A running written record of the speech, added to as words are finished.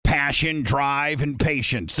Passion, drive, and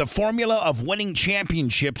patience. The formula of winning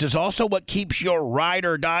championships is also what keeps your ride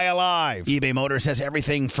or die alive. eBay Motors has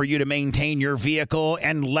everything for you to maintain your vehicle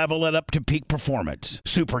and level it up to peak performance.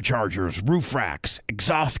 Superchargers, roof racks,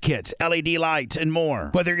 exhaust kits, LED lights, and more.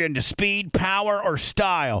 Whether you're into speed, power, or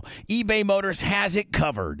style, eBay Motors has it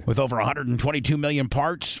covered. With over 122 million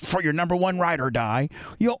parts for your number one ride or die,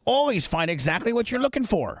 you'll always find exactly what you're looking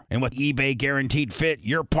for. And with eBay Guaranteed Fit,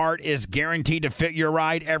 your part is guaranteed to fit your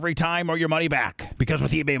ride every time or your money back. Because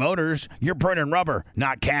with eBay Motors, you're burning rubber,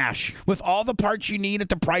 not cash. With all the parts you need at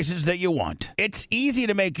the prices that you want. It's easy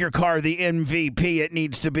to make your car the MVP it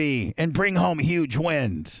needs to be and bring home huge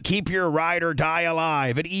wins. Keep your ride or die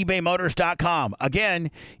alive at ebaymotors.com. Again,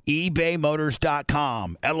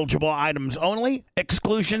 ebaymotors.com. Eligible items only.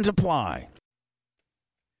 Exclusions apply.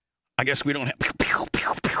 I guess we don't have...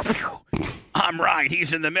 I'm right,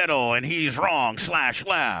 he's in the middle, and he's wrong,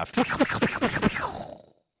 /left.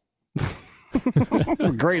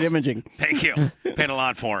 Great imaging. Thank you. Paid a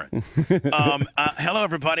lot for it. Hello,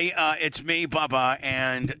 everybody. It's me, Bubba,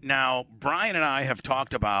 and now Brian and I have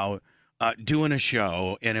talked about doing a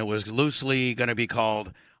show, and it was loosely going to be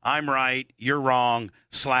called I'm Right, You're Wrong,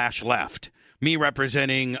 /left. Me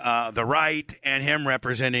representing the right, and him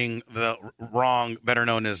representing the wrong, better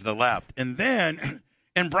known as the left. And then,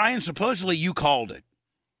 and Brian, supposedly you called it.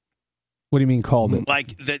 What do you mean called it?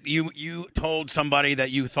 Like that you told somebody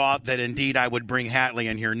that you thought that indeed I would bring Hatley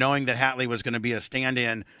in here, knowing that Hatley was going to be a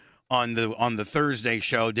stand-in on the Thursday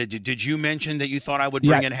show. Did you mention that you thought I would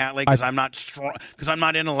bring in Hatley because I'm not strong, because I'm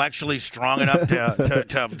not intellectually strong enough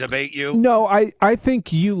to debate you? No, I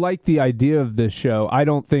think you like the idea of this show. I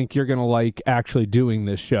don't think you're going to like actually doing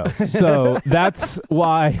this show. So that's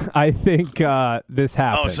why I think this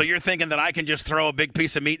happened. Oh, so you're thinking that I can just throw a big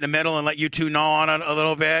piece of meat in the middle and let you two gnaw on it a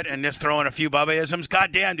little bit and just throw in a few Bubba-isms?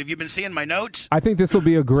 God damn, have you been seeing my notes? I think this will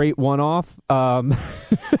be a great one-off. No,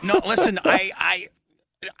 listen,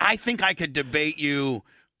 I think I could debate you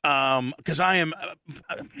because I am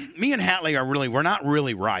me and Hatley are we're not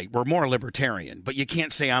really right. We're more libertarian, but you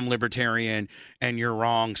can't say I'm libertarian and you're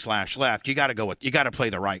wrong /left. You got to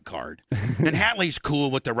play the right card. And Hatley's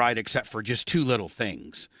cool with the right except for just two little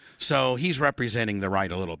things. So he's representing the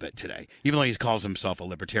right a little bit today, even though he calls himself a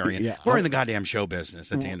libertarian. Yeah. We're in the goddamn show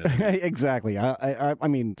business at the end of the day. Exactly. I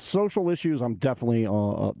mean, social issues, I'm definitely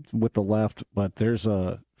with the left, but they've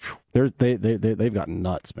gotten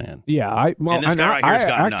nuts, man. Yeah, I'm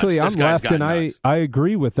left, and I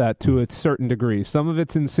agree with that to a certain degree. Some of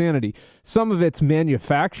it's insanity. Some of it's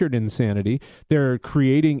manufactured insanity. They're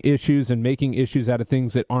creating issues and making issues out of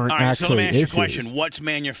things that aren't actually issues. So let me ask you a question. What's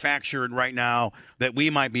manufactured right now that we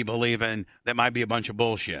might be believing that might be a bunch of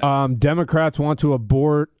bullshit? Democrats want to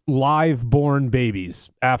abort live-born babies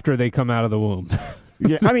after they come out of the womb.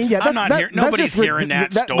 Yeah, I mean, yeah, nobody's hearing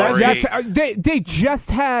that story. They just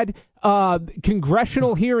had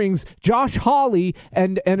congressional hearings. Josh Hawley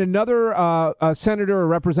and another senator or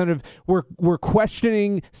representative were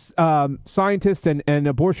questioning scientists and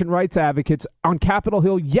abortion rights advocates on Capitol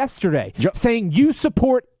Hill yesterday, saying you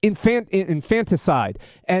support infanticide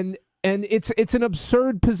and it's an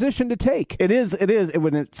absurd position to take. It is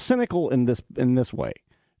when it's cynical in this way.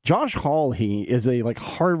 Josh Hawley is a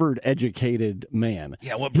Harvard-educated man.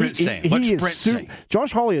 Yeah, what Brent's saying. What's Brent saying?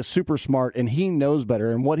 Josh Hawley is super smart, and he knows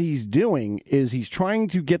better. And what he's doing is he's trying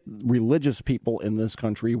to get religious people in this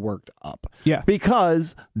country worked up. Yeah,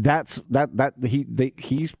 because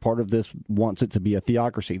he's part of this. Wants it to be a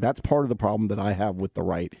theocracy. That's part of the problem that I have with the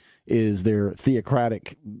right. Is their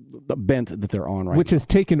theocratic bent that they're on right which now. Has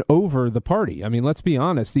taken over the party. I mean, let's be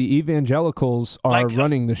honest. The evangelicals are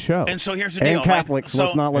running the show. And so here's the deal. And Catholics,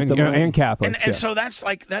 let's not let them... And Catholics, And so that's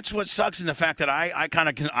what sucks in the fact that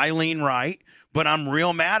I lean right, but I'm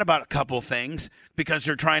real mad about a couple things because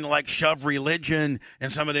they're trying to shove religion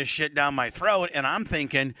and some of this shit down my throat. And I'm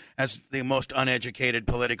thinking, as the most uneducated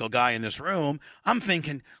political guy in this room, I'm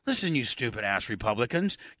thinking, listen, you stupid ass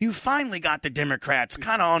Republicans, you finally got the Democrats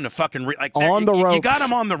kind of on the fucking on the ropes. You got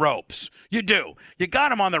them on the ropes. You do. You got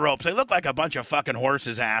them on the ropes. They look like a bunch of fucking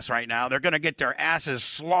horses' ass right now. They're going to get their asses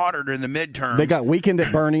slaughtered in the midterms. They got Weekend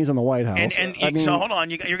at Bernie's in the White House. So hold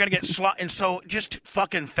on, you're going to get slaughtered. And so just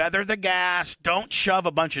fucking feather the gas. Don't shove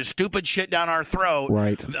a bunch of stupid shit down our throat.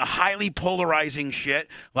 Right. The highly polarizing shit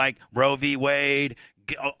like Roe v. Wade,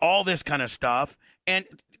 all this kind of stuff. And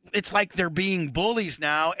it's like they're being bullies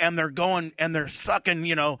now, and they're going and they're sucking,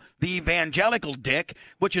 the evangelical dick,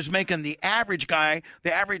 which is making the average guy,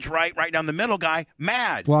 the average right down the middle guy,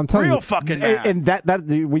 mad. Well, I'm telling real you, fucking mad. And that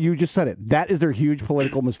when you just said it, that is their huge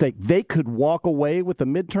political mistake. They could walk away with the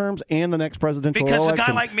midterms and the next presidential because election. a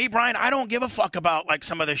guy like me, Brian, I don't give a fuck about like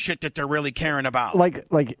some of the shit that they're really caring about.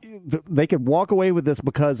 They could walk away with this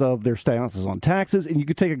because of their stances on taxes, and you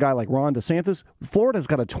could take a guy like Ron DeSantis. Florida's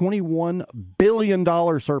got a $21 billion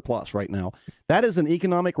surplus right now. That is an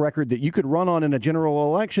economic record that you could run on in a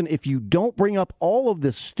general election if you don't bring up all of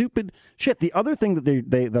this stupid shit. The other thing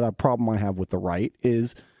that a problem I have with the right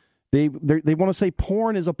is they want to say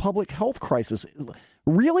porn is a public health crisis.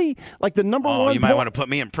 Really? Like the number one... you might want to put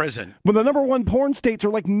me in prison. Well, the number one porn states are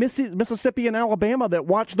like Mississippi and Alabama that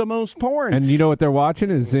watch the most porn. And you know what they're watching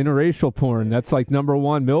is interracial porn. That's like number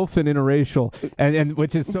one, MILF and interracial. And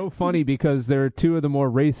which is so funny because they're two of the more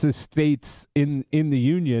racist states in the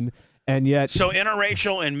union. And yet... So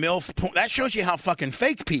interracial and MILF porn, that shows you how fucking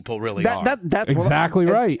fake people really are. That's exactly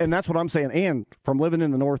right. And that's what I'm saying. And from living in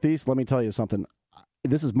the Northeast, let me tell you something.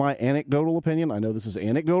 This is my anecdotal opinion. I know this is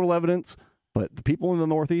anecdotal evidence. But the people in the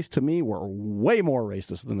Northeast, to me, were way more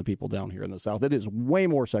racist than the people down here in the South. It is way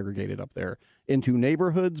more segregated up there into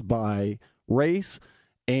neighborhoods by race,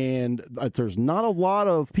 and there's not a lot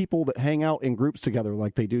of people that hang out in groups together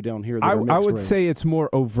like they do down here. That are I would race. say it's more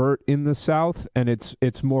overt in the South, and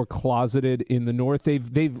it's more closeted in the North.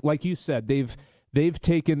 They've like you said, they've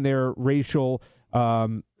taken their racial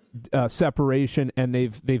separation, and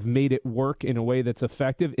they've made it work in a way that's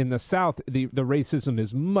effective. In the South, the racism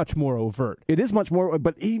is much more overt. It is much more,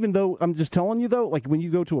 but even though, I'm just telling you though, like when you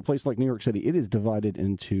go to a place like New York City, it is divided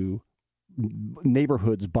into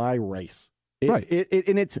neighborhoods by race. Right.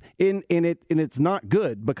 It's not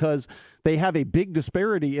good because they have a big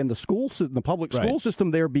disparity in the public school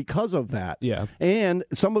system there because of that. Yeah. And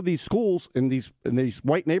some of these schools in these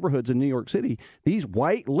white neighborhoods in New York City, these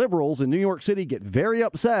white liberals in New York City get very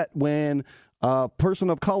upset when a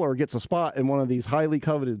person of color gets a spot in one of these highly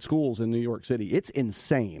coveted schools in New York City. It's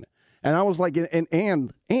insane. And I was like,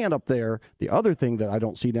 and up there, the other thing that I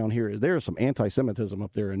don't see down here is there's some anti-Semitism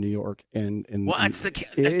up there in New York, and well,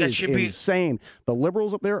 that should be insane. The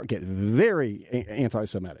liberals up there get very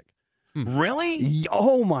anti-Semitic. Really?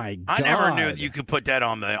 Oh my God! I never knew that you could put that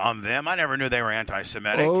on them. I never knew they were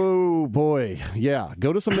anti-Semitic. Oh boy, yeah.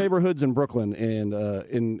 Go to some neighborhoods in Brooklyn and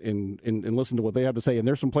listen to what they have to say. And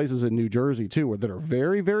there's some places in New Jersey too that are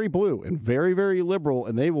very, very blue and very, very liberal,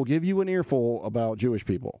 and they will give you an earful about Jewish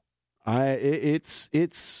people. It's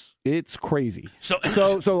crazy.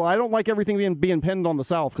 So I don't like everything being pinned on the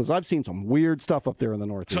South because I've seen some weird stuff up there in the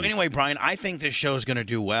Northeast. So anyway, Brian, I think this show is going to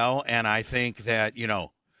do well, and I think that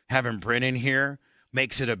having Brent in here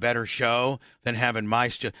makes it a better show than having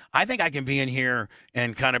I think I can be in here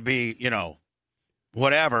and kind of be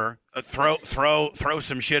whatever, throw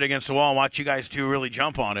some shit against the wall and watch you guys two really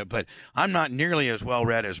jump on it. But I'm not nearly as well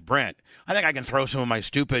read as Brent. I think I can throw some of my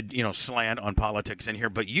stupid, slant on politics in here.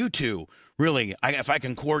 But you two, really, if I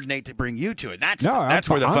can coordinate to bring you to it, that's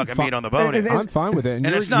where the fucking meat on the bone is. I'm fine with it. And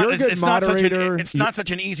it's you're a good moderator. It's not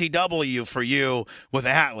such an easy W for you with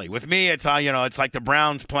Hatley. With me, it's it's like the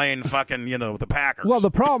Browns playing fucking the Packers. Well,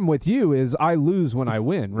 the problem with you is I lose when I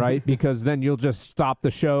win, right? Because then you'll just stop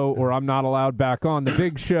the show, or I'm not allowed back on the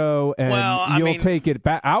big show, and you'll take it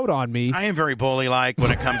out on me. I am very bully-like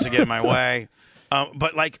when it comes to getting my way.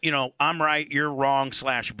 But I'm right, you're wrong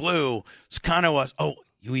 / blue. It's kind of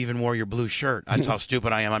you even wore your blue shirt. That's how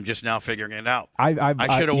stupid I am. I'm just now figuring it out.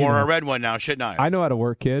 I should have wore a red one now, shouldn't I? I know how to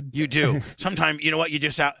work, kid. You do. Sometimes, you know what? You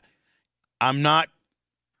just I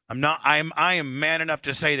am man enough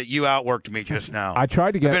to say that you outworked me just now. I've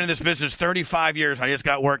been in this business 35 years. I just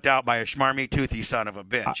got worked out by a schmarmy, toothy son of a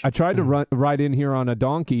bitch. I tried to ride in here on a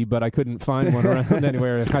donkey, but I couldn't find one around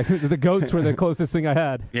anywhere. The goats were the closest thing I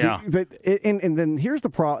had. Yeah. And then here's the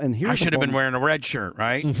problem. I should have been wearing a red shirt,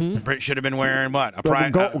 right? Mm-hmm. Should have been wearing what?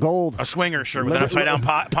 Gold. A swinger shirt with an upside-down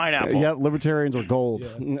pineapple. Yeah, libertarians are gold.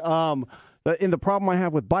 Yeah. And the problem I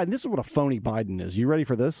have with Biden, this is what a phony Biden is. You ready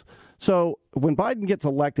for this? So when Biden gets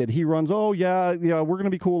elected, he runs, we're going to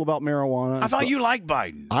be cool about marijuana. I thought you liked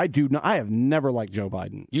Biden. I do not. I have never liked Joe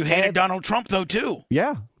Biden. You hated Donald Trump, though, too.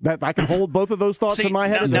 Yeah. That I can hold both of those thoughts in my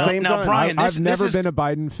head at the same time. Brian, I've never been a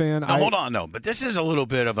Biden fan. Hold on, no. But this is a little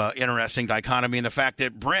bit of an interesting dichotomy in the fact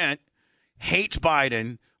that Brent hates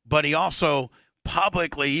Biden, but he also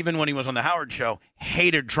publicly, even when he was on the Howard Show,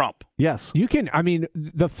 hated Trump. Yes.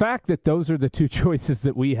 The fact that those are the two choices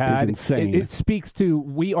that we had, is insane. It speaks to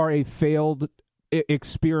we are a failed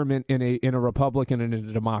experiment in a republic and in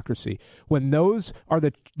a democracy. When those are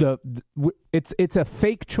it's a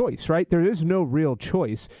fake choice, right? There is no real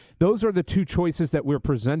choice. Those are the two choices that we're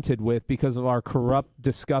presented with because of our corrupt,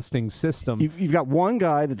 disgusting system. You've got one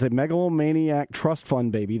guy that's a megalomaniac trust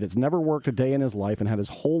fund baby that's never worked a day in his life and had his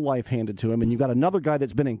whole life handed to him, and you've got another guy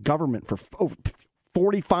that's been in government for over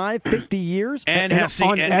 45, 50 years. And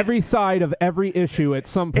on every side of every issue at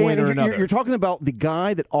some point or another. You're talking about the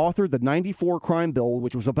guy that authored the 94 crime bill,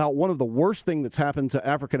 which was about one of the worst things that's happened to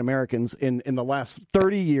African Americans in the last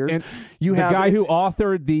 30 years. And the guy who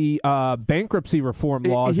authored the bankruptcy reform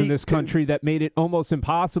laws in this country that made it almost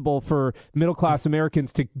impossible for middle-class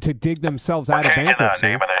Americans to dig themselves out of bankruptcy. The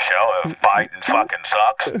name of the show is Biden fucking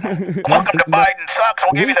sucks. Welcome to Biden sucks.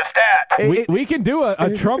 We'll give you the stats. We can do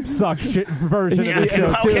a Trump sucks version of the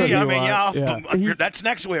show, too. Okay, I mean, that's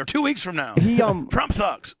next week or 2 weeks from now. Trump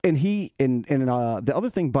sucks. And the other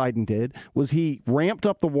thing Biden did was he ramped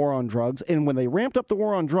up the war on drugs. And when they ramped up the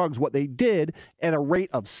war on drugs, what they did at a rate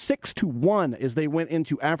of 6-1 is they went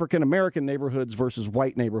into African American neighborhoods versus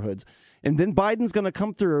white neighborhoods. And then Biden's going to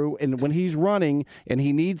come through, and when he's running and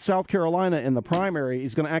he needs South Carolina in the primary,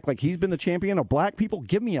 he's going to act like he's been the champion of black people.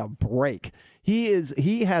 Give me a break. He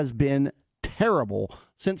has been terrible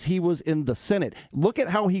since he was in the Senate. Look at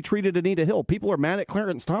how he treated Anita Hill. People are mad at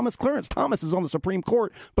Clarence Thomas. Clarence Thomas is on the Supreme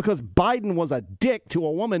Court because Biden was a dick to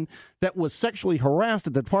a woman that was sexually harassed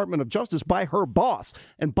at the Department of Justice by her boss.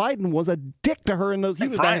 And Biden was a dick to her in those.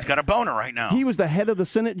 Brian's got a boner right now. He was the head of the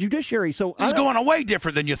Senate Judiciary. So this is going away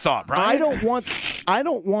different than you thought, Brian. I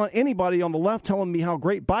don't want anybody on the left telling me how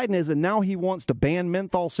great Biden is, and now he wants to ban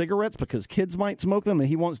menthol cigarettes because kids might smoke them, and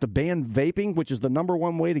he wants to ban vaping, which is the number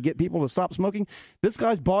one way to get people to stop smoking. This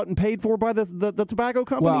guy's bought and paid for by the tobacco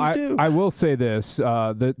companies too. I will say this: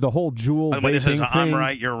 the whole Juul vaping this is thing. I'm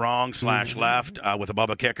right, you're wrong /left with a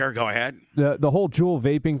Bubba kicker. Go ahead. The whole Juul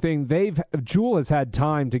vaping thing. Juul has had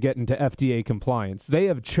time to get into FDA compliance. They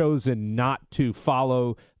have chosen not to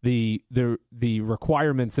follow the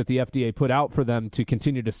requirements that the FDA put out for them to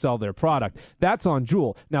continue to sell their product. That's on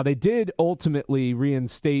Juul. Now, they did ultimately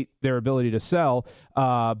reinstate their ability to sell,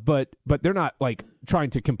 but they're not like trying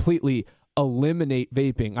to completely eliminate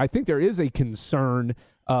vaping. I think there is a concern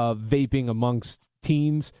of vaping amongst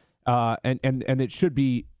teens, and it should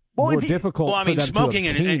be more difficult. Well, I mean, for them smoking to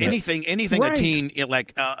and anything right. A teen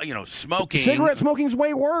smoking. Cigarette smoking's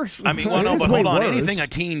way worse. I mean, well, no, but hold on. Anything a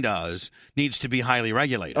teen does needs to be highly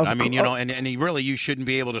regulated. You shouldn't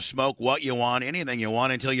be able to smoke what you want, anything you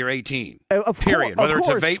want until you're 18. Period. Whether it's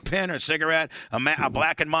a vape pen, a cigarette, a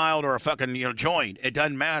black and mild, or a fucking joint, it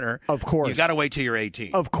doesn't matter. Of course, you got to wait till you're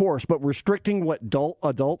 18. Of course, but restricting what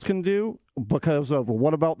adults can do. Because of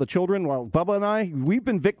what about the children? Well, Bubba and we've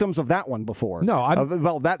been victims of that one before. No,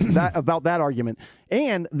 about that argument.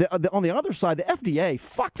 And on the other side, the FDA.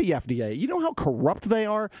 Fuck the FDA. You know how corrupt they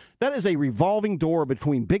are. That is a revolving door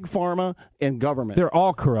between big pharma and government. They're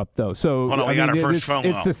all corrupt, though. So hold on, we got our first phone.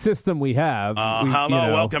 It's the system we have.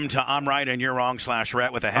 Hello, welcome to I'm Right and You're Wrong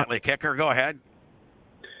 /Rhett with a Hatley kicker. Go ahead.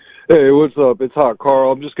 Hey, what's up? It's Hot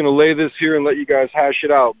Carl. I'm just going to lay this here and let you guys hash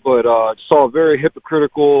it out. But saw a very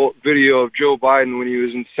hypocritical video of Joe Biden when he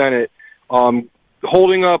was in Senate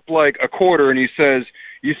holding up like a quarter, and he says,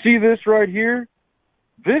 you see this right here?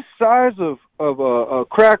 This size of a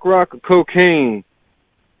crack rock of cocaine,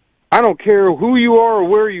 I don't care who you are or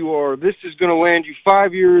where you are, this is going to land you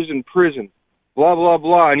 5 years in prison, blah, blah,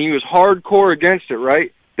 blah. And he was hardcore against it,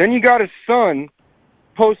 right? Then you got his son,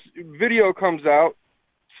 video comes out,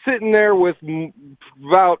 sitting there with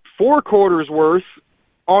about 4 quarters worth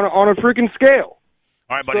on a freaking scale.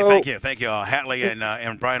 All right, buddy. Thank you. Hatley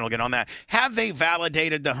and Brian will get on that. Have they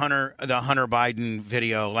validated the Hunter Biden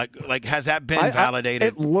video? Like has that been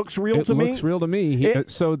validated? It looks real to me. It looks real to me.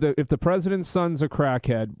 If the president's son's a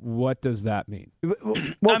crackhead, what does that mean?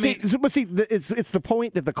 Well, it's the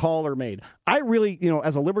point that the caller made. I really,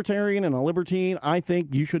 as a libertarian and a libertine, I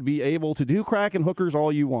think you should be able to do crack and hookers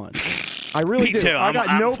all you want. I really do. Too. I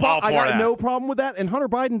got no problem with that. And Hunter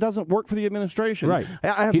Biden doesn't work for the administration. Right. I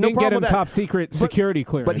have he no didn't problem get him with that. top secret security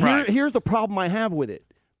clearance. But here's the problem I have with it.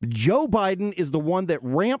 Joe Biden is the one that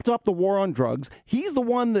ramped up the war on drugs. He's the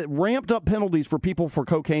one that ramped up penalties for people for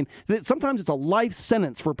cocaine. Sometimes it's a life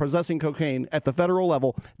sentence for possessing cocaine at the federal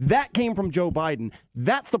level. That came from Joe Biden.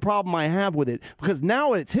 That's the problem I have with it, because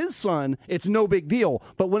now it's his son, it's no big deal.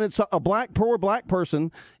 But when it's a poor black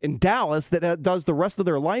person in Dallas that does the rest of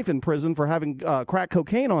their life in prison for having crack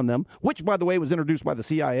cocaine on them, which, by the way, was introduced by the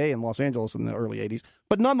CIA in Los Angeles in the early 80s.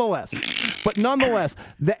 But nonetheless,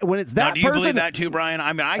 when it's that now, do you believe that too, Brian?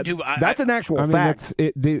 I mean, I do. That's an actual fact.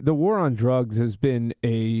 The war on drugs has been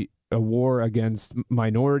a a war against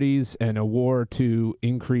minorities and a war to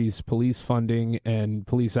increase police funding and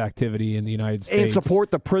police activity in the United States. And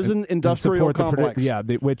support the prison industrial complex.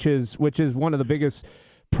 Which is one of the biggest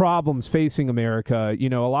problems facing America. You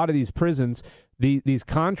know, a lot of these prisons, these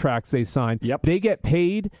contracts they sign, they get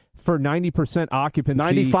paid for 90%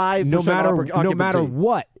 occupancy, 95% no matter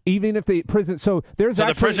what. Even if the prison, so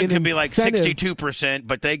the prison could be like 62%,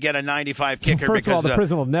 but they get a 95 kicker. First of all, the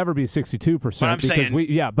prison will never be 62%. I'm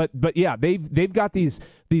saying, they've got these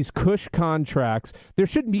cush contracts. There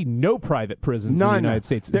should be no private prisons in the United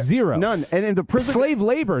States. Zero, none. And the prison slave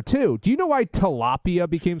labor too. Do you know why tilapia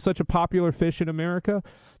became such a popular fish in America?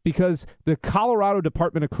 Because the Colorado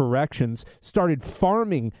Department of Corrections started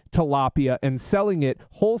farming tilapia and selling it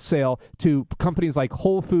wholesale to companies like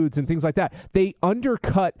Whole Foods and things like that. They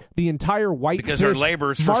undercut the entire white because fish their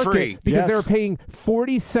labor's for free. Because they were paying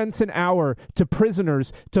 40 cents an hour to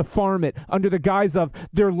prisoners to farm it under the guise of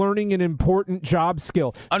they're learning an important job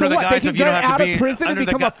skill. Under the guise of you don't have to be out of prison and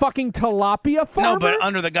become a fucking tilapia farmer? No, but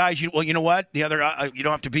under the guise, you know what? The other you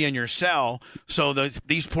don't have to be in your cell, so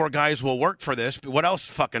these poor guys will work for this. But what else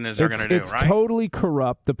fucking is they're going to do, right? It's totally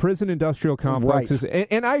corrupt. The prison industrial complex is,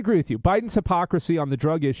 and I agree with you. Biden's hypocrisy on the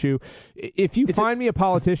drug issue. If you find me a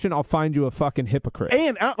politician, I'll find you a fucking hypocrite.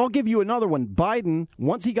 And I'll give you another one. Biden,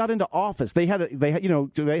 once he got into office, they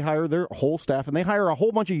hire their whole staff, and they hire a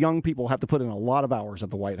whole bunch of young people. Have to put in a lot of hours at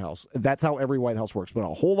the White House. That's how every White House works. But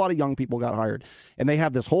a whole lot of young people got hired, and they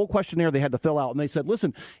have this whole questionnaire they had to fill out. And they said,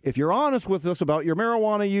 "Listen, if you're honest with us about your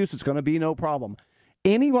marijuana use, it's going to be no problem."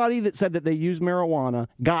 Anybody that said that they used marijuana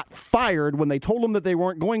got fired when they told them that they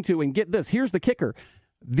weren't going to. And get this, here's the kicker.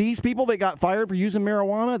 These people that got fired for using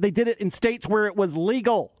marijuana, they did it in states where it was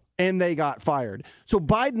legal. And they got fired. So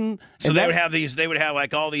Biden. So they would have these. They would have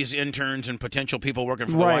like all these interns and potential people working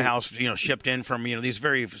for the White House. Shipped in from these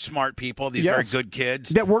very smart people, these very good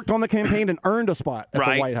kids that worked on the campaign and earned a spot at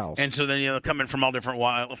the White House. And so then coming from all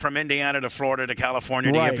different, from Indiana to Florida to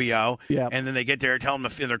California to EPO, and then they get there, tell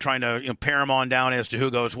them they're trying to pair them on down as to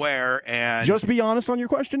who goes where, and just be honest on your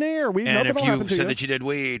questionnaire. And if you said that you did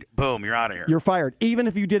weed, boom, you're out of here. You're fired, even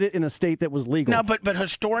if you did it in a state that was legal. No, but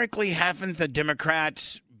historically, haven't the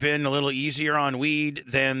Democrats been a little easier on weed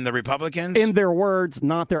than the Republicans? In their words,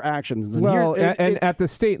 not their actions. And at the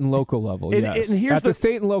state and local level, yes. At the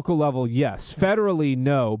state and local level, yes. Federally,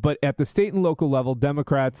 no. But at the state and local level,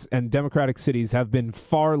 Democrats and Democratic cities have been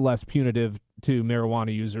far less punitive to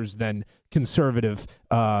marijuana users than conservative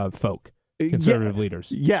conservative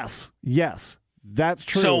leaders. Yes. That's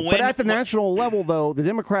true. But at the national level, though, the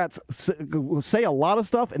Democrats say a lot of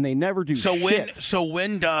stuff, and they never do shit. So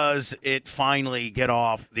when does it finally get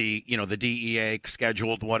off the DEA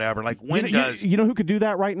scheduled whatever? Like when does you know who could do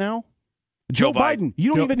that right now? Joe Biden.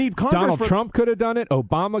 You don't even need Congress. Donald Trump could have done it.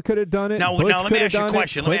 Obama could have done it. Now let me ask you a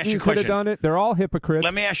question. Clinton could have done it. They're all hypocrites.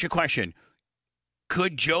 Let me ask you a question.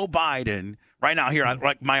 Could Joe Biden right now here,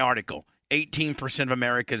 like my article? 18% of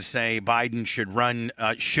Americans say Biden should run.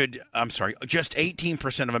 Just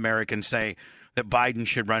 18% of Americans say that Biden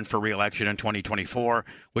should run for re-election in 2024,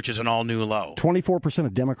 which is an all-new low. 24%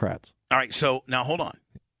 of Democrats. All right, so now hold on.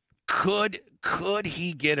 Could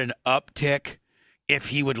he get an uptick if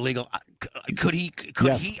he would legal? Could he?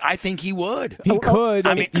 I think he would. He could.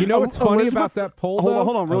 I mean, what's funny about that poll?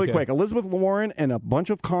 Hold on, really quick. Elizabeth Warren and a bunch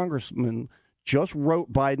of congressmen just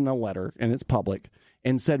wrote Biden a letter, and it's public,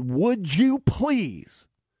 and said, would you please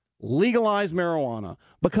legalize marijuana?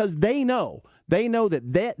 Because they know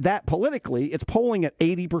that politically it's polling at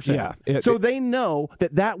 80%. So they know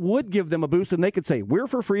that would give them a boost, and they could say, we're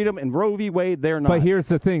for freedom, and Roe v. Wade, they're not. But here's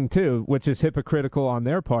the thing, too, which is hypocritical on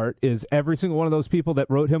their part, is every single one of those people that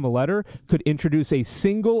wrote him a letter could introduce a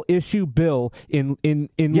single-issue bill in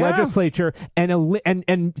legislature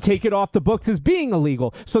and take it off the books as being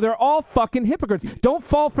illegal. So they're all fucking hypocrites. Don't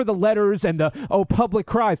fall for the letters and the, public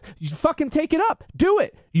cries. You fucking take it up. Do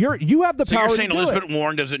it. You have the power to do it. So you're saying Elizabeth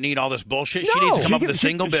Warren doesn't need all this bullshit? No. She needs to come up with a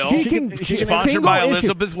single bill. She's sponsored by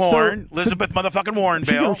Elizabeth Warren. Elizabeth motherfucking Warren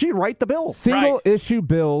bill. She'd write the bill. Single issue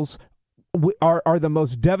bills are the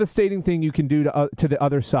most devastating thing you can do to the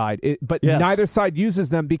other side. But neither side uses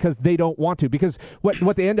them because they don't want to. Because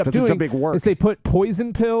what they end up doing is they put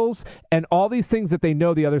poison pills and all these things that they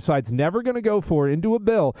know the other side's never going to go for into a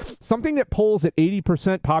bill. Something that polls at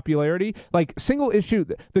 80% popularity, like single issue,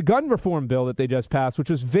 the gun reform bill that they just passed, which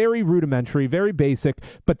was very rudimentary, very basic.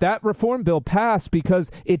 But that reform bill passed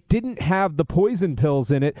because it didn't have the poison pills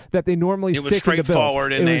in it that they normally stick in the bills. It was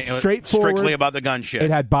straightforward. It was strictly about the gun shit. It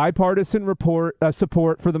had bipartisan bipartisan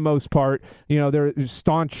support for the most part. They're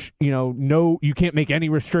staunch. No, you can't make any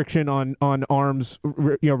restriction on arms.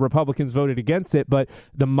 Republicans voted against it, but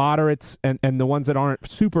the moderates and the ones that aren't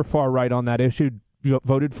super far right on that issue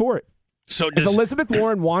voted for it. So if Elizabeth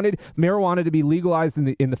Warren wanted marijuana to be legalized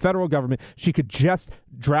in the federal government, she could just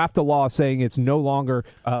draft a law saying it's no longer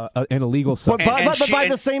an illegal substance. But by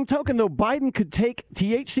the same token, though, Biden could take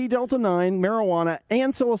THC Delta 9, marijuana,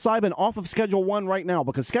 and psilocybin off of Schedule 1 right now,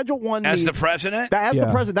 because Schedule 1 as the president? The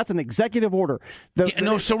president, that's an executive order.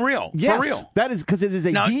 So real. Yes, for real. That is because it is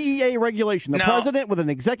a DEA regulation. The president with an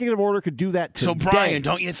executive order could do that today. So, Brian,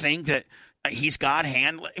 don't you think that he's got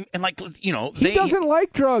handling, and he doesn't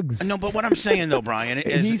like drugs. No, but what I'm saying though, Brian,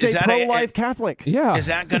 he's a pro-life Catholic. Yeah, is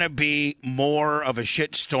that going to be more of a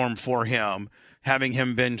shitstorm for him, having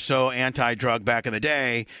him been so anti-drug back in the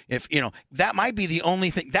day? If that might be the only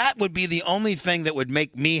thing. That would be the only thing that would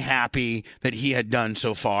make me happy that he had done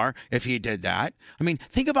so far. If he did that, I mean,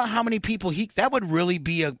 think about how many people that would really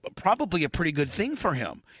be probably a pretty good thing for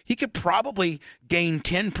him. He could probably gain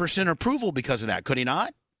 10% approval because of that. Could he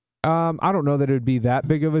not? I don't know that it would be that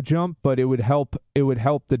big of a jump, but it would help. It would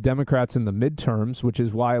help the Democrats in the midterms, which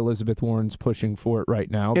is why Elizabeth Warren's pushing for it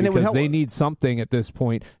right now, and because they need something at this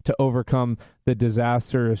point to overcome the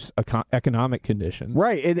disastrous economic conditions.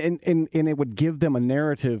 Right, and it would give them a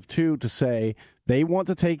narrative too to say they want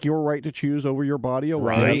to take your right to choose over your body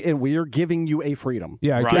away, right, and we are giving you a freedom.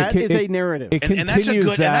 Yeah, right. That is a narrative. It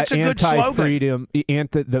continues that anti-freedom,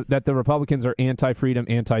 that the Republicans are anti-freedom,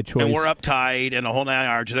 anti-choice, and we're uptight and a whole 9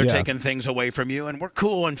 yards. They're taking things away from you, and we're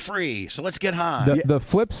cool and free. So let's get high. The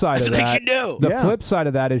flip side of that, flip side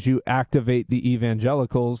of that is you activate the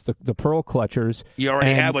evangelicals, the pearl clutchers. You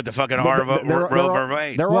already have with the fucking Roe v.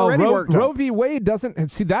 Wade. They're already worked Roe v. Wade doesn't.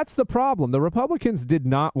 See, that's the problem. The Republicans did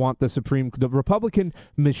not want the Republican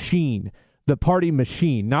machine, the party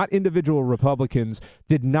machine, not individual Republicans,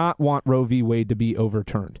 did not want Roe v. Wade to be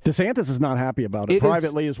overturned. DeSantis is not happy about it.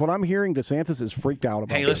 Privately, is what I'm hearing. DeSantis is freaked out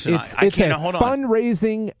about it. Hey, listen, it's a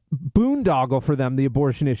fundraising boondoggle for them, the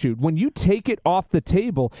abortion issue. When you take it off the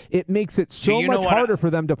table, it makes it so much harder for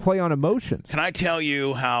them to play on emotions. Can I tell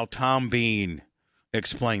you how Tom Bean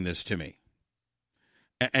explained this to me?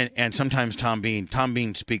 And sometimes Tom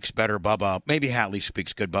Bean speaks better Bubba. Maybe Hatley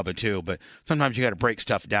speaks good Bubba too, but sometimes you got to break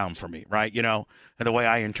stuff down for me, right? And the way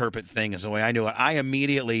I interpret things, the way I knew it. I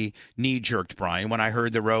immediately knee-jerked, Brian, when I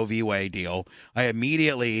heard the Roe v. Wade deal. I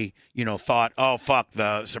immediately, thought, oh, fuck,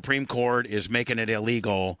 the Supreme Court is making it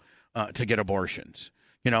illegal to get abortions.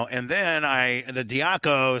 And then the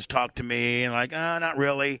Diacos talked to me and not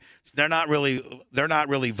really. They're not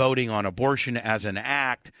really voting on abortion as an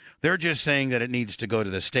act. They're just saying that it needs to go to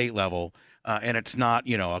the state level, and it's not,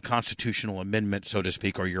 a constitutional amendment, so to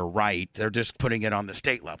speak, or you're right. They're just putting it on the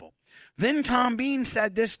state level. Then Tom Bean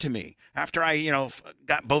said this to me after I,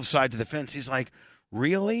 got both sides of the fence. He's like,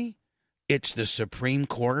 really? It's the Supreme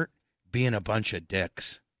Court being a bunch of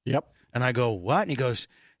dicks. Yep. And I go, what? And he goes,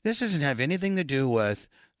 this doesn't have anything to do with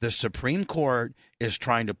the Supreme Court is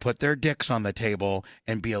trying to put their dicks on the table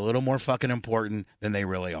and be a little more fucking important than they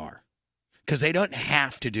really are. Because they don't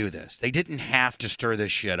have to do this. They didn't have to stir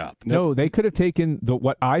this shit up. No, they could have taken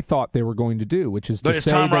what I thought they were going to do, which is to say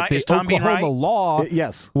that the Oklahoma law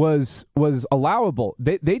was allowable.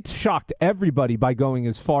 They shocked everybody by going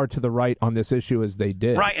as far to the right on this issue as they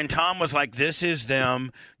did. Right, and Tom was like, this is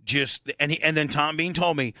them just – and then Tom Bean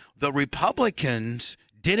told me the Republicans –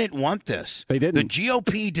 didn't want this. They didn't. The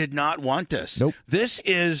GOP did not want this. Nope. This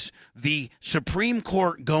is the Supreme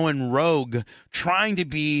Court going rogue, trying to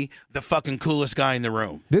be the fucking coolest guy in the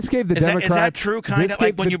room. This gave the Democrats. Is that true? Kind of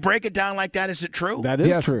like when you break it down like that. Is it true? That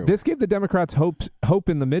is true. This gave the Democrats hope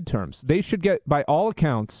in the midterms. They should get, by all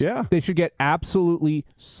accounts, they should get absolutely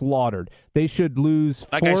slaughtered. They should lose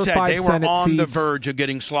 4 or 5 Senate seats. They were on the verge of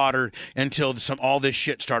getting slaughtered until all this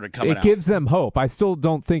shit started coming out. It gives them hope. I still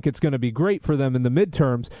don't think it's going to be great for them in the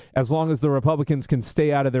midterms as long as the Republicans can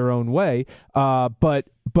stay out of their own way. But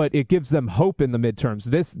it gives them hope in the midterms.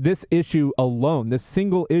 This issue alone, this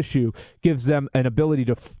single issue, gives them an ability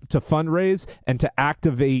to fundraise and to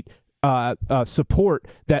activate support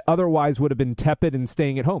that otherwise would have been tepid and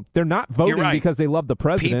staying at home. They're not voting because they love the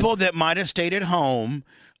president. People that might have stayed at home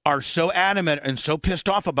are so adamant and so pissed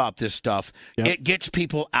off about this stuff, it gets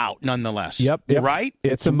people out nonetheless. Yep. Right?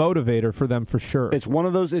 It's a motivator for them for sure. It's one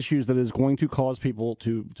of those issues that is going to cause people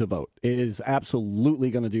to vote. It is absolutely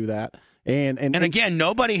going to do that. And again,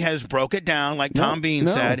 nobody has broke it down like Tom Bean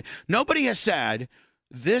said. Nobody has said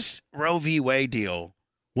this Roe v. Wade deal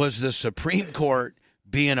was the Supreme Court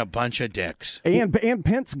being a bunch of dicks. And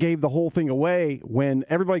Pence gave the whole thing away when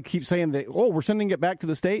everybody keeps saying that, oh, we're sending it back to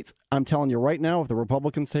the states. I'm telling you right now, if the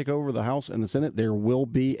Republicans take over the House and the Senate, there will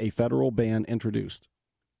be a federal ban introduced.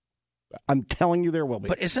 I'm telling you, there will be.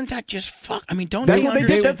 But isn't that just fuck? I mean, don't that's they? What they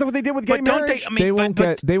did. That's what they did with gay marriage.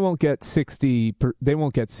 They won't get 60. They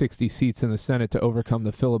won't get 60 seats in the Senate to overcome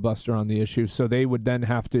the filibuster on the issue. So they would then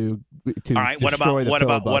have to. All right. What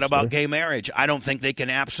about gay marriage? I don't think they can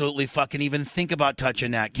absolutely fucking even think about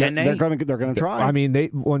touching that. Can they? They're going to try. I mean,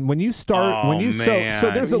 when you start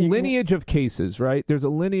so there's a lineage of cases, right? There's a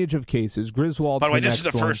lineage of cases. Griswold's. By the way, this is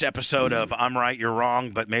the first episode of I'm Right, You're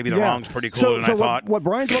Wrong, but maybe the wrong's pretty cooler than I thought. What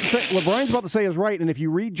Brian's about to say is right, and if you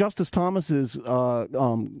read Justice Thomas's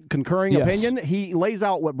concurring opinion, he lays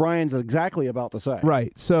out what Brian's exactly about to say.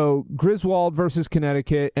 Right. So Griswold versus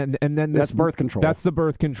Connecticut, and then that's birth control. That's the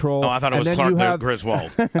birth control. Oh, I thought it was Clark Griswold.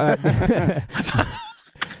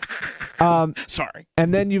 Sorry.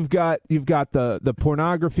 And then you've got the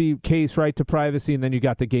pornography case, right to privacy, and then you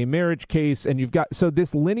got the gay marriage case, and you've got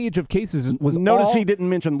this lineage of cases was notice he didn't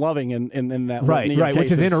mention loving in that right,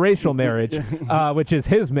 which is interracial marriage, which is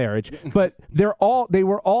his marriage, but they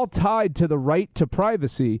were all tied to the right to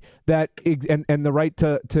privacy and the right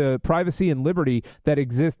to privacy and liberty that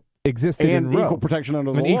existed and in Roe. Equal protection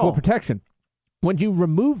under the law. Equal protection. When you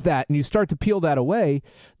remove that and you start to peel that away,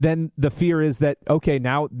 then the fear is that, okay,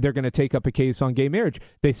 now they're going to take up a case on gay marriage.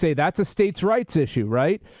 They say that's a states' rights issue,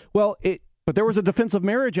 right? Well, but there was a Defense of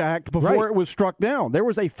Marriage Act before it was struck down. There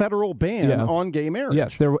was a federal ban on gay marriage.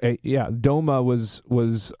 Yes, DOMA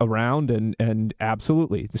was around and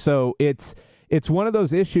absolutely. So it's one of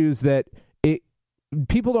those issues that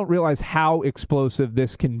people don't realize how explosive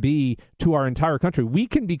this can be to our entire country. We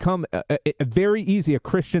can become a very easy a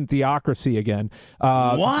Christian theocracy again.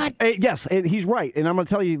 What? Yes, he's right. And I'm going to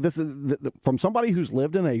tell you this is from somebody who's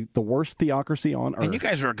lived in the worst theocracy on earth. And you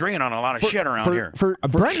guys are agreeing on a lot of shit around here.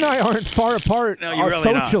 Brent and I aren't far apart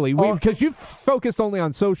socially. Because you've focused only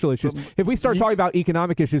on social issues. If we start talking about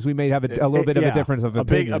economic issues, we may have a little bit of a difference of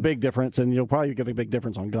opinion. A big difference, and you'll probably get a big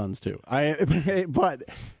difference on guns, too. But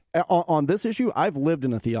on this issue, I've lived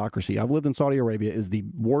in a theocracy. I've lived in Saudi Arabia. Is the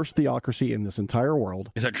worst theocracy in this entire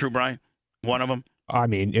world. Is that true, Brian? One of them? I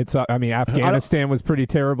mean, Afghanistan was pretty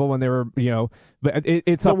terrible when they were, but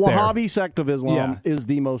it's the up Wahhabi there. Sect of Islam is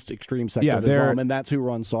the most extreme sect of Islam, and that's who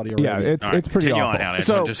runs Saudi Arabia. Yeah, it's pretty awful. On,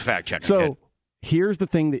 so, just fact check. So here's the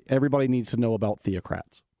thing that everybody needs to know about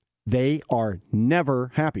theocrats. They are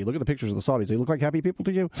never happy. Look at the pictures of the Saudis. They look like happy people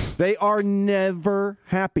to you. They are never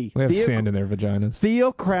happy. They have sand in their vaginas.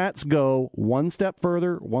 Theocrats go one step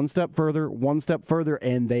further, one step further, one step further,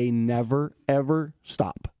 and they never, ever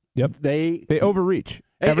stop. Yep. They overreach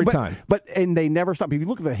every time. And they never stop. If you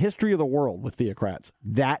look at the history of the world with theocrats,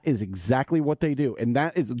 that is exactly what they do. And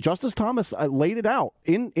that is, Justice Thomas laid it out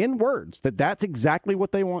in words, that's exactly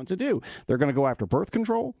what they want to do. They're going to go after birth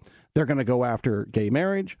control. They're going to go after gay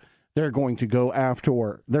marriage. They're going to go after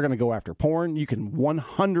porn. You can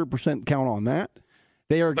 100% count on that.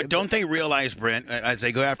 But don't they realize, Brent, as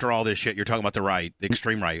they go after all this shit, you're talking about the right, the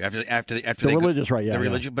extreme right, after the religious right, the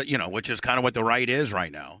religious, but which is kind of what the right is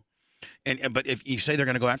right now. But if you say they're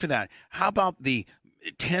going to go after that, how about the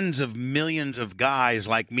tens of millions of guys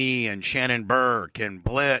like me and Shannon Burke and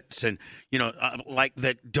Blitz and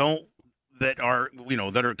that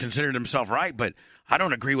are considered themselves right, but I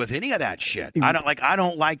don't agree with any of that shit. I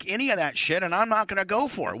don't like any of that shit, and I'm not going to go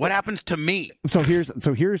for it. What happens to me? So here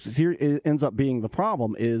it ends up being the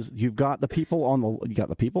problem is you've got the people on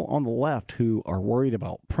the left who are worried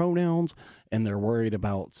about pronouns, and they're worried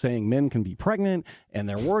about saying men can be pregnant, and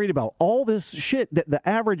they're worried about all this shit that the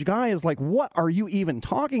average guy is like, what are you even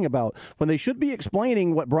talking about? When they should be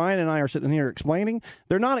explaining what Brian and I are sitting here explaining,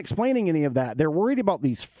 they're not explaining any of that. They're worried about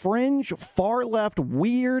these fringe, far left,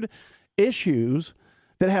 weird issues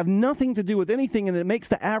that have nothing to do with anything, and it makes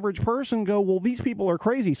the average person go, well, these people are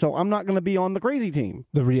crazy, so I'm not going to be on the crazy team.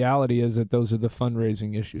 The reality is that those are the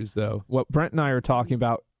fundraising issues, though. What Brent and I are talking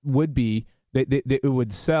about would be that it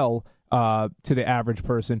would sell to the average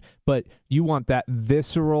person, but you want that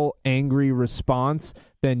visceral, angry response,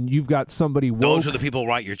 then you've got somebody woke. Those are the people who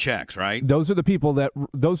write your checks, right? Those are the people that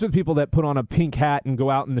put on a pink hat and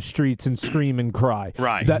go out in the streets and scream and cry.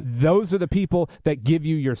 Right. Those are the people that give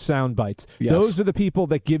you your sound bites. Yes. Those are the people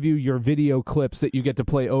that give you your video clips that you get to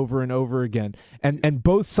play over and over again. And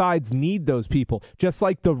both sides need those people, just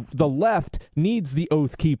like the left needs the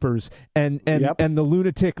Oath Keepers and the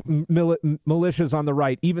lunatic militias on the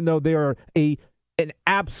right, even though they are an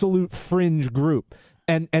absolute fringe group.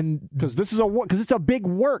 and because it's a big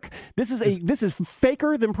work. This is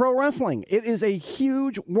faker than pro wrestling. It is a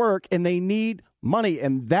huge work, and they need money,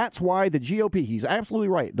 and that's why the GOP, he's absolutely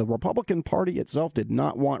right, the Republican Party itself did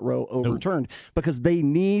not want Roe overturned because they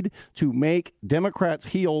need to make Democrats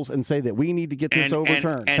heels and say that we need to get this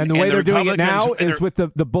overturned. And the way they're doing it now is with the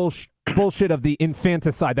bullshit of the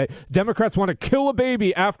infanticide. That Democrats want to kill a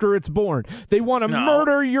baby after it's born. They want to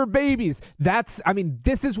murder your babies.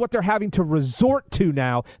 This is what they're having to resort to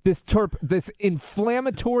now, this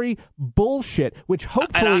inflammatory bullshit, which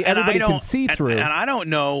hopefully everybody can see through. And I don't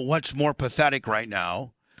know what's more pathetic right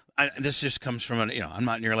now. This just comes from I'm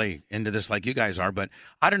not nearly into this like you guys are, but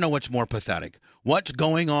I don't know what's more pathetic. What's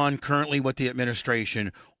going on currently with the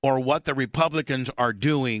administration or what the Republicans are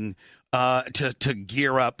doing to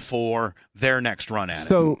gear up for their next run at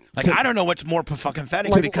it. I don't know what's more fucking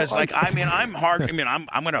pathetic because I'm hard.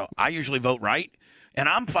 I usually vote right. And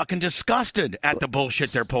I'm fucking disgusted at the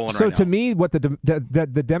bullshit they're pulling right now. So to me, what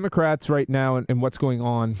the Democrats right now and what's going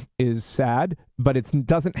on is sad, but it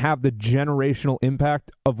doesn't have the generational impact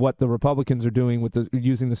of what the Republicans are doing with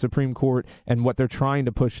using the Supreme Court and what they're trying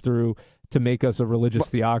to push through to make us a religious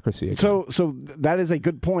theocracy again. So that is a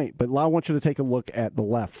good point, but I want you to take a look at the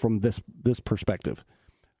left from this perspective.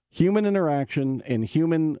 Human interaction and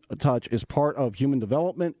human touch is part of human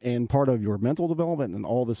development and part of your mental development and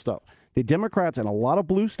all this stuff. The Democrats in a lot of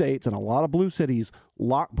blue states and a lot of blue cities,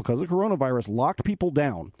 because of coronavirus, locked people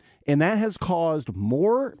down. And that has caused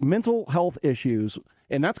more mental health issues,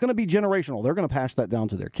 and that's going to be generational. They're going to pass that down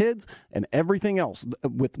to their kids and everything else,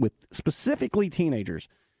 with specifically teenagers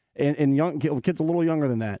and young kids a little younger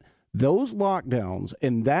than that. Those lockdowns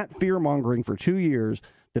and that fear-mongering for 2 years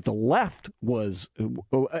that the left was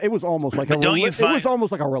almost like a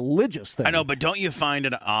religious thing. I know, but don't you find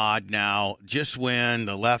it odd now, just when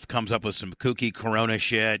the left comes up with some kooky corona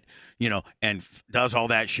shit, and does all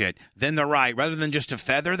that shit, then the right, rather than just to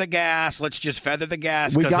feather the gas, let's just feather the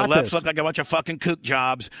gas because the left look like a bunch of fucking kook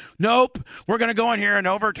jobs. Nope, we're going to go in here and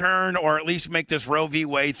overturn or at least make this Roe v.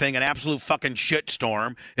 Wade thing an absolute fucking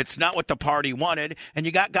shitstorm. It's not what the party wanted, and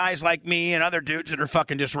you got guys like me and other dudes that are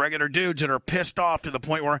fucking just regular dudes that are pissed off to the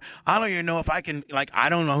point where I don't even know if I can, I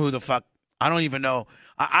don't know who the fuck, I don't even know.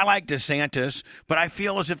 I like DeSantis, but I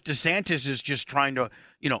feel as if DeSantis is just trying to,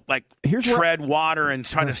 tread water and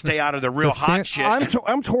trying to stay out of the real hot shit.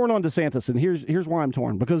 I'm torn on DeSantis, and here's why I'm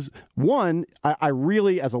torn. Because, one, I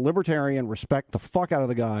really, as a libertarian, respect the fuck out of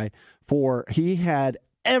the guy for he had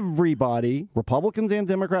everybody, Republicans and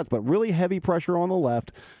Democrats, but really heavy pressure on the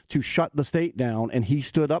left to shut the state down, and he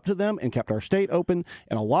stood up to them and kept our state open,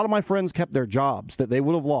 and a lot of my friends kept their jobs that they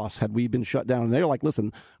would have lost had we been shut down, and they're like,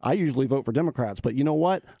 listen, I usually vote for Democrats, but you know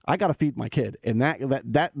what? I got to feed my kid, and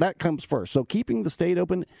that comes first. So keeping the state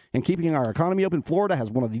open and keeping our economy open. Florida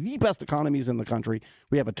has one of the best economies in the country.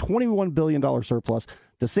 We have a $21 billion surplus.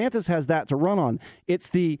 DeSantis has that to run on.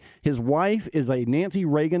 His wife is a Nancy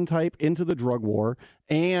Reagan type into the drug war,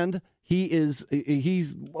 and he's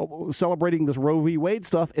celebrating this Roe v. Wade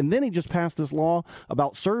stuff, and then he just passed this law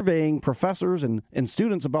about surveying professors and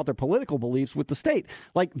students about their political beliefs with the state.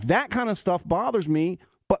 Like, that kind of stuff bothers me.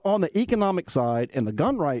 But on the economic side and the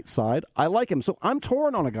gun rights side, I like him. So I'm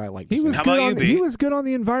torn on a guy like this. He was good on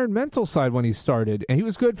the environmental side when he started, and he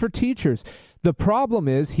was good for teachers. The problem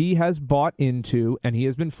is he has bought into, and he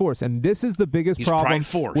has been forced, and this is the biggest problem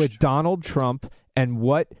with Donald Trump and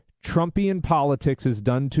what Trumpian politics has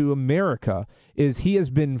done to America, is he has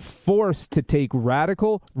been forced to take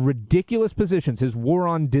radical, ridiculous positions. His war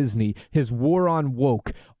on Disney, his war on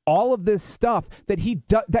woke, all of this stuff that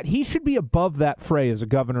he should be above that fray as a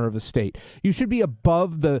governor of a state. You should be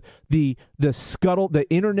above the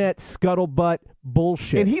internet scuttlebutt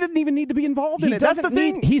bullshit. And he didn't even need to be involved in it. That's the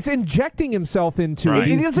thing. He's injecting himself into it.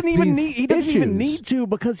 He doesn't even need to,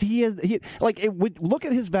 because look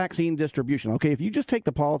at his vaccine distribution. Okay, if you just take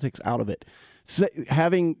the politics out of it,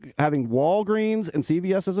 having Walgreens and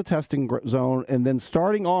CVS as a testing zone, and then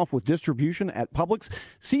starting off with distribution at Publix,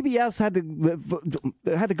 CVS had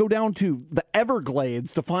to go down to the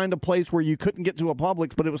Everglades to find a place where you couldn't get to a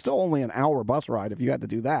Publix, but it was still only an hour bus ride if you had to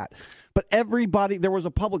do that. But there was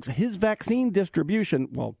a Publix. His vaccine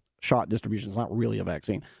distribution, shot distribution is not really a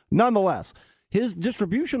vaccine. Nonetheless, his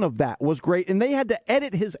distribution of that was great, and they had to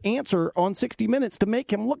edit his answer on 60 Minutes to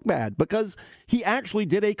make him look bad, because he actually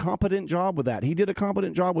did a competent job with that. He did a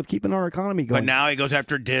competent job with keeping our economy going. But now he goes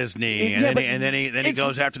after Disney, and then he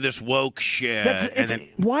goes after this woke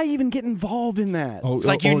shit. Why even get involved in that?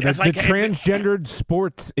 The transgendered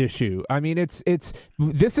sports issue. I mean,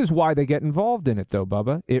 this is why they get involved in it, though,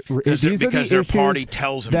 Bubba. Because their party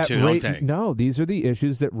tells them to, don't they? No, these are the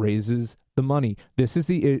issues that raises the money.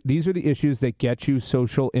 These are the issues that get you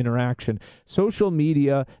social interaction. Social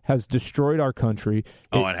media has destroyed our country.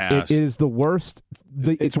 It has. It is the worst.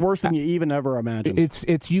 It's worse than you even ever imagined.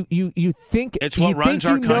 It's you think it's what runs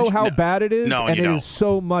our country. You know how bad it is, no, and you don't. is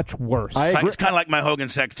so much worse. It's kind of like my Hogan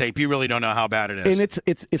sex tape. You really don't know how bad it is. And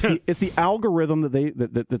it's the algorithm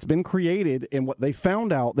that's been created, and what they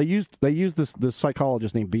found out. They used this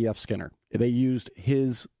psychologist named B.F. Skinner. They used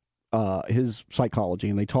his psychology,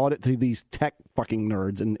 and they taught it to these tech fucking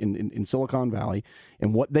nerds in Silicon Valley.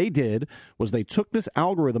 And what they did was they took this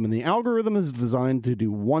algorithm, and the algorithm is designed to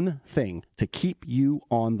do one thing: to keep you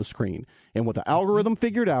on the screen. And what the algorithm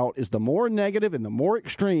figured out is the more negative and the more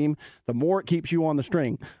extreme, the more it keeps you on the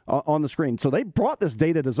screen. So they brought this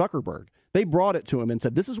data to Zuckerberg. They brought it to him and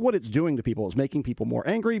said, this is what it's doing to people. It's making people more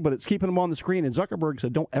angry, but it's keeping them on the screen. And Zuckerberg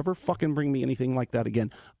said, don't ever fucking bring me anything like that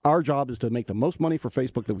again. Our job is to make the most money for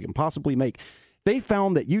Facebook that we can possibly make. They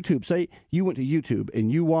found that YouTube, say you went to YouTube and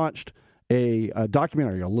you watched a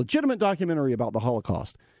documentary, a legitimate documentary about the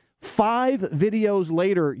Holocaust. 5 videos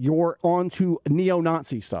later, you're onto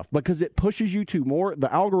neo-Nazi stuff because it pushes you to more.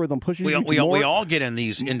 The algorithm pushes you to more. We all get into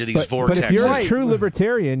these vortexes. But if you're a true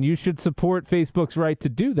libertarian, you should support Facebook's right to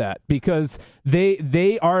do that because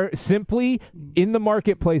they are simply in the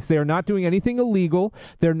marketplace. They are not doing anything illegal.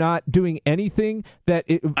 They're not doing anything that.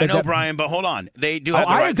 I know, Brian, but hold on. They do have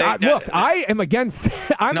the right. Look, I am against.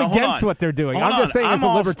 I'm against what they're doing. I'm just saying, as a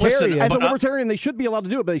libertarian, as a libertarian, they should be allowed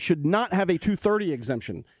to do it, but they should not have a 230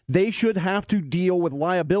 exemption. They should have to deal with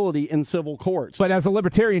liability in civil courts. But as a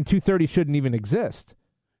libertarian, 230 shouldn't even exist.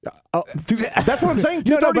 That's what I'm saying.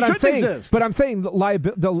 230 shouldn't exist. But I'm saying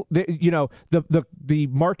the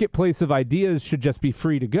marketplace of ideas should just be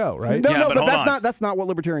free to go, right? But that's not what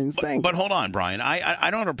libertarians think. But hold on, Brian.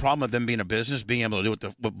 I don't have a problem with them being a business, being able to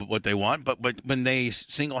do what they want. But when they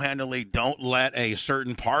single-handedly don't let a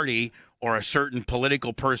certain party or a certain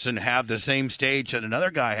political person have the same stage that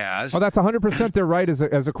another guy has. Oh, that's 100% their right as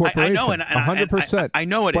a corporation. I know, and 100%. I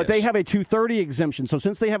know it but is. But they have a 230 exemption. So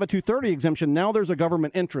since they have a 230 exemption, now there's a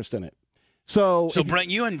government interest in it. So Brent,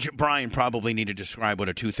 you and Brian probably need to describe what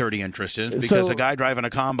a 230 interest is because a guy driving a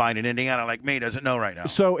combine in Indiana like me doesn't know right now.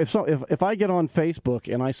 So if I get on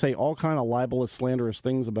Facebook and I say all kind of libelous, slanderous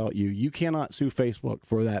things about you, you cannot sue Facebook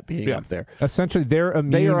for that being up there. Essentially, they're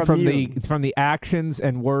immune from the actions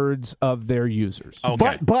and words of their users.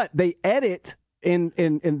 Okay. But they edit.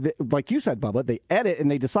 Like you said, Bubba, they edit and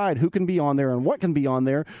they decide who can be on there and what can be on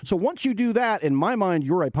there. So once you do that, in my mind,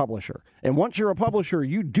 you're a publisher. And once you're a publisher,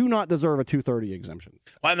 you do not deserve a 230 exemption.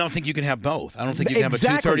 Well, I don't think you can have both. I don't think you can have a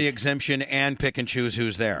 230 exemption and pick and choose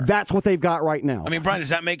who's there. That's what they've got right now. I mean, Brian, does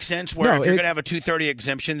that make sense? Where if you're going to have a 230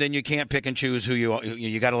 exemption, then you can't pick and choose who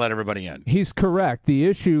you got to let everybody in. He's correct. The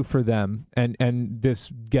issue for them, and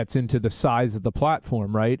this gets into the size of the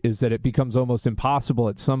platform, right, is that it becomes almost impossible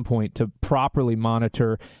at some point to properly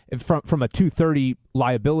monitor from a 230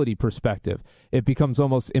 liability perspective. It becomes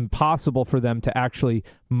almost impossible for them to actually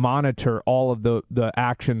monitor all of the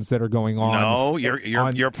actions that are going on. No,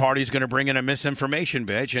 your party's going to bring in a misinformation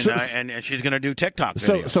bitch, and she's going to do TikTok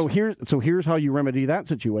videos. So here's how you remedy that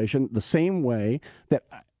situation. The same way that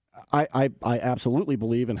I absolutely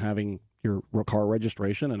believe in having your car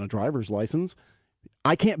registration and a driver's license.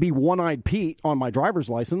 I can't be One-Eyed Pete on my driver's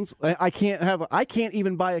license. I can't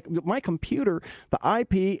even buy my computer. The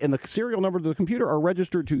IP and the serial number of the computer are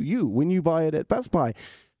registered to you when you buy it at Best Buy.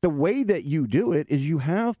 The way that you do it is you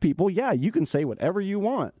have people, you can say whatever you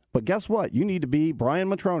want. But guess what? You need to be Brian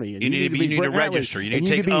Matroni. And you need to register. You need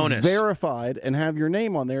to take onus. Verified and have your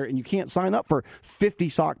name on there. And you can't sign up for 50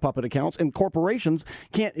 sock puppet accounts. And corporations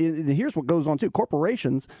can't. Here's what goes on, too.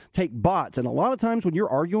 Corporations take bots. And a lot of times when you're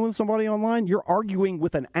arguing with somebody online, you're arguing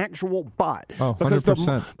with an actual bot. Oh,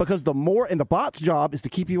 100%. Because the bot's job is to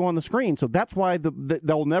keep you on the screen. So that's why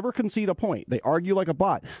they'll never concede a point. They argue like a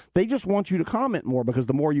bot. They just want you to comment more because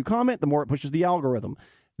the more you comment, the more it pushes the algorithm.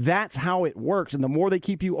 That's how it works. And the more they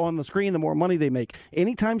keep you on the screen, the more money they make.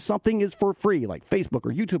 Anytime something is for free, like Facebook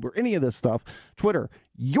or YouTube or any of this stuff, Twitter,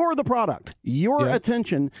 you're the product. Your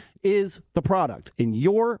attention is the product. And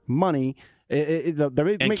your money...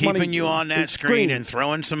 and keeping you on that screen and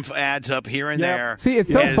throwing some ads up here and there. See,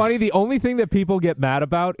 it's so funny. The only thing that people get mad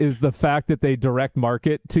about is the fact that they direct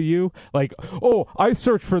market to you. Like, oh, I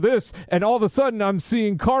search for this, and all of a sudden I'm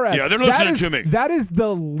seeing car ads. Yeah, they're listening to me. That is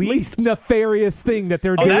the least nefarious thing that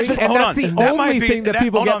they're doing, and that's the only thing that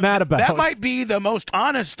people get mad about. That might be the most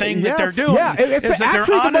honest thing that they're doing. Yeah, it's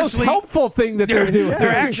actually the most helpful thing that they're doing.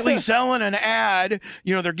 They're actually selling an ad.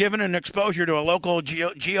 They're giving an exposure to a local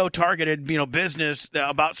geo-targeted, business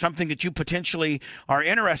about something that you potentially are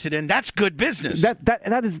interested in, that's good business.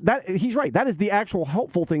 That he's right. That is the actual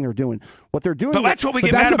helpful thing they're doing. What they're doing. But that's what we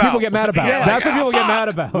get that's mad what about. people get mad about. Yeah, That's what people get mad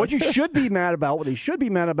about. What you should be mad about, what they should be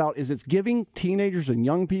mad about, is it's giving teenagers and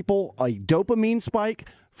young people a dopamine spike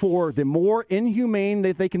for the more inhumane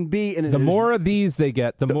that they can be. And the more of these they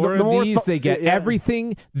get, the more of these they get. Yeah.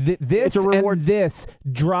 Everything, this and this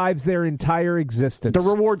drives their entire existence. The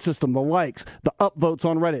reward system, the likes, the upvotes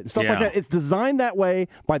on Reddit, stuff like Yeah. that. It's designed that way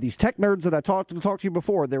by these tech nerds that I talked to you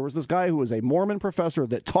before. There was this guy who was a Mormon professor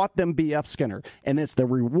that taught them B.F. Skinner, and it's the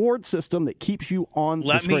reward system that keeps you on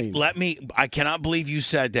the screen. I cannot believe you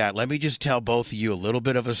said that. Let me just tell both of you a little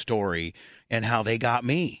bit of a story and how they got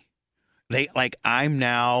me. I'm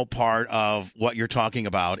now part of what you're talking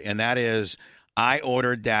about, and that is I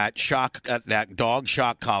ordered that dog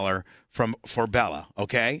shock collar for Bella,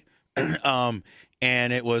 okay? And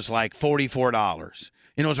it was like $44.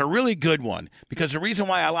 And it was a really good one, because the reason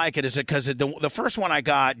why I like it is because the first one I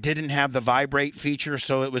got didn't have the vibrate feature,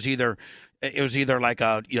 so it was either like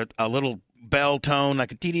a little bell tone,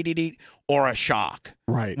 like a dee-dee-dee-dee, or a shock.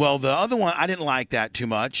 Right. Well, the other one, I didn't like that too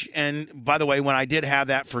much. And by the way, when I did have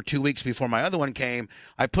that for 2 weeks before my other one came,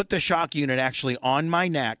 I put the shock unit actually on my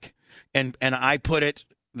neck, and I put it,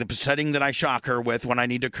 the setting that I shock her with when I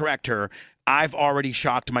need to correct her, I've already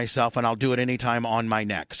shocked myself, and I'll do it anytime on my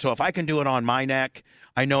neck. So if I can do it on my neck,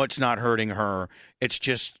 I know it's not hurting her. It's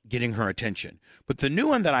just getting her attention. But the new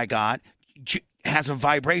one that I got has a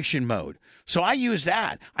vibration mode. So I use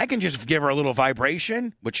that. I can just give her a little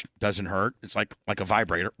vibration, which doesn't hurt. It's like a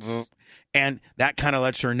vibrator. And that kind of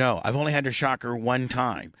lets her know. I've only had to shock her one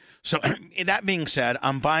time. So that being said,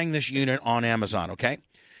 I'm buying this unit on Amazon, okay?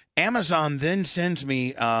 Amazon then sends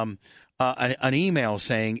me an email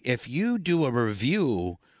saying, if you do a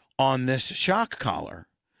review on this shock collar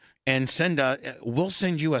and we'll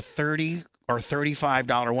send you a $30 or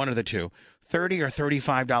 $35, one of the two, $30 or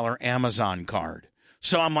 $35 Amazon card.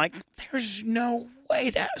 So I'm like, there's no way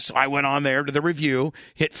that. So I went on there to the review,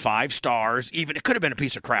 hit 5 stars. Even it could have been a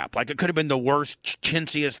piece of crap. Like, it could have been the worst,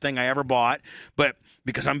 chintziest thing I ever bought. But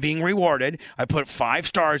because I'm being rewarded, I put 5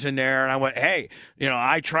 stars in there, and I went, hey,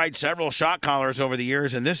 I tried several shock collars over the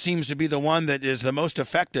years, and this seems to be the one that is the most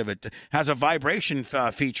effective. It has a vibration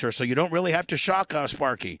feature, so you don't really have to shock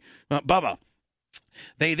Sparky. Bubba.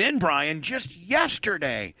 They then, Brian, just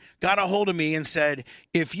yesterday got a hold of me and said,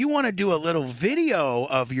 if you want to do a little video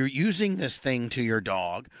of your using this thing to your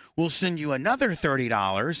dog, we'll send you another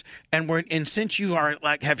 $30. And since you are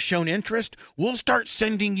have shown interest, we'll start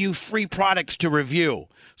sending you free products to review.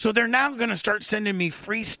 So they're now going to start sending me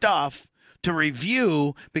free stuff to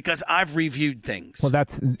review because I've reviewed things. Well,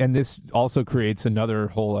 and this also creates another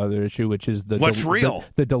whole other issue, which is what's real?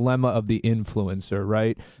 The dilemma of the influencer,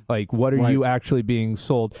 right? Like, what are you actually being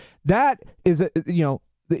sold? That is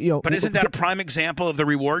But isn't that a prime example of the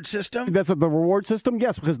reward system? That's the reward system,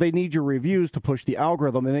 yes, because they need your reviews to push the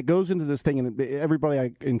algorithm, and it goes into this thing. And everybody,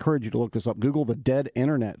 I encourage you to look this up. Google the dead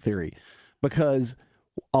internet theory, because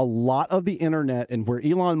a lot of the internet, and where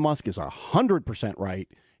Elon Musk is 100% right,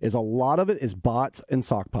 is a lot of it is bots and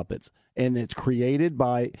sock puppets, and it's created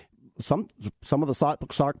by some of the sock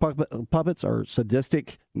puppets are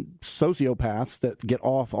sadistic sociopaths that get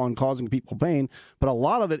off on causing people pain, but a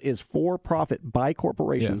lot of it is for profit by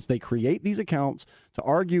corporations. Yeah. They create these accounts to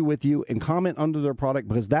argue with you and comment under their product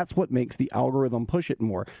because that's what makes the algorithm push it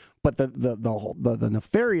more. But the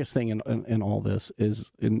nefarious thing in all this is,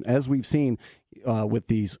 as we've seen with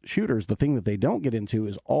these shooters, the thing that they don't get into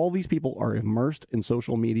is all these people are immersed in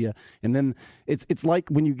social media, and then it's like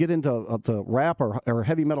when you get into rap or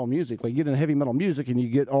heavy metal music. Like, you get into heavy metal music and you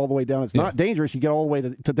get all the way down. It's not dangerous. You get all the way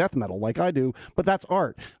to death metal, like I do, but that's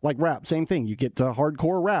art. Like rap, same thing. You get to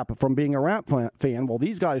hardcore rap from being a rap fan. Well,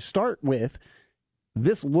 these guys start with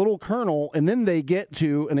this little kernel, and then they get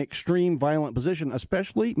to an extreme violent position,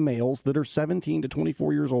 especially males that are 17 to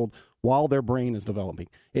 24 years old while their brain is developing.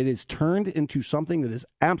 It is turned into something that is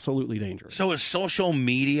absolutely dangerous. So is social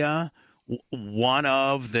media one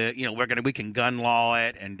of the, we can gun law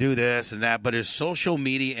it and do this and that, but is social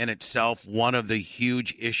media in itself one of the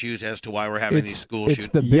huge issues as to why we're having these school shootings?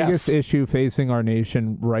 It's the biggest issue facing our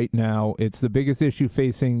nation right now. It's the biggest issue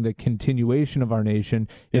facing the continuation of our nation.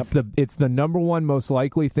 It's the number one most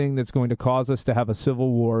likely thing that's going to cause us to have a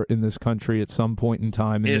civil war in this country at some point in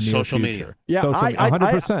time in the near social future. Media. Yeah,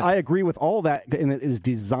 100%. I agree with all that, and it is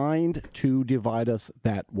designed to divide us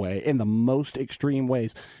that way in the most extreme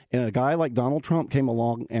ways. And a guy like Donald Trump came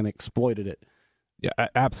along and exploited it. Yeah,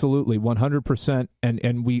 absolutely, 100%.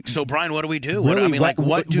 And we. So, Brian, what do we do? Really,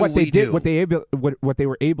 what do we do? What they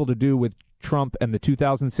were able to do with Trump and the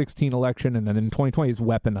 2016 election, and then in 2020 is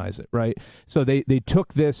weaponize it, right? So they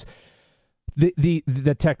took this.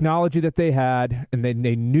 The technology that they had, and then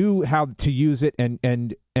they knew how to use it,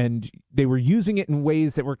 and they were using it in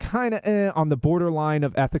ways that were kind of on the borderline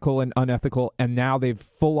of ethical and unethical, and now they've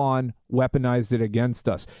full on weaponized it against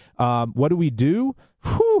us. What do?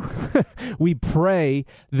 We pray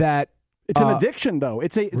that. It's an addiction, though.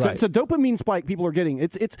 It's a dopamine spike people are getting.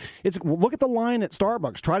 It's look at the line at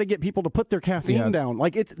Starbucks. Try to get people to put their caffeine down.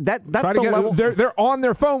 Like that's the level. They're on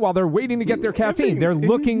their phone while they're waiting to get their caffeine. They're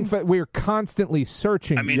looking for. We're constantly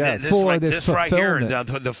searching. I mean, this right here,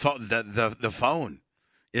 the phone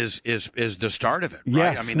is the start of it.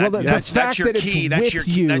 Right? Yes. I mean, that's your key. That's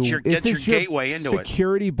your gateway into it.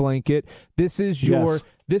 Security blanket. This is your. Yes.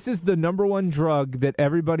 This is the number one drug that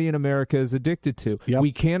everybody in America is addicted to. Yep.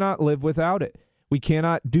 We cannot live without it. We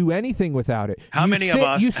cannot do anything without it. How many of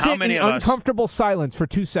us? You sit in uncomfortable silence for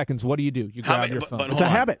 2 seconds. What do? You grab your phone. It's a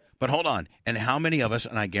habit. But hold on. And how many of us,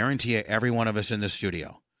 and I guarantee you every one of us in this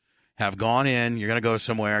studio, have gone in, you're going to go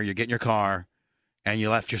somewhere, you get in your car, and you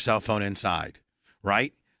left your cell phone inside,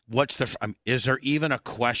 right? Is there even a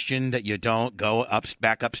question that you don't go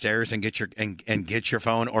back upstairs and get your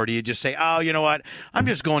phone, or do you just say, oh, you know what, I'm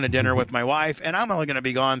just going to dinner with my wife and I'm only going to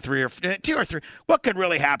be gone 2 or 3. What could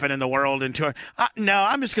really happen in the world in 2? No,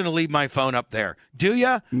 I'm just going to leave my phone up there. Do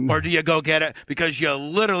you, or do you go get it because you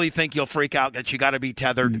literally think you'll freak out that you got to be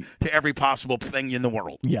tethered to every possible thing in the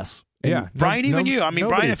world? Yes. Yeah, Brian, you. I mean,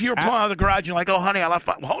 Brian, if you were pulling out of the garage, you're like, "Oh, honey, I left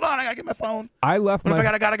my. Hold on, I gotta get my phone." What if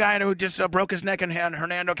I got a guy who just broke his neck in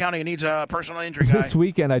Hernando County and needs a personal injury guy? This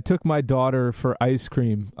weekend, I took my daughter for ice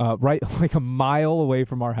cream, right, like a mile away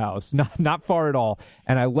from our house, not far at all,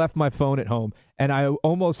 and I left my phone at home. And I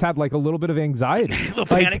almost had like a little bit of anxiety. A little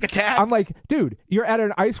panic attack. I'm like, dude, you're at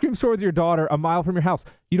an ice cream store with your daughter a mile from your house.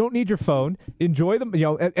 You don't need your phone. Enjoy them, in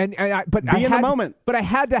the moment. But I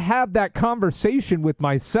had to have that conversation with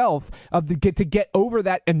myself to get over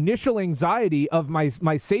that initial anxiety of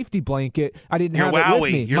my safety blanket. I didn't have it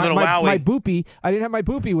with me. Your little wowie. My boopy. I didn't have my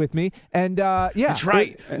boopy with me. And that's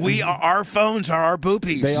right. Our phones are our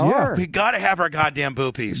boopies. They are. We got to have our goddamn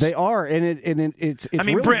boopies. They are, and it's. I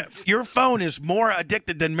mean, really... Brent, your phone is more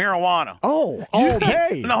addicted than marijuana. Oh,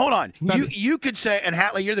 okay. No, hold on. You could say, and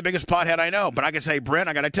Hatley, you're the biggest pothead I know, but I could say, Brent,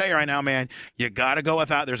 I got to tell you right now, man, you got to go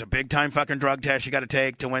without. There's a big time fucking drug test you got to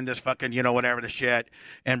take to win this fucking, whatever the shit.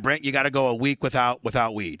 And Brent, you got to go a week without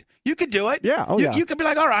weed. You could do it. Yeah. You could be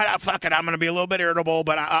like, all right, fuck it. I'm going to be a little bit irritable,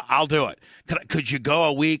 but I'll do it. Could you go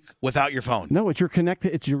a week without your phone? No, it's your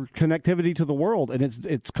connectivity to the world, and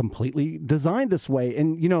it's completely designed this way.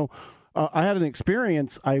 And I had an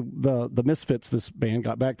experience. The Misfits, this band,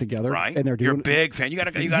 got back together, right? And they're doing. You're a big fan. You got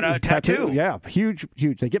a tattoo. Yeah, huge.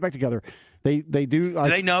 They get back together. They do. Do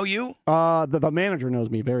they know you? The manager knows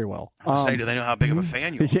me very well. Do they know how big of a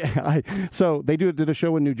fan you are? Yeah. So they did a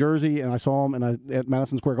show in New Jersey, and I saw them at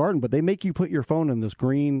Madison Square Garden. But they make you put your phone in this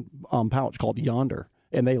green pouch called Yonder,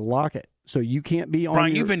 and they lock it. So you can't be on.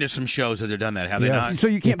 Brian, you've been to some shows that have done that, have they not? So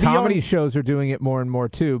you can't be comedy shows are doing it more and more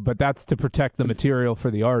too, but that's to protect the material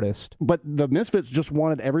for the artist. But the Misfits just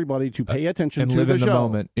wanted everybody to pay attention and to live the in show the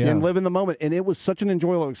moment, and live in the moment, and it was such an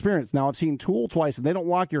enjoyable experience. Now I've seen Tool twice, and they don't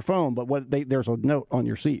lock your phone, but there's a note on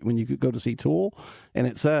your seat when you go to see Tool, and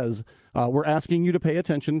it says, "We're asking you to pay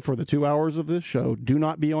attention for the 2 hours of this show. Do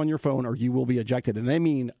not be on your phone, or you will be ejected." And they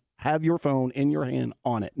mean have your phone in your hand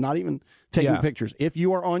on it, not even taking pictures. If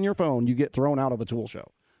you are on your phone, you get thrown out of a Tool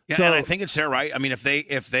show. Yeah, so, and I think it's there, right? I mean, if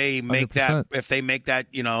they make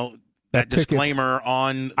 100%. that disclaimer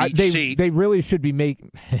on each seat. They really should be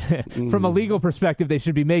making, from a legal perspective, they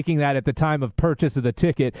should be making that at the time of purchase of the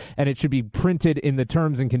ticket, and it should be printed in the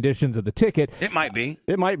terms and conditions of the ticket. It might be.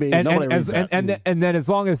 And then as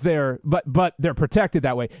long as but they're protected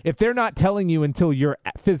that way. If they're not telling you until you're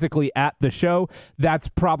physically at the show, that's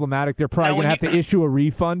problematic. They're probably going to have to issue a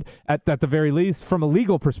refund at the very least from a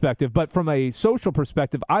legal perspective. But from a social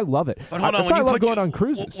perspective, I love it. But hold on, I love going on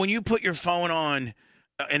cruises. When you put your phone on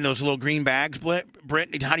in those little green bags,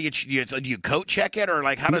 Brent, how do you coat check it, or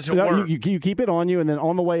like how does it work? You keep it on you, and then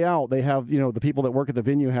on the way out, they have the people that work at the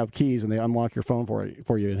venue have keys, and they unlock your phone for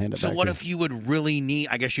you and hand it back. So what if you would really need?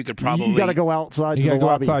 I guess you could probably. You got to go outside. You got to go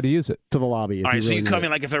outside to use it. To the lobby. All right, so you come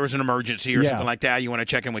in like if there was an emergency or something like that, you want to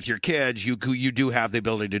check in with your kids. You do have the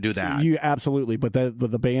ability to do that. You absolutely, but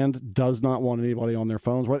the band does not want anybody on their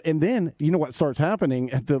phones. And then what starts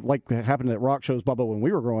happening like happened at rock shows, Bubba, when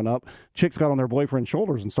we were growing up. Chicks got on their boyfriend's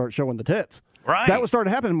shoulders and start showing the tits. Right. That was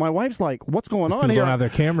started happening. My wife's like, "What's going on People here?" don't have their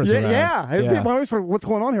cameras yeah, around. yeah. My wife's like, "What's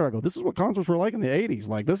going on here?" I go, "This is what concerts were like in the '80s.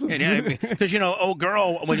 Like this is." Because old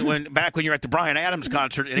girl, back when you were at the Bryan Adams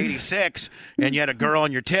concert in '86, and you had a girl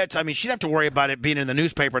in your tits. I mean, she'd have to worry about it being in the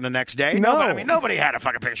newspaper the next day. No. Nobody had a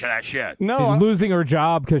fucking picture of that shit. No, She's losing her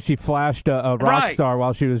job because she flashed a rock star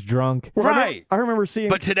while she was drunk. Right. I remember seeing.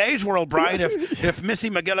 But today's world, Brian, if Missy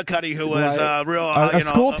McGillicuddy, who was a real a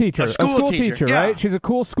school teacher, yeah. right? She's a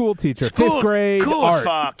cool school teacher, Cool, fifth grade cool art, as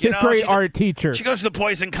fuck, fifth grade art teacher. She goes to the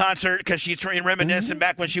Poison concert because she's reminiscing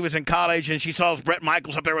back when she was in college, and she saw Bret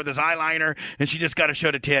Michaels up there with his eyeliner, and she just got to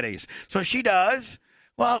show the titties. So she does.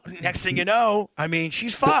 Well, next thing you know, I mean,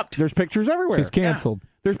 she's fucked. There's pictures everywhere. She's canceled. Yeah.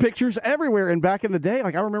 There's pictures everywhere. And back in the day,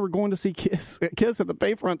 like I remember going to see Kiss at the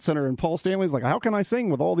Bayfront Center, and Paul Stanley's like, "How can I sing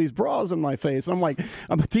with all these bras in my face?" And I'm like,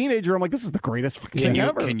 I'm a teenager. I'm like, this is the greatest fucking thing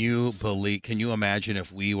ever. Can you imagine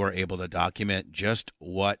if we were able to document just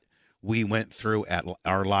what we went through at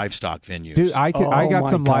our livestock venues? Dude, I got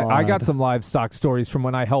some God. livestock stories from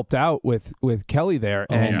when I helped out with Kelly there,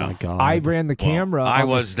 and my God. I ran the camera. I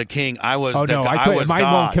was the king. I was. Oh no, I couldn't. Mine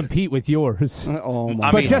God. won't compete with yours. Oh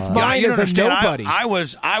my! But just mine you don't is a understand. nobody.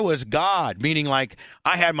 I was God, meaning like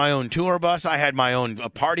I had my own tour bus. I had my own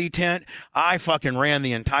party tent. I fucking ran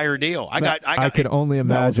the entire deal. I could only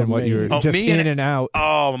imagine what you were just in and out.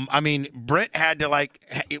 I mean, Britt had to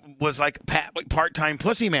it was like part-time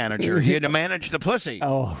pussy manager. He had to manage the pussy.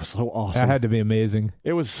 Oh, it was so awesome. That had to be amazing.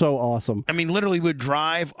 It was so awesome. I mean, literally, we'd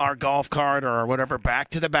drive our golf cart or whatever back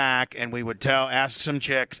to the back, and we would ask some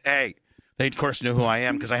chicks, hey. They, of course, knew who I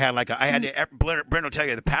am because I had Brent will tell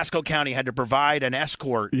you, the Pasco County had to provide an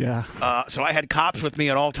escort. Yeah. So I had cops with me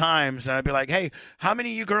at all times, and I'd be like, hey, how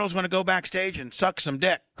many of you girls want to go backstage and suck some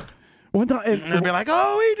dick? One time, and they'd be like,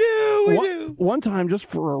 oh, we do. One time, just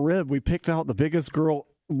for a rib, we picked out the biggest girl,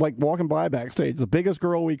 like walking by backstage, the biggest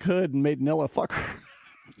girl we could, and made Nilla fuck her.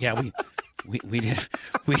 Yeah, we did.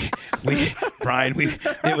 Brian,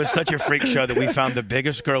 it was such a freak show that we found the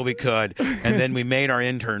biggest girl we could, and then we made our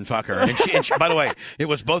intern fuck her. And she by the way, it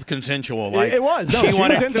was both consensual. Like it was. No,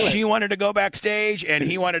 she wanted to go backstage, and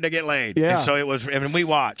he wanted to get laid. Yeah. And so it was. I mean, we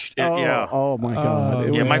watched. Oh my God.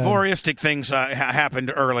 My voyeuristic things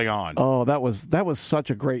happened early on. Oh, that was such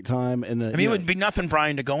a great time. And it would be nothing,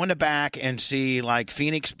 Brian, to go in the back and see like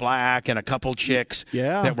Phoenix Black and a couple chicks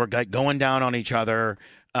that were like going down on each other.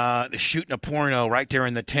 Shooting a porno right there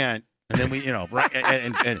in the tent, and then we, right.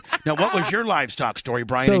 And now, what was your livestock story,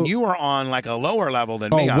 Brian? So, and you were on like a lower level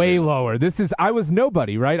than me. Oh, way lower. I was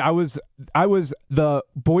nobody, right? I was the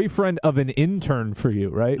boyfriend of an intern for you,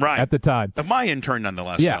 right? Right. At the time. My intern,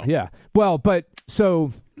 nonetheless. Yeah, yeah. Well, but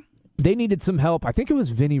so they needed some help. I think it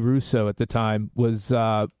was Vinny Russo at the time was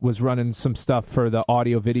running some stuff for the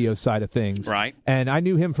audio video side of things. Right. And I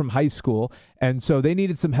knew him from high school, and so they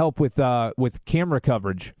needed some help with camera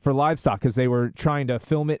coverage for livestock because they were trying to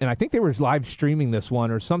film it, and I think they were live streaming this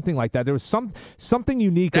one or something like that. There was something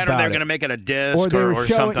unique about it. Or they're going to make it a disc or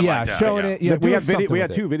something like that. Showing it. Yeah, we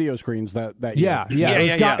had two video screens that year.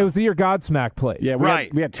 Yeah. It was the year Godsmack played. Yeah,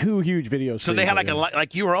 we had two huge video screens. So they had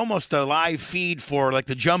like you were almost a live feed for like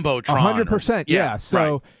the Jumbotron. 100%. Yeah.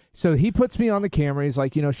 So he puts me on the camera. He's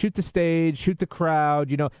like, shoot the stage, shoot the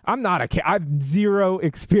crowd. I'm not I've zero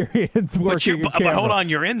experience working. But hold on,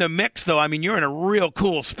 you're in the mix though. I mean, you're in a real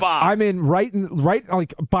cool spot. I'm in right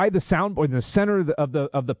like by the soundboard, in the center of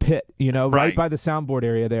the pit. Right by the soundboard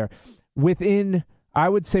area there. I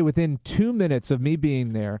would say within 2 minutes of me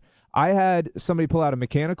being there, I had somebody pull out a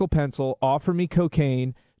mechanical pencil, offer me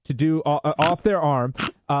cocaine to do off their arm.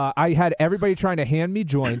 I had everybody trying to hand me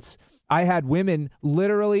joints. I had women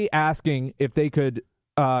literally asking if they could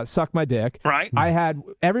suck my dick. Right. I had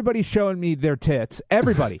everybody showing me their tits.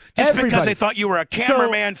 Everybody. Because they thought you were a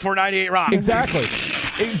cameraman for 98 Rock. Exactly.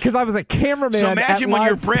 Because I was a cameraman. So imagine when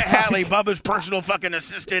you're Britt Livestock. Hadley, Bubba's personal fucking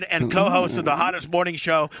assistant and co-host of the hottest morning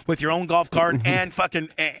show with your own golf cart and fucking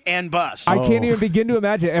and bus. I can't even begin to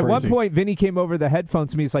imagine. At one crazy. point, Vinny came over the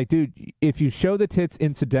headphones to me. He's like, dude, if you show the tits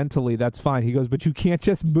incidentally, that's fine. He goes, but you can't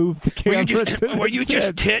just move the camera. Were you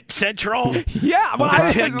just tit central? Yeah, well,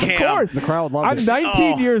 Tit of cam. course. The crowd loved I'm it.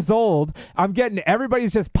 19 years old.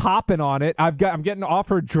 Everybody's just popping on it. I'm getting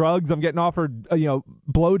offered drugs. I'm getting offered,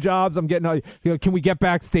 blowjobs. I'm getting, can we get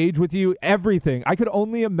backstage with you? Everything. I could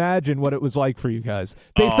only imagine what it was like for you guys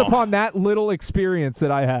based upon that little experience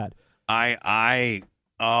that I had.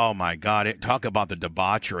 Oh my God! Talk about the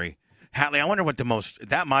debauchery. Hatley, I wonder what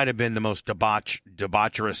that might have been the most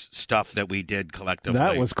debaucherous stuff that we did collectively.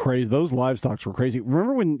 That was crazy. Those livestocks were crazy.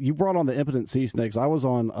 Remember when you brought on the impotent sea snakes? I was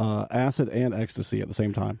on acid and ecstasy at the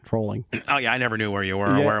same time, trolling. Oh, yeah, I never knew where you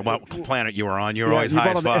were or what planet you were on. You were always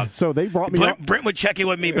high as fuck. So they brought me up. Brent would check in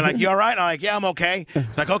with me, be like, you all right? I'm like, yeah, I'm okay.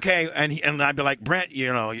 Like, okay. And I'd be like, Brent,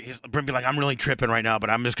 Brent be like, I'm really tripping right now, but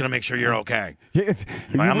I'm just going to make sure you're okay.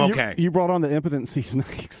 I'm okay. You brought on the impotent sea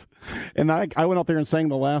snakes. And I went out there and sang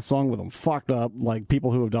the last song with them, fucked up, like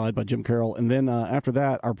People Who Have Died by Jim Carroll. And then after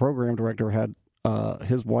that, our program director had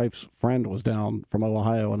his wife's friend was down from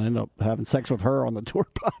Ohio and ended up having sex with her on the tour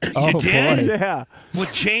bus. You did? Boy. Yeah.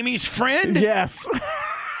 With Jamie's friend? Yes.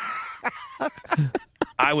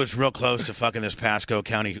 I was real close to fucking this Pasco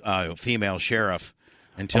County female sheriff.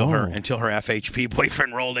 Until her FHP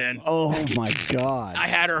boyfriend rolled in. Oh my God! I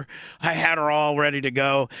had her all ready to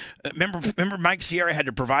go. Remember, Mike Sierra had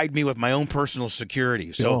to provide me with my own personal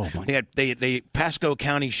security. So the Pasco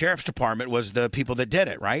County Sheriff's Department was the people that did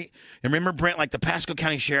it, right? And remember, Brent, like the Pasco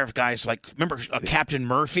County Sheriff guys, like remember Captain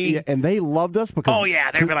Murphy? Yeah, and they loved us because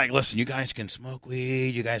they'd be like, listen, you guys can smoke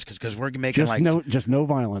weed, you guys, because we're making just no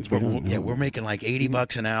violence. We're making like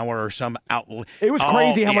 $80 an hour or some out. It was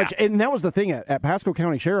crazy how much, and that was the thing at Pasco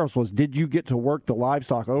County Sheriff's was, did you get to work the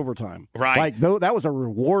livestock overtime? Right. Like, that was a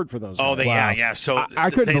reward for those guys. Yeah. So I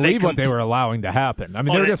couldn't believe what they were allowing to happen. I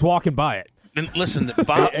mean, they were just walking by it. And listen,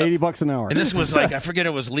 Bob, $80 an hour. And this was like, I forget, it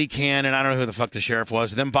was Lee Cannon. I don't know who the fuck the sheriff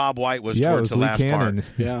was. Then Bob White was towards the last part.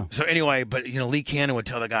 Yeah. So anyway, but Lee Cannon would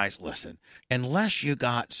tell the guys, listen, unless you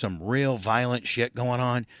got some real violent shit going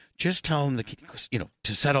on, just tell them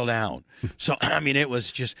to settle down. So I mean, it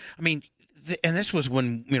was just, and this was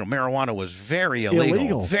when marijuana was very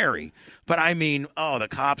illegal. Very. But I mean, the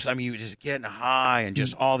cops, you were just getting high and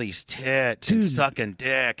just all these tits and sucking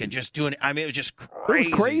dick and just doing, it was just crazy.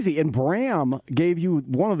 It was crazy. And Bram gave you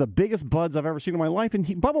one of the biggest buds I've ever seen in my life. And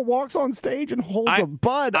Bubba walks on stage and holds a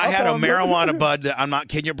bud. I had a marijuana bud that, I'm not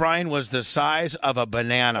kidding you, Brian, was the size of a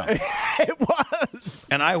banana. It was.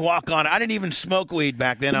 And I walk on, I didn't even smoke weed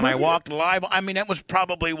back then. And I walked live. It was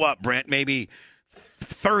probably what, Brent, maybe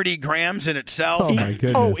 30 grams in itself. Oh, my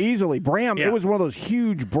goodness. Oh, easily. Bram, It was one of those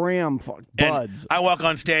huge Bram buds. And I walk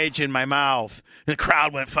on stage in my mouth, and the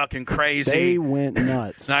crowd went fucking crazy. They went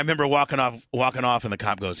nuts. And I remember walking off, and the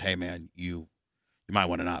cop goes, hey, man, you might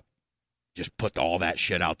want to not just put all that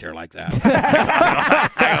shit out there like that.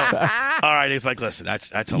 All right, he's like, listen,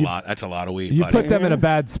 that's a lot of weed. You buddy. put them in a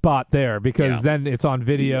bad spot there because then it's on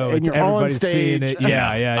video and everybody's seeing it.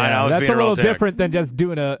 Yeah. That's a little different than just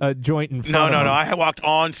doing a joint in front of them. No. I walked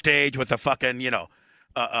on stage with a fucking,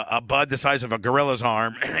 a bud the size of a gorilla's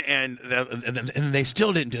arm, and they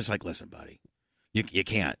still didn't just like, listen, buddy. You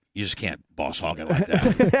can't. You just can't boss hog it like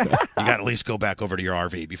that. You got to at least go back over to your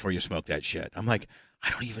RV before you smoke that shit. I'm like, I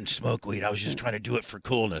don't even smoke weed. I was just trying to do it for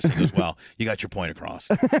coolness. He goes, well, you got your point across.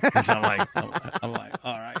 So I'm like,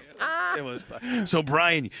 all right. It was fun. So,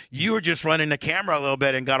 Brian, you were just running the camera a little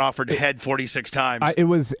bit and got offered to head 46 times.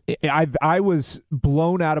 I was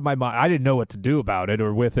blown out of my mind. I didn't know what to do about it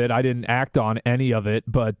or with it. I didn't act on any of it,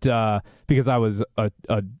 but because I was a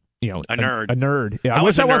nerd. A nerd. Yeah, I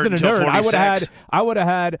wish I wasn't a nerd. I would have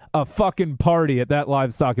had a fucking party at that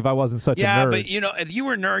livestock if I wasn't such a nerd. Yeah, but you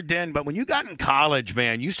were nerd then. But when you got in college,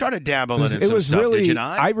 man, you started dabbling in some stuff. Did you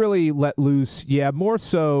not? I really let loose. Yeah, more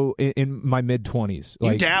so in my mid-20s.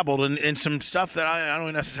 You dabbled in some stuff that I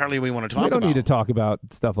don't necessarily want to talk about. We don't need to talk about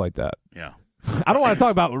stuff like that. Yeah. I don't want to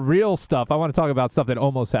talk about real stuff. I want to talk about stuff that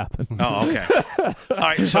almost happened. Oh, okay. All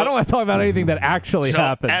right. So I don't want to talk about anything that actually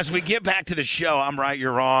happened. As we get back to the show, I'm right,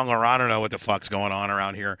 you're wrong, or I don't know what the fuck's going on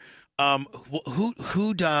around here.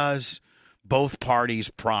 Who does both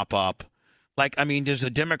parties prop up? Like, does the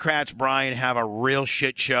Democrats, Brian, have a real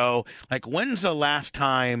shit show? Like, when's the last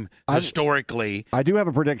time historically? I do have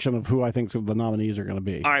a prediction of who I think the nominees are going to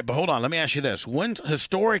be. All right, but hold on. Let me ask you this. When's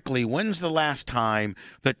the last time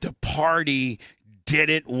that the party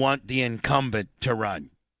didn't want the incumbent to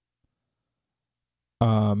run?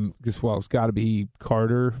 It's got to be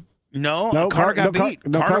Carter. No, Carter got beat.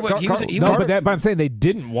 But I'm saying they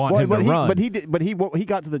didn't want him to run. But he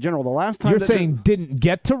got to the general the last time. You're saying didn't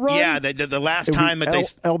get to run? Yeah, the last time that they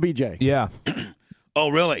LBJ. Yeah. Oh,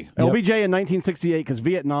 really? LBJ in 1968 because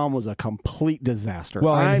Vietnam was a complete disaster.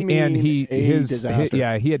 Well,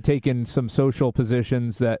 disaster. He had taken some social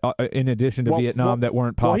positions that, in addition to Vietnam, that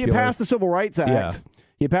weren't popular. Well, he passed the Civil Rights Act. Yeah.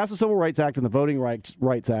 He passed the Civil Rights Act and the Voting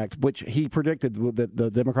Rights Act, which he predicted that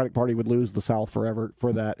the Democratic Party would lose the South forever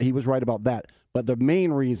for that. He was right about that. But the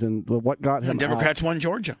main reason, what got him Democrats won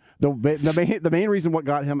Georgia. The main reason what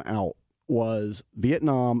got him out was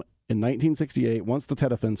Vietnam in 1968, once the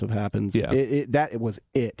Tet Offensive happens, that was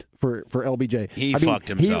it for LBJ. He fucked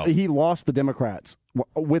himself. He lost the Democrats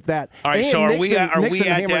with that. All right, and so Nixon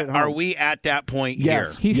are we at that point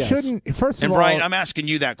yes, here? He shouldn't. First of all, Brian, I'm asking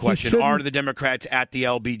you that question: are the Democrats at the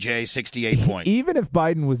LBJ 68 point? Even if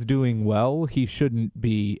Biden was doing well, he shouldn't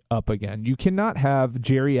be up again. You cannot have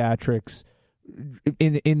geriatrics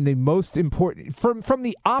in the most important from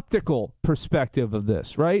the optical perspective of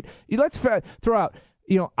this, right? Let's throw out.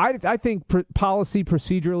 I think policy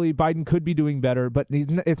procedurally, Biden could be doing better, but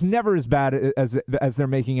it's never as bad as they're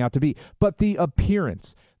making out to be. But the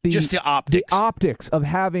appearance, just the optics of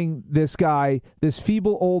having this guy, this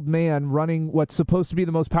feeble old man running what's supposed to be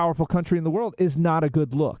the most powerful country in the world is not a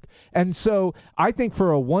good look. And so I think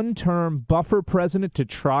for a one-term buffer president to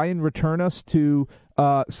try and return us to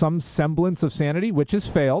some semblance of sanity, which has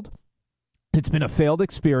failed. It's been a failed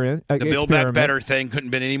experiment. The Build Back Better thing couldn't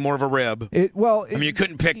have been any more of a rib. You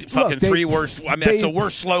couldn't pick three worst. That's the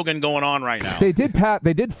worst slogan going on right now. They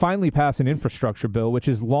did finally pass an infrastructure bill, which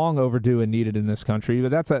is long overdue and needed in this country.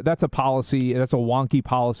 But that's a policy. That's a wonky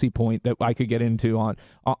policy point that I could get into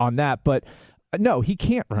on that. But no, he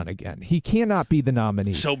can't run again. He cannot be the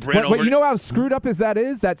nominee. So, Brent, but you know how screwed up that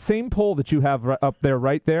is? That same poll that you have up there,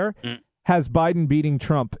 right there. Has Biden beating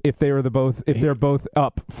Trump if they're both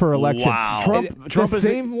up for election? Wow, Trump is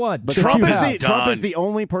same one. But Trump is the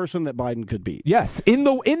only person that Biden could beat. Yes, in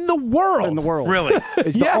the world. In the world, really,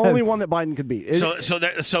 it's the only one that Biden could beat.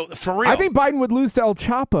 So for real, I think Biden would lose to El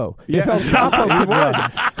Chapo. Yeah. If El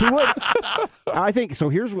Chapo he would. I think so.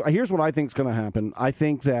 Here's what I think is going to happen. I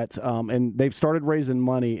think that, and they've started raising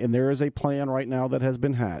money, and there is a plan right now that has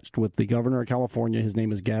been hatched with the governor of California. His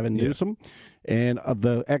name is Gavin Newsom. And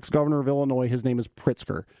the ex-governor of Illinois, his name is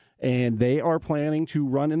Pritzker. And they are planning to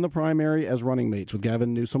run in the primary as running mates with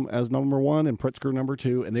Gavin Newsom as number one and Pritzker number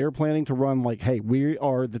two. And they are planning to run like, hey, we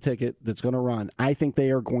are the ticket that's going to run. I think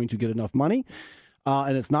they are going to get enough money.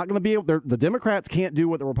 And it's not going to be the Democrats can't do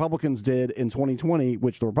what the Republicans did in 2020,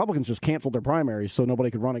 which the Republicans just canceled their primaries so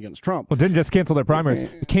nobody could run against Trump. Well, didn't just cancel their primaries.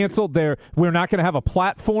 Canceled we're not going to have a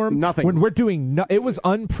platform. Nothing. We're doing it was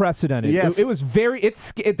unprecedented. Yes. It was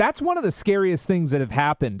that's one of the scariest things that have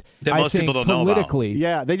happened. That most people don't know about. Politically.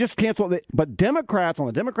 Yeah, they just canceled it. But Democrats on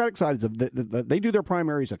the Democratic side, they do their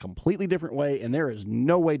primaries a completely different way, and there is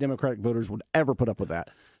no way Democratic voters would ever put up with that.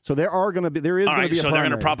 So there is going to be a primary. So they're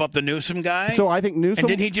going to prop up the Newsom guy? So I think Newsom... And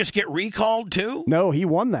did he just get recalled, too? No, he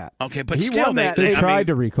won that. Okay, but he still... won that. They tried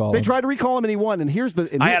to recall him. They tried to recall him, and he won. And here's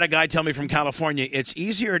the... I had a guy tell me from California, it's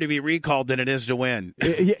easier to be recalled than it is to win.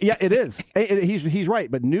 Yeah, it is. He's right.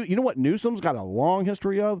 But you know what Newsom's got a long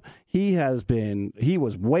history of? He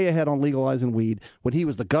was way ahead on legalizing weed. When he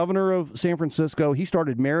was the governor of San Francisco, he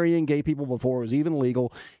started marrying gay people before it was even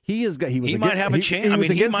legal. He might have a chance.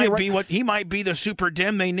 He might be the super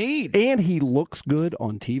Dem they need. And he looks good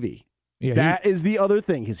on TV. Yeah, that is the other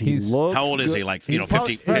thing. He looks. How old is he? Like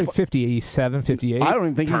 50, 57, 58. I don't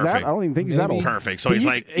even think he's that. I don't even think he's that old. Perfect. So he's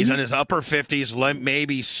in his upper 50s,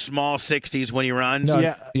 maybe small 60s when he runs.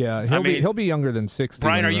 No, yeah. He'll be younger than 60.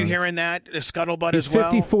 Brian, are you hearing that scuttlebutt as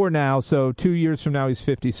well? He's 54 now, so 2 years from now he's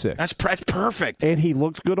 56. That's perfect. And he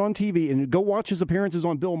looks good on TV. And go watch his appearances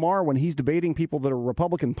on Bill Maher when he's debating people that are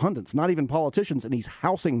Republican pundits, not even politicians, and he's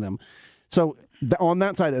housing them. So on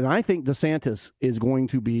that side, and I think DeSantis is going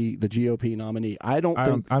to be the GOP nominee. I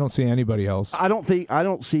don't see anybody else. I don't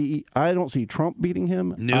see Trump beating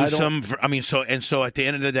him. Newsom. So at the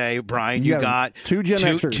end of the day, Brian, you got two Gen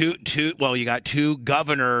Xers. You got two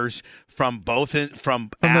governors from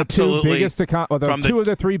absolutely two of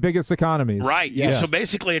the three biggest economies. Right. Yes. So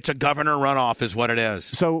basically, it's a governor runoff, is what it is.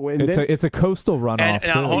 So it's a coastal runoff. And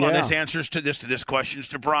now, hold on. This answers to this question's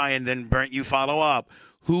to Brian. Then Brent, you follow up.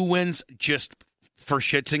 Who wins, just for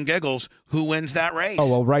shits and giggles, who wins that race? Oh,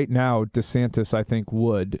 well, right now, DeSantis, I think,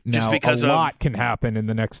 would. Just now, because a lot can happen in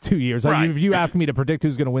the next 2 years. Right. I mean, if you ask me to predict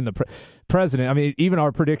who's going to win the president, I mean, even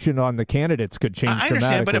our prediction on the candidates could change dramatically.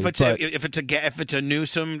 I understand, but if it's a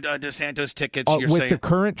Newsom DeSantis ticket, you're with saying... the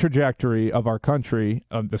current trajectory of our country,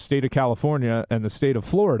 the state of California and the state of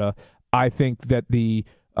Florida, I think that the...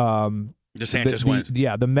 DeSantis wins. The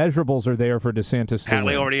measurables are there for DeSantis to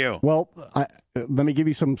win. Over to you. Well, let me give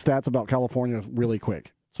you some stats about California really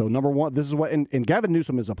quick. So, number one, this is what, and Gavin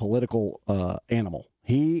Newsom is a political animal.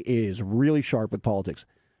 He is really sharp with politics.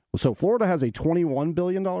 So, Florida has a $21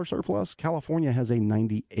 billion surplus. California has a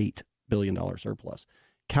 $98 billion surplus.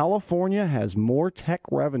 California has more tech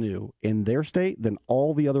revenue in their state than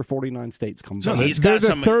all the other 49 states combined. So They're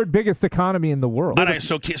the third biggest economy in the world.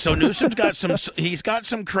 So Newsom's got he's got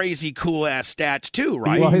some crazy cool ass stats too,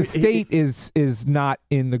 right? Well, his state is not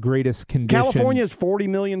in the greatest condition. California is 40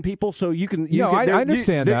 million people, so you can. I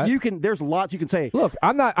understand that. There's lots you can say. Look,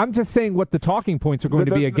 I'm just saying what the talking points are going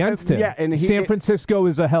to be against him. Yeah, and San Francisco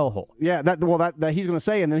is a hellhole. Yeah, that he's going to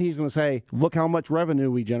say, and then he's going to say, look how much revenue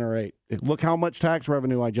we generate. Look how much tax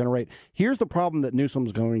revenue I generate. Here's the problem that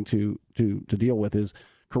Newsom's going to deal with is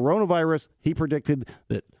coronavirus. He predicted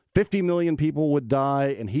that 50 million people would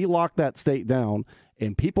die, and he locked that state down.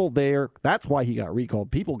 And people there, that's why he got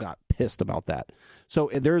recalled. People got pissed about that. So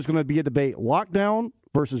there's going to be a debate, lockdown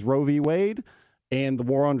versus Roe v. Wade and the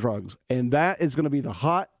war on drugs. And that is going to be the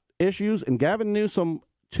hot issues. And Gavin Newsom,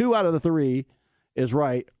 2 out of the 3 is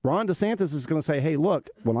right. Ron DeSantis is going to say, hey, look,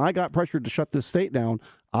 when I got pressured to shut this state down,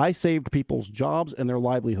 I saved people's jobs and their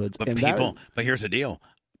livelihoods. But here's the deal.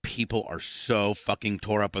 People are so fucking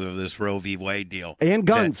tore up over this Roe v. Wade deal. And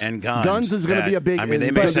guns. Guns is going to be a big... I mean, they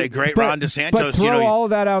may say, great, Ron DeSantis. But throw all of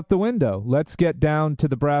that out the window. Let's get down to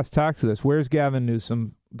the brass tacks of this. Where's Gavin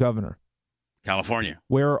Newsom governor? California.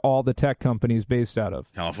 Where are all the tech companies based out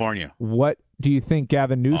of? California. What do you think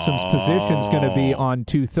Gavin Newsom's position is going to be on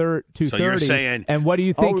 230? So you're saying, and what do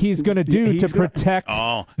you think he's going to do to protect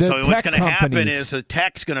the so tech what's going to happen companies? is the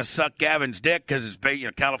tech's going to suck Gavin's dick because it's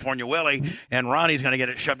California Willie, and Ronnie's going to get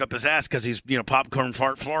it shoved up his ass because he's popcorn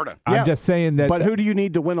fart Florida. I'm just saying that. But who do you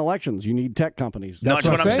need to win elections? You need tech companies. That's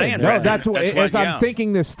what I'm saying. No, as I'm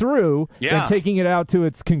thinking this through and taking it out to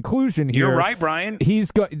its conclusion here. You're right, Brian.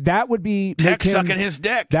 That would be tech sucking his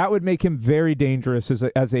dick. That would make him very dangerous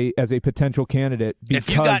as a potential candidate. If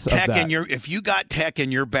you got tech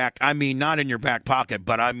in your back, I mean not in your back pocket,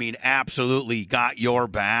 but I mean absolutely got your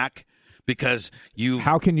back because you.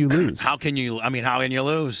 How can you lose? How can you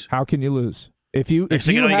lose? If you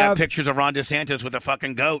got pictures of Ron DeSantis with a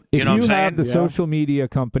fucking goat. You know what I'm saying? If you have the social media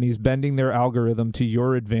companies bending their algorithm to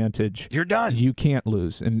your advantage, you're done. You can't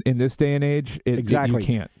lose. In this day and age, exactly. You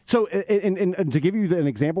can't. So, and to give you an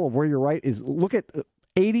example of where you're right is look at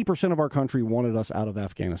 80% of our country wanted us out of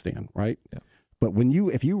Afghanistan, right? Yeah. But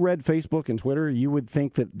if you read Facebook and Twitter, you would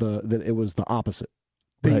think that it was the opposite.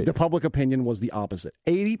 The public opinion was the opposite.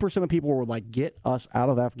 80% of people were like, get us out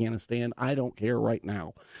of Afghanistan. I don't care right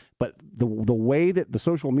now. But the way that the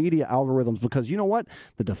social media algorithms, because you know what?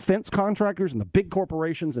 The defense contractors and the big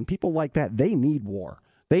corporations and people like that, they need war.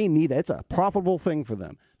 It's a profitable thing for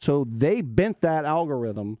them. So they bent that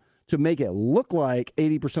algorithm to make it look like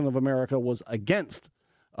 80% of America was against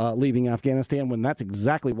leaving Afghanistan when that's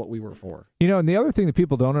exactly what we were for. And the other thing that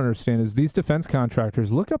people don't understand is these defense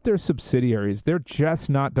contractors, look up their subsidiaries. They're just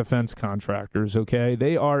not defense contractors, okay?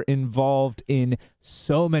 They are involved in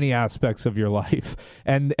so many aspects of your life.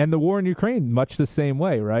 And the war in Ukraine, much the same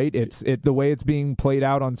way, right? The way it's being played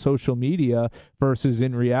out on social media versus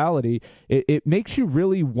in reality, it makes you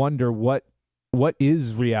really wonder what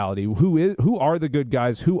is reality? Who are the good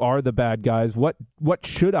guys? Who are the bad guys? What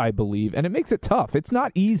should I believe? And it makes it tough. It's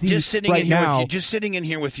not easy. Just sitting in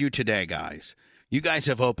here with you today, guys. You guys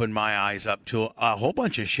have opened my eyes up to a whole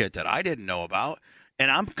bunch of shit that I didn't know about, and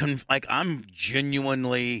I'm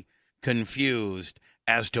genuinely confused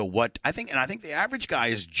as to what I think. And I think the average guy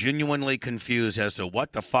is genuinely confused as to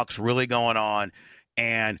what the fuck's really going on.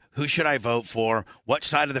 And who should I vote for? What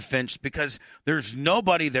side of the fence? Because there's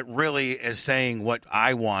nobody that really is saying what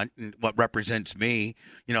I want and what represents me.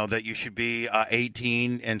 That you should be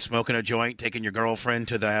 18 and smoking a joint, taking your girlfriend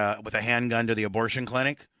with a handgun to the abortion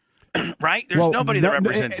clinic. Right? There's nobody that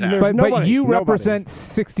represents that. But you represent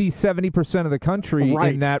 60-70% of the country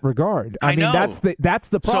in that regard. I mean, know. That's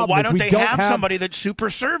the problem. So why don't they have somebody that's super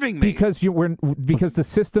serving me? Because the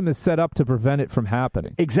system is set up to prevent it from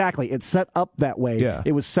happening. Exactly. It's set up that way. Yeah.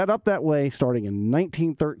 It was set up that way starting in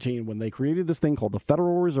 1913 when they created this thing called the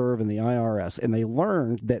Federal Reserve and the IRS, and they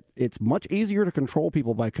learned that it's much easier to control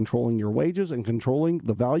people by controlling your wages and controlling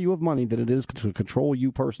the value of money than it is to control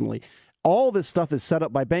you personally. All this stuff is set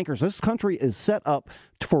up by bankers. This country is set up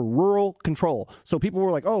for rural control. So people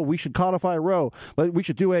were like, "Oh, we should codify Roe. We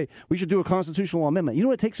should do a constitutional amendment." You know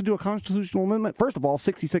what it takes to do a constitutional amendment? First of all,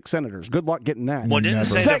 66 senators. Good luck getting that. Well,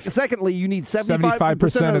 secondly, you need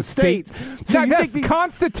 75% of states. So that's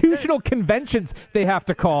constitutional conventions they have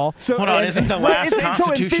to call. So, hold on, isn't the last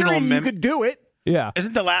constitutional amendment? You could do it. Yeah.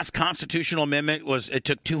 Isn't the last constitutional amendment it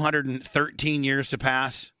took 213 years to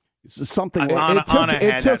pass? Something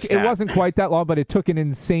it wasn't quite that long, but it took an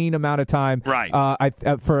insane amount of time, right?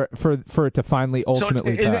 For it to finally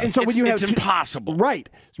ultimately pass. And so when you have impossible, right?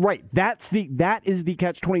 That is the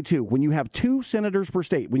catch-22. When you have 2 senators per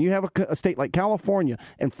state, when you have a state like California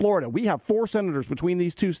and Florida, we have 4 senators between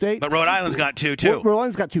these 2 states. But Rhode Island's got 2 too. Rhode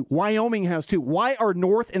Island's got 2. Wyoming has 2. Why are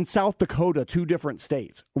North and South Dakota 2 different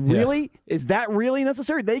states? Really? Yeah. Is that really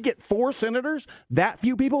necessary? They get 4 senators, that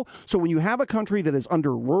few people. So when you have a country that is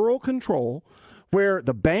under rural control, where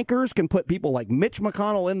the bankers can put people like Mitch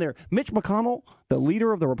McConnell in there. Mitch McConnell, the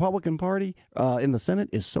leader of the Republican Party in the Senate,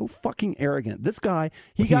 is so fucking arrogant. This guy,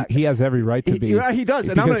 he has every right to be. He does,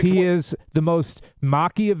 because he is the most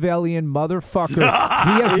Machiavellian motherfucker.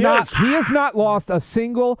 He has not lost a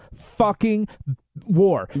single fucking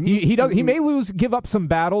war. He may give up some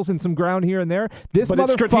battles and some ground here and there. This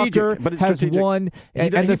motherfucker has won,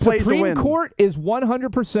 and the Supreme Court is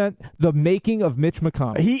 100% the making of Mitch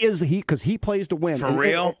McConnell. Because he plays to win. For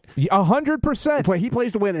real? 100%. He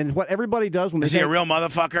plays to win, and what everybody does when is he a real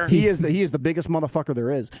motherfucker? He is the biggest motherfucker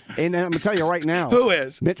there is. And I'm gonna tell you right now, who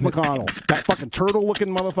is Mitch McConnell? That fucking turtle-looking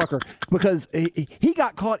motherfucker. Because he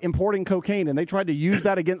got caught importing cocaine, and they tried to use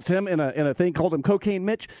that against him in a thing called him Cocaine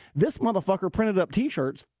Mitch. This motherfucker printed up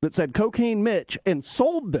T-shirts that said Cocaine Mitch and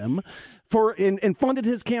sold them and funded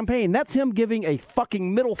his campaign. That's him giving a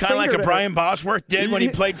fucking middle finger. Kind of like Brian Bosworth did when he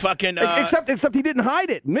played fucking... Except he didn't hide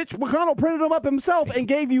it. Mitch McConnell printed them up himself and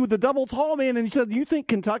gave you the double tall man, and he said, you think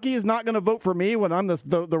Kentucky is not going to vote for me when I'm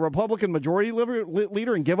the Republican majority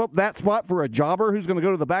leader and give up that spot for a jobber who's going to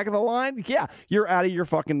go to the back of the line? Yeah, you're out of your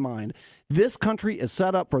fucking mind. This country is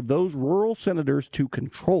set up for those rural senators to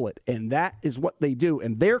control it, and that is what they do,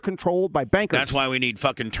 and they're controlled by bankers. That's why we need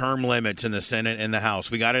fucking term limits in the Senate and the House.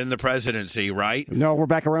 We got it in the presidency, right? No, we're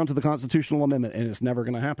back around to the constitutional amendment, and it's never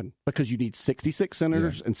going to happen because you need 66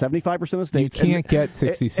 senators and 75% of states. You can't get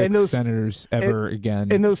 66 senators ever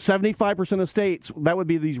again. In those 75% of states, that would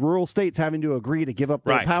be these rural states having to agree to give up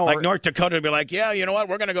their power. Like North Dakota would be like, yeah, you know what,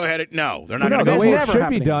 we're going to go ahead and... No, they're not going to go for it. The way it should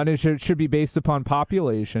be done is it should be based upon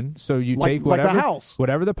population, so you take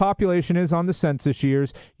whatever the population is on the census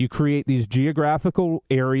years, you create these geographical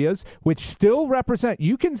areas which still represent,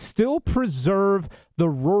 you can still preserve the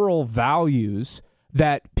rural values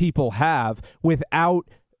that people have without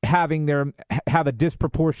having have a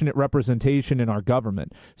disproportionate representation in our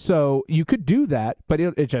government. So you could do that, but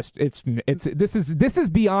this is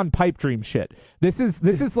beyond pipe dream shit. This is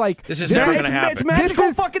never going to happen. It's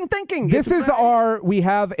magical fucking thinking. We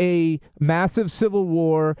have a massive civil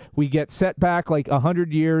war. We get set back like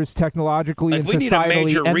 100 years technologically and societally, we need a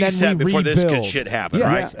major reset before rebuild. this shit happen, yes,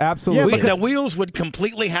 right? Yes, absolutely. The wheels would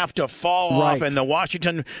completely have to fall off, and the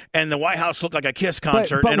Washington and the White House look like a Kiss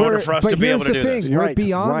concert in order for us to be able to do this. We're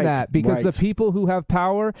beyond that, because the people who have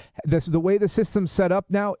power, the way the system's set up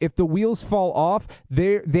now, if the wheels fall off,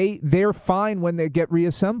 they're fine when they get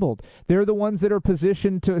reassembled. They're the ones that are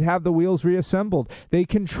positioned to have the wheels reassembled. They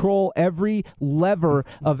control every lever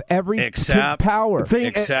of every power.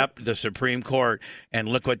 Except the Supreme Court, and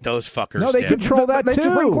look what those fuckers did. They control that too. The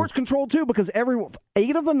Supreme Court's controlled too, because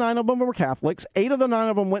 8 of the 9 of them were Catholics. 8 of the 9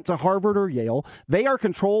 of them went to Harvard or Yale. They are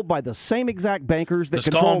controlled by the same exact bankers that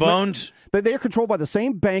control... Skull and Bones? They are controlled by the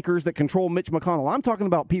same bankers that control Mitch McConnell. I'm talking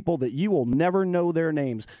about people that you will never know their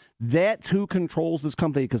names. That's who controls this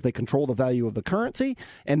company, because they control the value of the currency,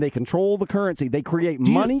 and they control the currency. They create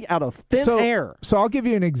money out of thin air. So I'll give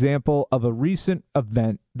you an example of a recent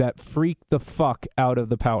event that freaked the fuck out of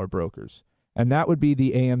the power brokers, and that would be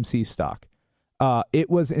the AMC stock. It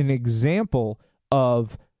was an example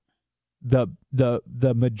of the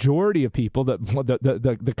majority of people,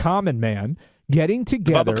 the common man, getting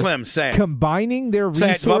together, Bubba Clem, say it. Combining their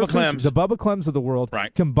resources, the Bubba Clems of the world,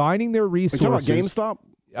 right. Combining their resources. Are you talking about GameStop?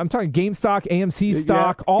 I'm talking GameStop, AMC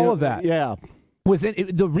stock, all of that. Yeah.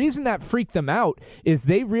 The reason that freaked them out is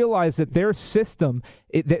they realized that their system,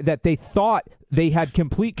 that they thought they had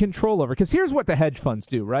complete control over. Because here's what the hedge funds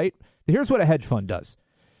do, right? Here's what a hedge fund does.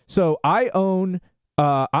 So I own...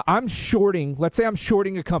 I'm shorting, let's say I'm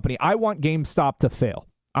shorting a company. I want GameStop to fail.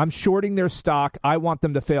 I'm shorting their stock. I want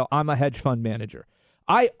them to fail. I'm a hedge fund manager.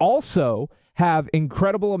 I also have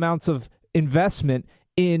incredible amounts of investment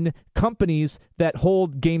in companies that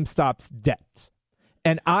hold GameStop's debts.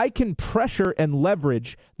 And I can pressure and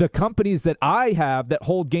leverage the companies that I have that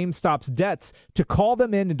hold GameStop's debts to call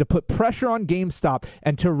them in and to put pressure on GameStop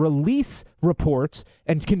and to release reports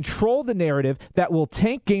and control the narrative that will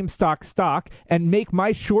tank GameStop stock and make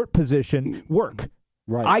my short position work.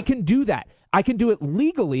 Right. I can do that. I can do it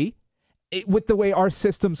legally with the way our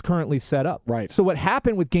system's currently set up. Right. So what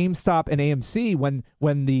happened with GameStop and AMC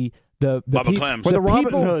when the Bubba Clems. Well, the Robin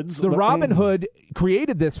people, Hoods. The Robin Hood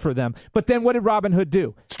created this for them. But then what did Robin Hood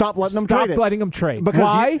do? Stop letting them Stop trade it. letting them trade. Because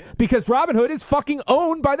Why? Because Robin Hood is fucking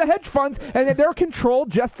owned by the hedge funds, and they're controlled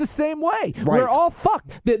just the same way. Right. We're all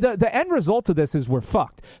fucked. The end result of this is we're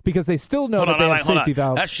fucked because they still know that they have safety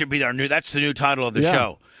valves. That should be that's the new title of the Yeah.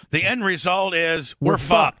 show. The end result is we're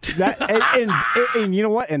fucked. And you know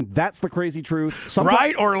what? And that's the crazy truth.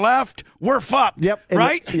 Right or left, we're fucked. Yep.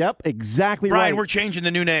 Right? Yep. Exactly Brian, right. we're changing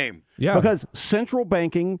the new name. Yeah. Because central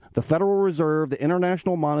banking, the Federal Reserve, the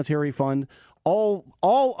International Monetary Fund, all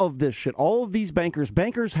of this shit, all of these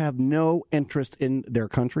bankers have no interest in their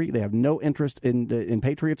country. They have no interest in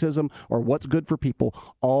patriotism or what's good for people.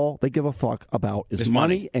 All they give a fuck about is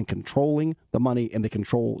money and controlling the money, and they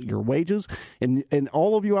control your wages. And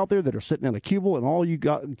all of you out there that are sitting in a cubicle, and all you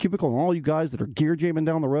guys that are gear jamming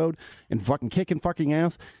down the road and fucking kicking fucking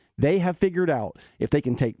ass. They have figured out if they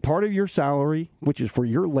can take part of your salary, which is for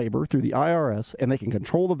your labor through the IRS, and they can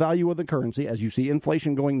control the value of the currency, as you see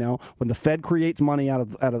inflation going now, when the Fed creates money out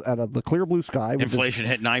of the clear blue sky. Inflation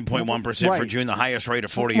hit 9.1% for June, the highest rate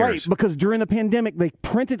of 40 right, years. Because during the pandemic, they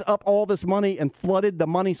printed up all this money and flooded the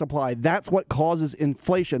money supply. That's what causes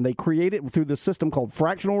inflation. They create it through the system called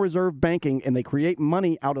fractional reserve banking, and they create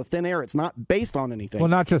money out of thin air. It's not based on anything. Well,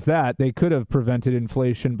 not just that. They could have prevented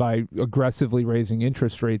inflation by aggressively raising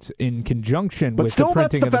interest rates in conjunction with the printing of the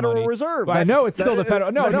money. But still, that's the Federal Reserve. Well, I know it's still the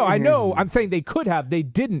Federal. No, I know. I'm saying they could have. They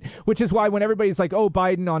didn't, which is why when everybody's like, oh,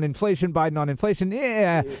 Biden on inflation,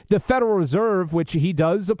 yeah, the Federal Reserve, which he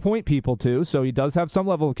does appoint people to, so he does have some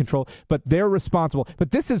level of control, but they're responsible.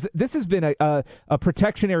 But this has been a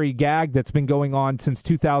protectionary gag that's been going on since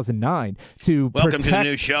 2009 to Welcome protect to the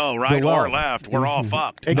new show, right or left. We're all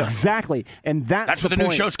fucked. Exactly. And that's what the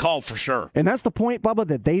new show's called for sure. And that's the point, Bubba,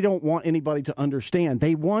 that they don't want anybody to understand.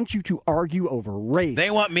 They want you to argue over race. They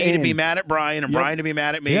want me to be mad at Brian and Brian to be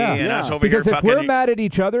mad at me. Yeah. And us over because here if we're mad at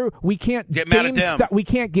each other, we can't get mad at them. We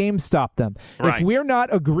can't game stop them. Right. If we're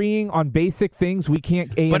not agreeing on basic things, we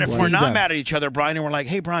can't AMC But if we're not them. mad at each other, Brian, and we're like,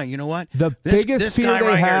 hey, Brian, you know what? The biggest fear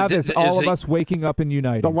they have is all of us us waking up and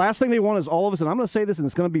uniting. The last thing they want is all of us, and I'm going to say this, and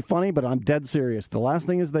it's going to be funny, but I'm dead serious. The last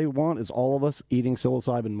thing is they want is all of us eating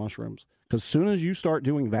psilocybin mushrooms. Because as soon as you start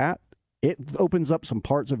doing that, it opens up some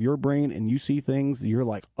parts of your brain, and you see things, you're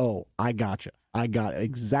like, oh, I gotcha. I got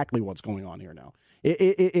exactly what's going on here now.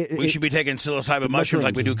 We should be taking psilocybin mushrooms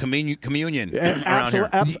like we do communion around here.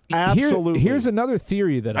 Absolutely. Here's another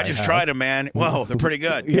theory that I just tried them, man. Whoa, they're pretty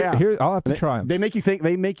good. Yeah, I'll have to try them. They make you think.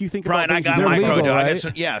 Brian, about I got they're micro. legal, right? I got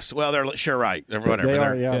some, yes. Well, they're sure right. They're whatever. They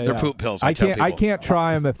are, yeah. They're poop pills. I tell people. can't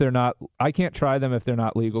try them if they're not. I can't try them if they're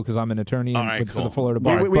not legal because I'm an attorney for the Florida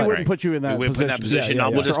bar. We wouldn't put you in that position. position.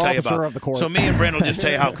 We'll just tell you about. So me and Brent will just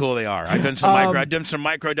tell you how cool they are. I've done some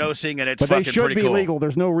micro dosing, and it's but fucking they should pretty be cool. legal.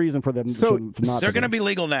 There's no reason for them. They're going to be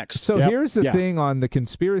legal next. So here's the thing on the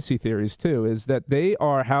conspiracy theories, too, is that they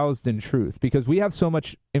are housed in truth because we have so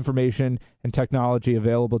much information and technology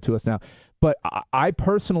available to us now. But I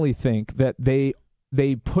personally think that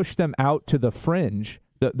they push them out to the fringe.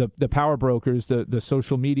 The power brokers, the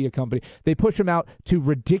social media company, they push them out to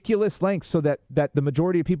ridiculous lengths so that the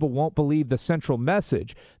majority of people won't believe the central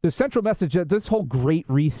message. The central message, this whole great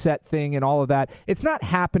reset thing and all of that, it's not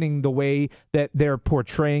happening the way that they're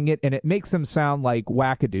portraying it, and it makes them sound like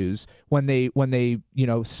wackadoos when they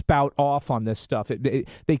spout off on this stuff.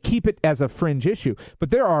 They keep it as a fringe issue,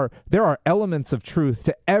 but there are elements of truth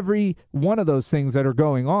to every one of those things that are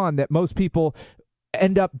going on that most people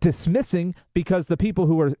end up dismissing because the people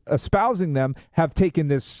who are espousing them have taken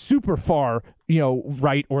this super far,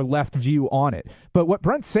 right or left view on it. But what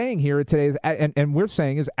Brent's saying here today is, and we're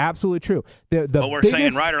saying, is absolutely true. But we're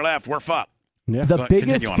saying right or left, we're fucked. Yeah. The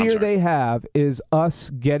biggest fear they have is us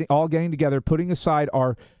getting together, putting aside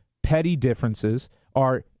our petty differences,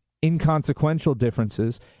 our inconsequential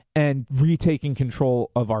differences, and retaking control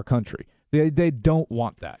of our country. They don't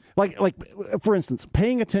want that. Like for instance,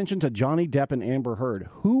 paying attention to Johnny Depp and Amber Heard.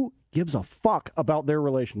 Who gives a fuck about their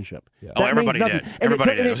relationship? Yeah. Everybody did.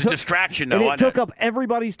 Everybody did. It was a distraction, though. And it took up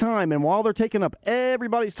everybody's time. And while they're taking up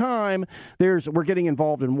everybody's time, we're getting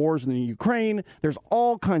involved in wars in the Ukraine. There's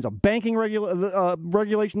all kinds of banking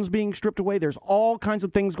regulations being stripped away. There's all kinds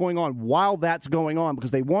of things going on while that's going on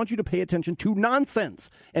because they want you to pay attention to nonsense.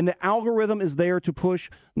 And the algorithm is there to push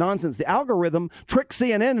nonsense. The algorithm tricked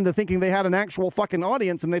CNN into thinking they had an actual fucking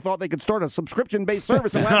audience and they thought they could start a subscription-based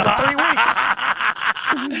service and last for 3 weeks.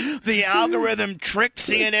 The algorithm tricked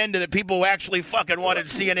CNN to the people who actually fucking wanted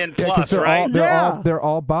CNN Plus, right? They're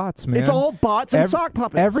all bots, man. It's all bots and sock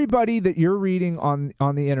puppets. Everybody that you're reading on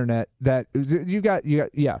the internet, that you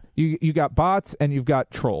got bots and you've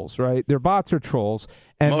got trolls, right? They're bots or trolls.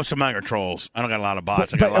 And most of mine are trolls. I don't got a lot of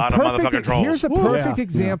bots. I got a lot of motherfucking trolls. Here's a perfect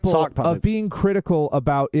example of being critical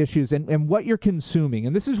about issues and what you're consuming.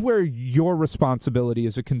 And this is where your responsibility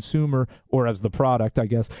as a consumer, or as the product, I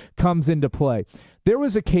guess, comes into play. There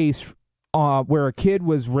was a case where a kid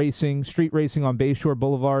was street racing on Bayshore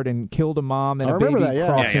Boulevard and killed a mom and a baby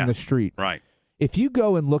crossing the street. Right. If you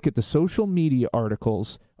go and look at the social media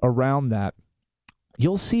articles around that,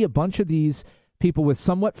 you'll see a bunch of these people with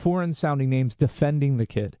somewhat foreign-sounding names defending the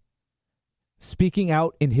kid, speaking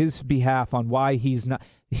out in his behalf on why he's not.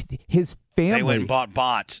 His family. They went and bought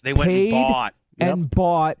bots. They went and bought. And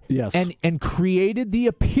bought and created the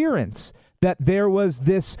appearance that there was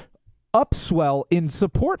this upswell in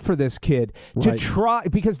support for this kid to try,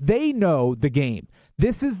 because they know the game.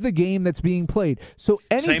 This is the game that's being played. So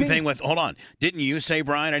same thing with, hold on. Didn't you say,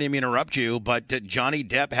 Brian, I didn't mean to interrupt you, but Johnny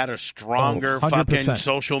Depp had a stronger fucking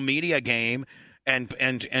social media game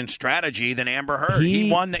and strategy than Amber Heard. He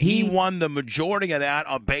won the majority of that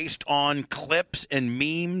based on clips and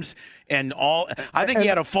memes and all. I think he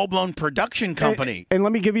had a full-blown production company. And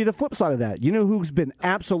let me give you the flip side of that. You know who's been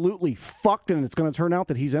absolutely fucked and it's going to turn out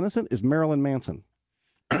that he's innocent is Marilyn Manson.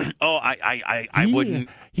 I wouldn't.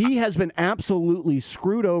 He has been absolutely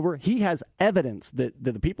screwed over. He has evidence that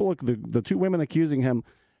the people, the two women accusing him,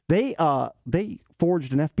 they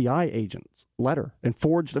forged an FBI agent's letter and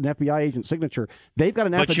forged an FBI agent's signature. They've got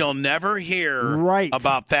an But you'll never hear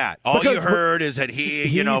about that. All you heard is that he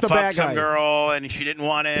fucked some girl and she didn't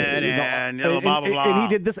want it and blah, blah, blah. And he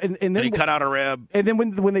did this and then he cut out a rib. And then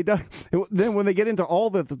when they get into all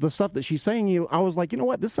the stuff that she's saying, I was like, you know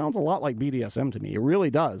what? This sounds a lot like BDSM to me. It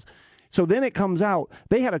really does. So then it comes out,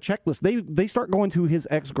 they had a checklist. They start going to his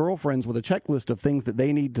ex-girlfriends with a checklist of things that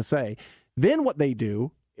they need to say. Then what they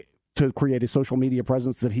do to create a social media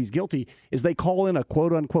presence that he's guilty is they call in a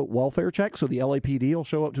quote-unquote welfare check, so the LAPD will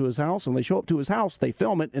show up to his house. When they show up to his house, they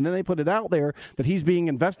film it, and then they put it out there that he's being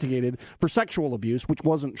investigated for sexual abuse, which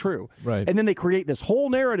wasn't true. Right. And then they create this whole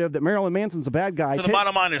narrative that Marilyn Manson's a bad guy. So the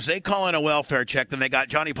bottom line is they call in a welfare check, then they got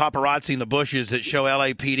Johnny Paparazzi in the bushes that show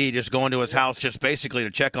LAPD just going to his house just basically to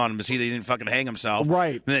check on him to see that he didn't fucking hang himself.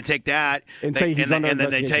 Right. And they take that and say he's under and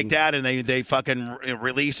then they investigation. take that and they fucking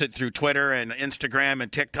release it through Twitter and Instagram and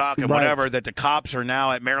TikTok and whatever, that the cops are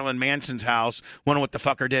now at Marilyn Manson's house, wondering what the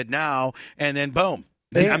fucker did now, and then boom.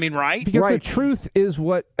 I mean, right? Because the truth is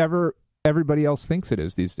whatever everybody else thinks it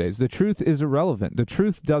is these days. The truth is irrelevant. The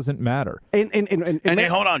truth doesn't matter. And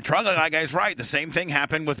then hold on, Trugger guy's right. The same thing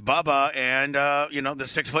happened with Bubba and the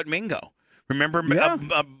 6-foot Mingo. Remember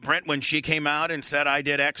Brent when she came out and said I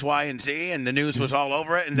did X, Y, and Z, and the news was all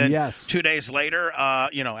over it. And then 2 days later,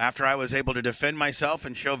 after I was able to defend myself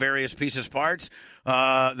and show various pieces parts,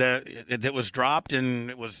 that was dropped, and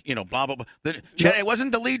it was blah blah blah. It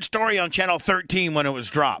wasn't the lead story on Channel 13 when it was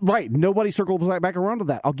dropped. Right. Nobody circled back around to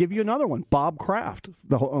that. I'll give you another one. Bob Kraft,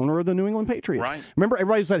 the owner of the New England Patriots. Right. Remember,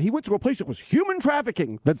 everybody said he went to a place that was human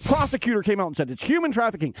trafficking. The prosecutor came out and said it's human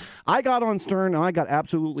trafficking. I got on Stern and I got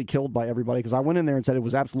absolutely killed by everybody because I went in there and said it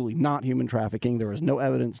was absolutely not human trafficking. There was no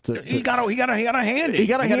evidence to. He got a handy.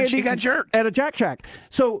 He got jerked at a Jack Shack.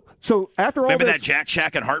 So after all, remember that Jack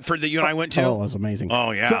Shack in Hartford that you and I went to? Oh, it was amazing.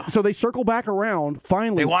 Oh yeah. So they circle back around.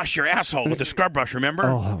 Finally, they washed your asshole with a scrub brush. Remember?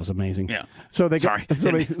 Oh, that was amazing. Yeah. So they sorry,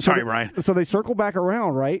 Brian. So they circle back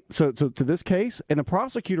around, right? So to this case, and the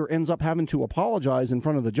prosecutor ends up having to apologize in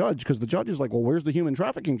front of the judge because the judge is like, "Well, where's the human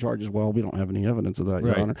trafficking charges?" Well, we don't have any evidence of that,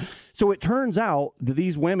 Your Honor. So it turns out that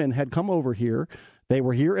these women had come over here. They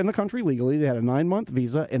were here in the country legally. They had a 9-month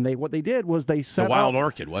visa, and what they did was they set up the wild up,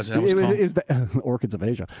 orchid. Wasn't it? It was the orchids of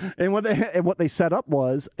Asia. And what they set up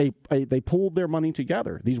was they pooled their money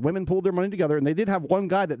together. These women pooled their money together, and they did have one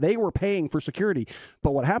guy that they were paying for security.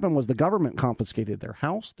 But what happened was the government confiscated their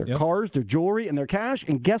house, their cars, their jewelry, and their cash.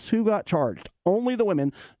 And guess who got charged? Only the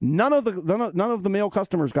women. None of the male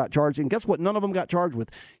customers got charged. And guess what? None of them got charged with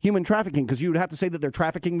human trafficking because you would have to say that they're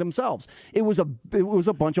trafficking themselves. It was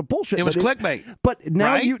a bunch of bullshit. It was clickbait. But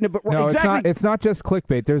now exactly. It's not just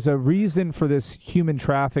clickbait. There's a reason for this human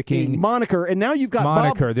trafficking moniker, and now you've got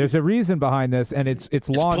moniker. There's a reason behind this, and it's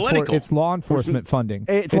law enforcement funding.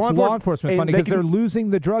 It's law enforcement funding because they're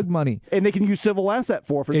losing the drug money, and they can use civil asset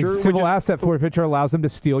forfeiture. Asset forfeiture allows them to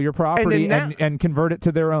steal your property and convert it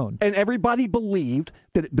to their own. And everybody believed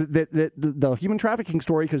that the human trafficking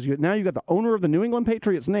story because now you got the owner of the New England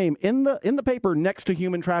Patriots name in the paper next to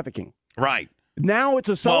human trafficking. Right. Now it's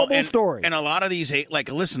a sellable story. And a lot of these,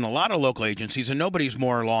 listen, a lot of local agencies, and nobody's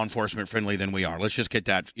more law enforcement friendly than we are. Let's just get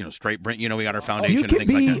that, straight. We got our foundation and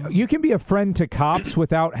things like that. You can be a friend to cops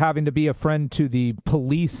without having to be a friend to the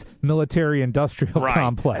police military industrial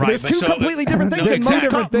complex. Right. There's two completely different things.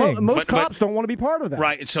 Most cops don't want to be part of that.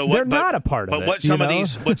 Right. So they're not a part of it. But what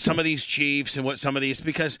some of these chiefs and what some of these,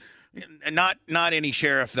 because not any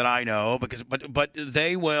sheriff that I know, but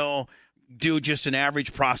they will do just an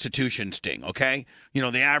average prostitution sting, okay?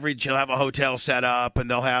 The average, you'll have a hotel set up, and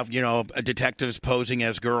they'll have, detectives posing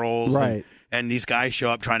as girls. Right. And these guys show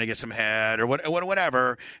up trying to get some head or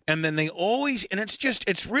whatever. And then they always, and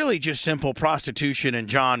it's really just simple prostitution and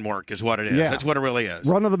John work is what it is. Yeah. That's what it really is.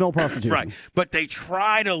 Run-of-the-mill prostitution. Right. But they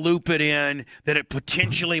try to loop it in that it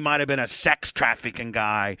potentially might have been a sex trafficking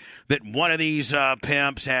guy, that one of these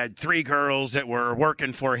pimps had 3 girls that were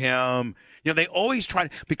working for him. They always try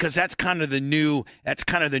to, because that's kind of the new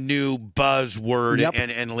buzzword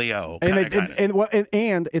in Leo.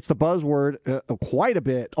 And it's the buzzword quite a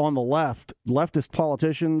bit on the left. Leftist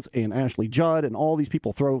politicians and Ashley Judd and all these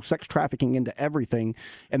people throw sex trafficking into everything,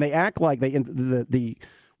 and they act like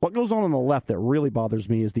what goes on the left that really bothers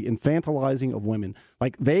me is the infantilizing of women.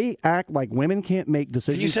 Like, they act like women can't make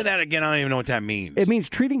decisions. Can you say that again? I don't even know what that means. It means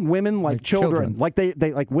treating women like children. Like they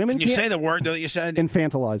like women. Can you say the word that you said?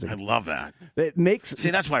 Infantilizing. I love that. It makes. See,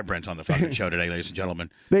 that's why Brent's on the fucking show today, ladies and gentlemen.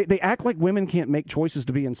 They act like women can't make choices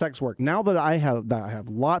to be in sex work. Now that I have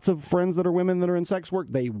lots of friends that are women that are in sex work,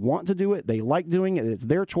 they want to do it. They like doing it. It's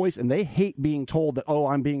their choice, and they hate being told that, oh,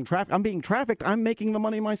 I'm being trafficked. I'm being trafficked. I'm making the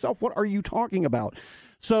money myself. What are you talking about?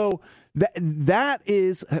 So that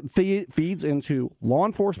feeds into law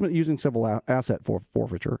enforcement using civil asset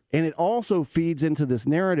forfeiture, and it also feeds into this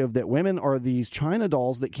narrative that women are these China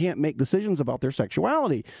dolls that can't make decisions about their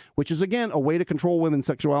sexuality, which is, again, a way to control women's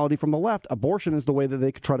sexuality from the left. Abortion is the way that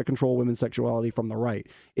they try to control women's sexuality from the right.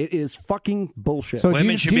 It is fucking bullshit. So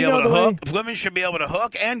women should be able to hook. Women should be able to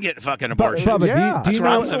hook and get fucking abortion. Bubba, do you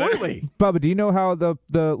know, absolutely. Bubba, do you know how the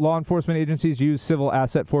law enforcement agencies use civil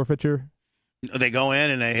asset forfeiture? They go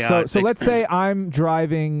in and they. So let's say I'm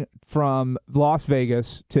driving from Las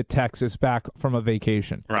Vegas to Texas back from a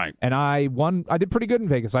vacation, right? And I did pretty good in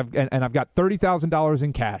Vegas. I've got $30,000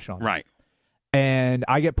 in cash on me. Right. And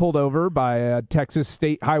I get pulled over by a Texas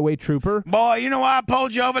State Highway trooper. Boy, you know why I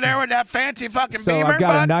pulled you over there with that fancy fucking so Beamer? I've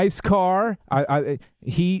got a nice car.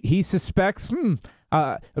 He suspects.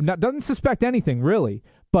 Doesn't suspect anything really,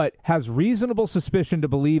 but has reasonable suspicion to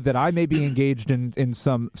believe that I may be engaged in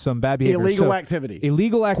some bad behavior. Illegal activity.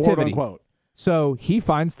 Illegal activity. Quote, unquote. So he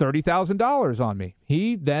finds $30,000 on me.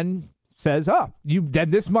 He then says,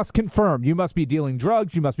 then this must confirm. You must be dealing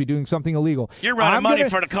drugs. You must be doing something illegal. You're running money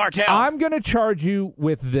for the cartel. I'm going to charge you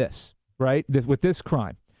with this, right, with this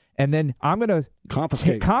crime. And then I'm going to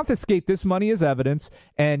confiscate this money as evidence,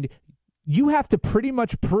 and you have to pretty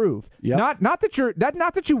much prove not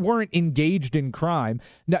that you weren't engaged in crime,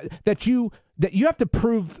 that you have to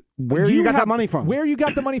prove where you got that money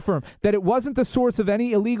from, that it wasn't the source of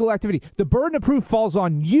any illegal activity. The burden of proof falls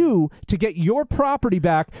on you to get your property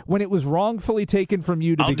back when it was wrongfully taken from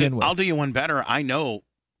you to begin with. I'll do you one better. I know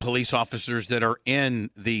police officers that are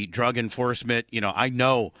in the drug enforcement. I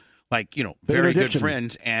know. Very good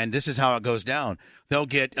friends, and this is how it goes down. They'll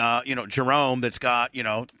get, Jerome that's got,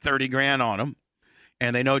 $30,000 on him,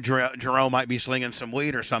 and they know Jerome might be slinging some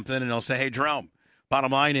weed or something, and they'll say, hey, Jerome,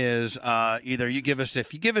 bottom line is either if you give us this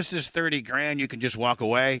 $30,000, you can just walk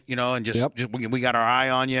away, and we got our eye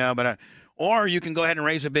on you, but or you can go ahead and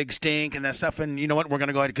raise a big stink and that stuff, and you know what, we're going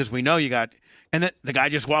to go ahead because we know you got, and then the guy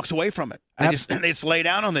just walks away from it. They just lay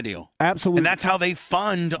down on the deal. Absolutely. And that's how they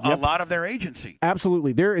fund a lot of their agency.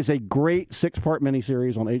 Absolutely. There is a great 6-part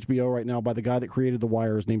miniseries on HBO right now by the guy that created The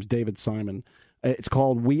Wire. His name's David Simon. It's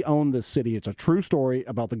called We Own This City. It's a true story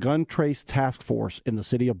about the gun trace task force in the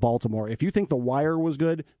city of Baltimore. If you think The Wire was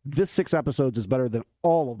good, this 6 episodes is better than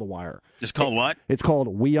all of The Wire. It's called what? It's called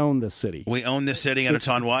We Own This City. We Own This City, and it's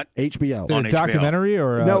on what? HBO. On a documentary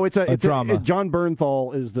or no? It's a drama. John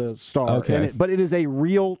Bernthal is the star. Okay. But it is a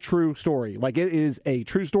real, true story. Like, it is a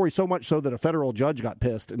true story, so much so that a federal judge got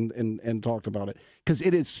pissed and talked about it. Because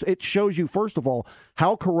it shows you, first of all,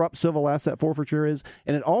 how corrupt civil asset forfeiture is,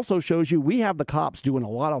 and it also shows you we have the cops doing a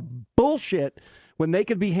lot of bullshit when they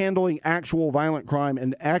could be handling actual violent crime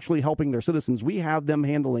and actually helping their citizens. We have them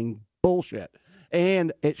handling bullshit.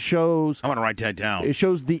 And it shows. I want to write that down. It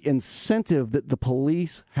shows the incentive that the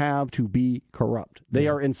police have to be corrupt. They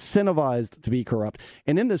are incentivized to be corrupt.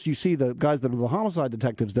 And in this, you see the guys that are the homicide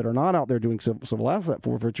detectives that are not out there doing civil asset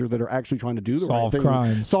forfeiture, that are actually trying to do the right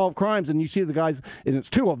thing. Solve crimes. And you see the guys, and it's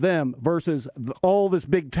two of them versus all this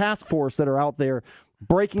big task force that are out there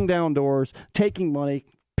breaking down doors, taking money,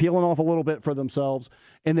 peeling off a little bit for themselves,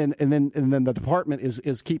 and then the department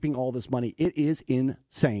is keeping all this money. It is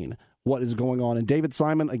insane what is going on. And David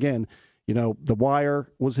Simon, again, The Wire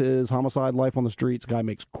was his, Homicide, Life on the Streets. Guy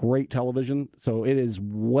makes great television, so it is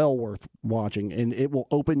well worth watching, and it will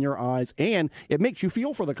open your eyes, and it makes you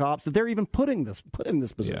feel for the cops that they're even put in this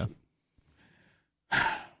position.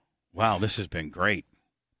 Yeah. Wow, this has been great.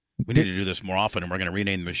 We need to do this more often, and we're going to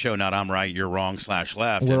rename the show not I'm Right, You're Wrong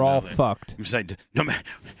 /Left. We're all fucked.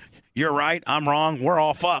 You're right, I'm wrong, we're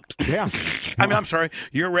all fucked. Yeah. I'm sorry.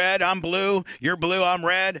 You're red, I'm blue. You're blue, I'm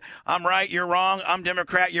red. I'm right, you're wrong. I'm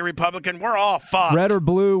Democrat, you're Republican. We're all fucked. Red or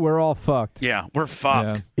blue, we're all fucked. Yeah, we're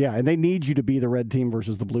fucked. Yeah, and they need you to be the red team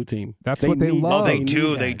versus the blue team. That's what they love. Oh, they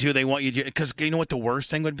do. They do. They want you to. Because you know what the worst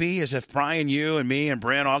thing would be is if Brian, you, and me, and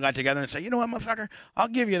Brent all got together and say, you know what, motherfucker, I'll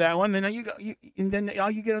give you that one. Then you go, and then all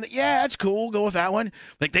you get on yeah, that's cool. Go with that one.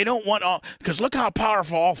 Like, they don't want all, because look how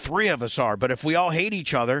powerful all three of us are. But if we all hate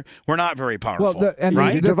each other, we're not very powerful. Well,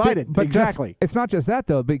 right? Divided. But exactly. It's not just that,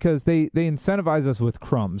 though, because they incentivize us with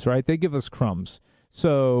crumbs, right? They give us crumbs.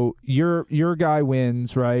 So your guy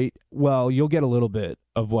wins, right? Well, you'll get a little bit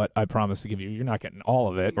of what I promised to give you. You're not getting all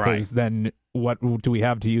of it, because then what do we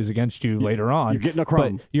have to use against you later on? You're getting a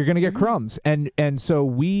crumb. But you're going to get crumbs, and so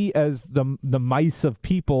we, as the mice of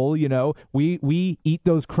people, we eat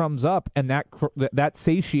those crumbs up, and that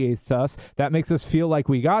satiates us. That makes us feel like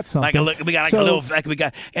we got something.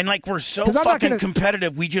 We're so fucking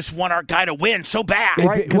competitive. We just want our guy to win so bad,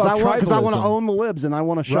 right? Because I want to own the libs, and I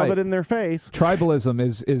want to shove it in their face. Tribalism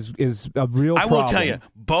is a real problem. I will tell you,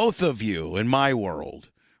 both of you in my world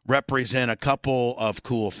represent a couple of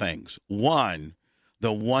cool things. One,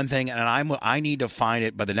 the one thing, and I need to find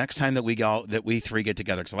it by the next time that we three get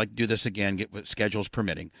together, because I like to do this again, get schedules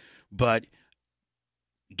permitting. But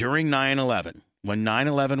during 9/11, when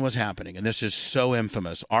 9/11 was happening, and this is so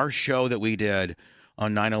infamous, our show that we did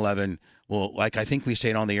on 9/11, well, I think we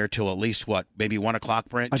stayed on the air till at least maybe 1 o'clock,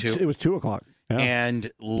 Brent? 2? It was 2 o'clock. Yeah.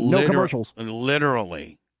 And no commercials.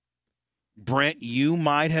 Literally. Brent, you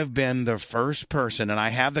might have been the first person, and I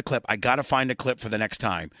have the clip. I got to find a clip for the next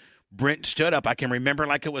time. Brent stood up. I can remember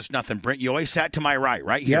like it was nothing. Brent, you always sat to my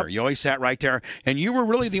right here. Yep. You always sat right there, and you were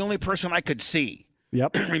really the only person I could see.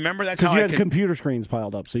 Yep. Remember, that's how you had computer screens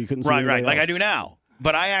piled up, so you couldn't see right, like else. I do now.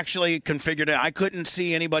 But I actually configured it. I couldn't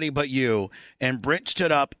see anybody but you, and Brent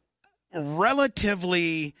stood up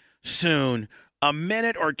relatively soon, a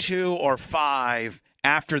minute or 2 or 5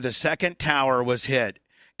 after the second tower was hit.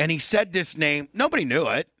 And he said this name. Nobody knew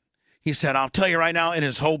it. He said, I'll tell you right now, in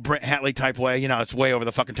his whole Brent Hatley type way, it's way over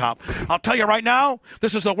the fucking top. I'll tell you right now,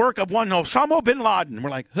 this is the work of one Osama bin Laden. We're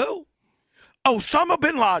like, who? Osama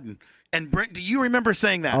bin Laden. And Brent, do you remember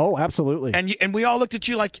saying that? Oh, absolutely. And we all looked at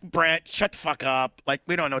you like, Brent, shut the fuck up. Like,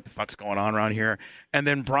 we don't know what the fuck's going on around here. And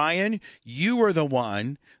then, Brian, you were the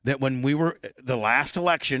one that when we were the last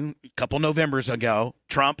election, a couple Novembers ago,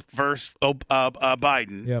 Trump versus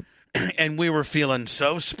Biden. Yep. And we were feeling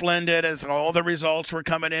so splendid as all the results were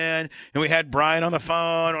coming in, and we had Brian on the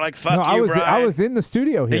phone. We're like, fuck you, Brian. I was in the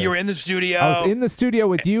studio here. You were in the studio. I was in the studio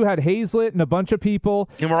with you, had Hazlett and a bunch of people.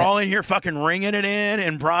 And we're all in here fucking ringing it in,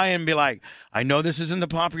 and Brian be like, I know this isn't the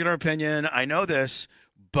popular opinion. I know this,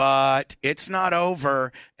 but it's not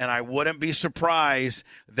over, and I wouldn't be surprised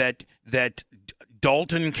that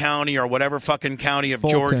Dalton County or whatever fucking county of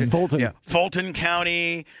Georgia. Fulton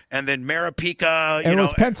County, and then Maripica. And it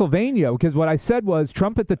was Pennsylvania, because what I said was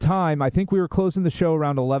Trump at the time, I think we were closing the show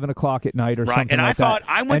around 11 o'clock at night or something and like that. And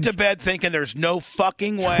I went to bed thinking there's no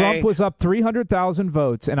fucking way. Trump was up 300,000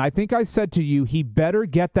 votes, and I think I said to you, he better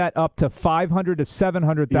get that up to 500 to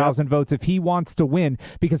 700,000 votes if he wants to win,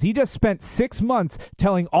 because he just spent 6 months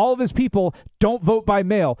telling all of his people, don't vote by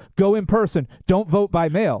mail, go in person, don't vote by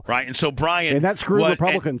mail. Right, and so Brian... And that screwed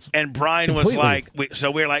Republicans. And Brian completely. Was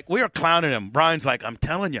like, we were clowning him. Brian's like, I'm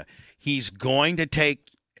telling you, he's going to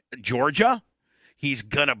take Georgia, He's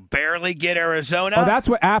gonna barely get Arizona. Oh, that's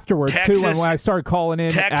what afterwards Texas, too. When I started calling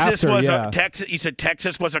in, Texas after, was yeah. Texas. You said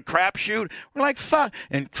Texas was a crapshoot. We're like, fuck.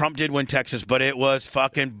 And Trump did win Texas, but it was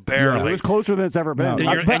fucking barely. It was closer than it's ever been.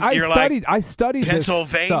 No. I studied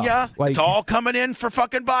Pennsylvania. This stuff. It's all coming in for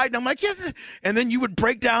fucking Biden. I'm like, yes. And then you would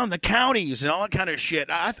break down the counties and all that kind of shit.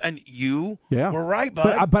 And you were right,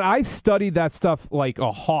 bud. But I studied that stuff like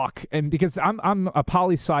a hawk, and because I'm a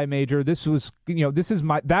poli-sci major, this was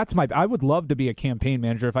I would love to be a campaign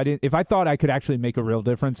manager if I thought I could actually make a real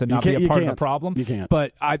difference and not be a part of the problem. You can't.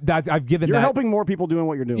 But I've given you're that. helping more people doing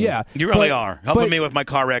what you're doing. Yeah, you really are. Helping me with my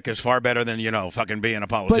car wreck is far better than fucking being a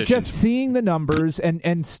politician. But just seeing the numbers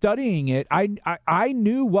and studying it, I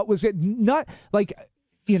knew what was it. Not like.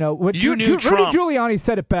 What Rudy Giuliani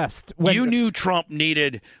said it best. You knew Trump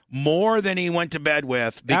needed more than he went to bed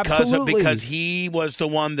with because he was the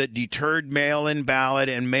one that deterred mail-in ballot,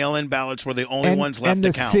 and mail-in ballots were the only ones left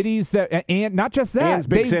to count. And the cities and not just that, and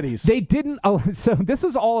big cities. They didn't. So this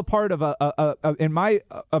was all a part of in my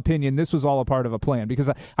opinion, this was all a part of a plan because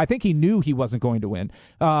I think he knew he wasn't going to win,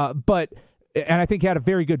 but. And I think he had a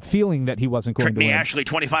very good feeling that he wasn't going to win. Ashley,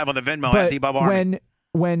 25 on the Venmo, Anthony Bob Army.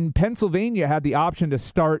 When Pennsylvania had the option to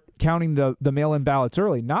start counting the mail-in ballots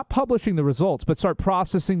early, not publishing the results, but start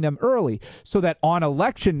processing them early so that on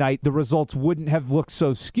election night the results wouldn't have looked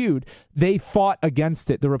so skewed, they fought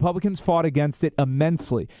against it. The Republicans fought against it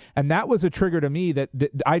immensely. And that was a trigger to me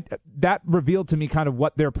that revealed to me kind of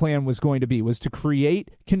what their plan was going to be, was to create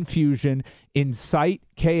confusion, incite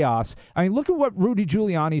chaos. I mean, look at what Rudy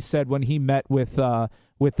Giuliani said when he met with the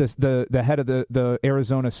head of the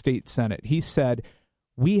Arizona State Senate. He said,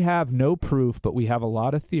 "We have no proof, but we have a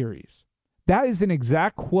lot of theories." That is an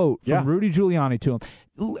exact quote from Rudy Giuliani to him.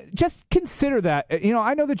 Just consider that.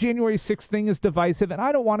 I know the January 6th thing is divisive, and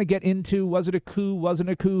I don't want to get into was it a coup, wasn't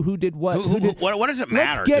a coup, who did what. What does it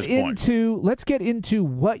matter Let's get into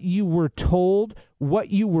what you were told, what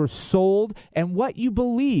you were sold, and what you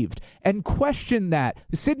believed, and question that.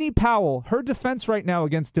 Sidney Powell, her defense right now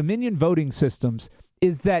against Dominion voting systems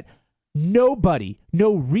is that no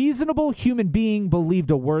reasonable human being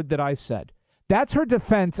believed a word that I said. That's her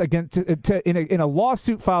defense against in a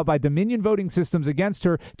lawsuit filed by Dominion Voting Systems against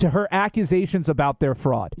her to her accusations about their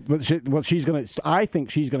fraud. I think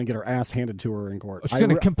she's gonna get her ass handed to her in court. She's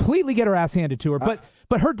gonna completely get her ass handed to her.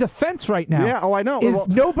 But her defense right now, I know, is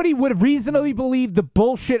nobody would reasonably believe the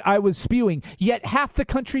bullshit I was spewing. Yet half the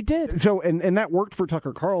country did. So and that worked for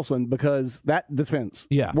Tucker Carlson because that defense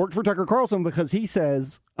worked for Tucker Carlson because he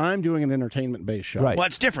says, I'm doing an entertainment-based show. Right. Well,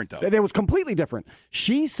 it's different, though. It was completely different.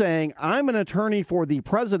 She's saying, I'm an attorney for the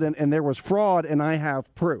president, and there was fraud, and I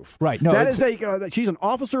have proof. Right. No, that is she's an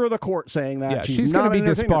officer of the court saying that. Yeah, she's going to be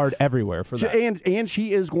disbarred everywhere for that. And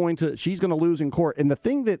she's going to lose in court. And the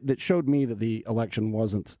thing that showed me that the election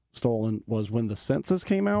wasn't stolen was when the census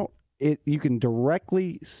came out. You can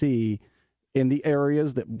directly see in the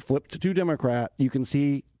areas that flipped to Democrat, you can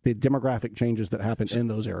see the demographic changes that happened in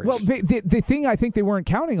those areas. Well, the thing I think they weren't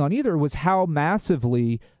counting on either was how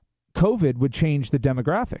massively COVID would change the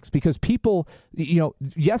demographics, because people,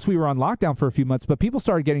 yes, we were on lockdown for a few months, but people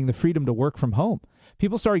started getting the freedom to work from home.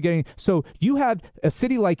 People started getting, so you had a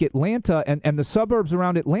city like Atlanta and the suburbs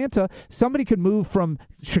around Atlanta, somebody could move from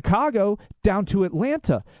Chicago down to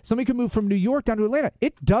Atlanta. Somebody could move from New York down to Atlanta.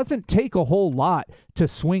 It doesn't take a whole lot to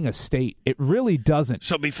swing a state. It really doesn't.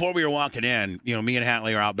 So before we were walking in, me and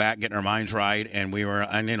Hatley are out back getting our minds right, and we're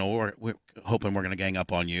hoping we're going to gang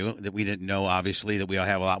up on you, that we didn't know, obviously, that we all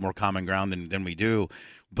have a lot more common ground than we do.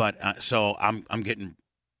 But so I'm getting,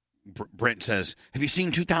 Brent says, have you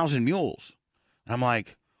seen 2,000 Mules? And I'm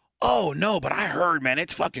like, oh, no, but I heard, man,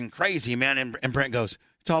 it's fucking crazy, man. And Brent goes,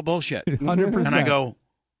 it's all bullshit. 100%. And I go,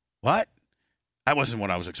 what? That wasn't what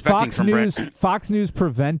I was expecting from Brent. Fox News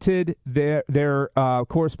prevented their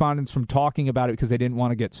correspondents from talking about it because they didn't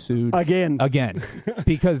want to get sued. Again.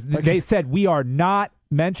 Because they said, we are not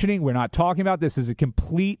mentioning, we're not talking about this. Is a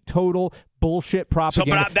complete, total bullshit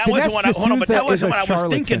propaganda. So, but that wasn't what I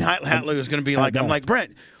was thinking Hatley was going to be like. I'm like,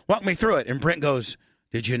 Brent, walk me through it. And Brent goes,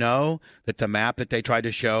 did you know that the map that they tried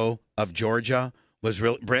to show of Georgia was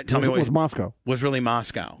real? Brent, tell me what was Moscow. Was really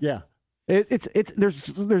Moscow. Yeah.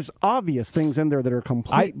 There's obvious things in there that are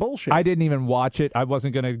complete bullshit. I didn't even watch it. I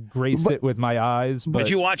wasn't going to grace it with my eyes. But did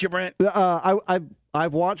you watch it, Brent?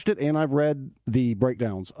 I've watched it and I've read the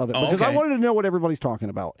breakdowns of it because I wanted to know what everybody's talking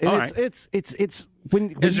about. And it's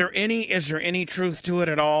when is there any truth to it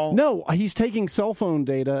at all? No, he's taking cell phone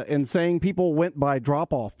data and saying people went by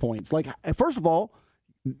drop off points. Like, first of all,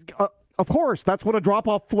 Of course, that's what a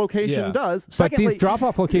drop-off location does. Secondly, but these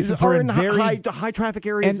drop-off locations are in very high traffic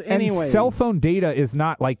areas anyway. And cell phone data is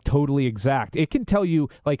not like totally exact. It can tell you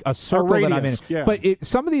like a circle that I'm in. Yeah. But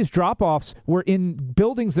some of these drop-offs were in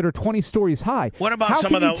buildings that are 20 stories high. What about how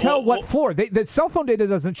some of the? How can you tell what floor? The cell phone data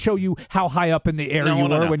doesn't show you how high up in the air you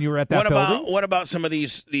were when you were at that building. What about some of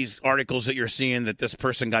these articles that you're seeing that this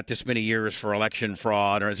person got this many years for election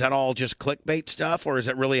fraud, or is that all just clickbait stuff, or is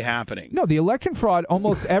it really happening? No, the election fraud.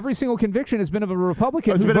 Almost every single conviction has been of a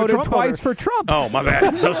Republican who voted twice for Trump. Oh, my bad.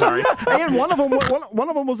 I'm so sorry. And one of them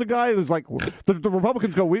was a guy who's like, the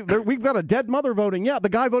Republicans go, we've got a dead mother voting. Yeah, the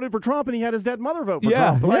guy voted for Trump and he had his dead mother vote for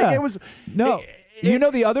Trump. Like, it was you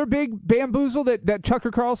know the other big bamboozle that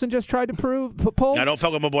Tucker Carlson just tried to pull? I don't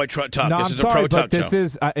fuck with my boy Tuck. No, this I'm is sorry, a pro-Tuck but this show.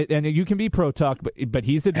 is, and you can be pro-Tuck, but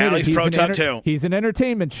he's admitted he's pro-Tuck too. He's an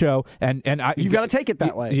entertainment show, and you got to take it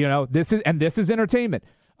that way. You know, this is entertainment.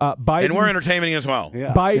 Biden, and we're entertaining as well.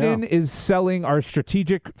 Yeah, Biden is selling our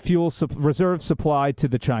strategic fuel reserve supply to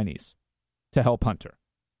the Chinese to help Hunter.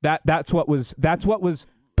 That's what was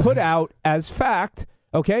put out as fact.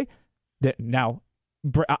 Okay, now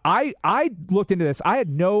I looked into this. I had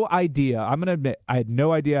no idea. I'm going to admit I had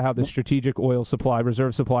no idea how the strategic oil supply,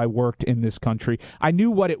 reserve supply worked in this country. I knew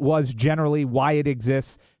what it was generally, why it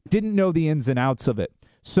exists. Didn't know the ins and outs of it.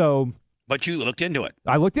 So. But you looked into it.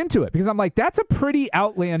 I looked into it because I'm like, that's a pretty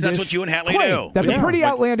outlandish. That's what you and Hatley claim. do. That's a pretty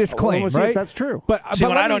outlandish claim, right? That's true. But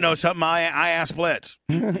when I don't know something, I ask Blitz.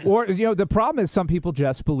 Or the problem is some people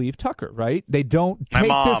just believe Tucker, right? They don't take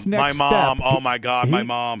this next step. My mom. Oh my God, my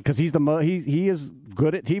mom. Because he is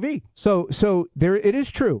good at TV. So there it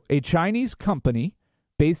is true. A Chinese company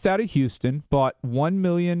based out of Houston bought 1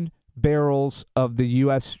 million barrels of the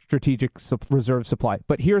U.S. strategic reserve supply.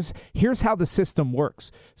 But here's how the system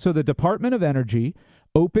works. So the Department of Energy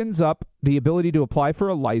opens up the ability to apply for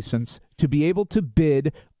a license to be able to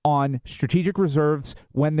bid on strategic reserves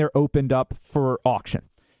when they're opened up for auction.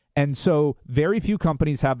 And so very few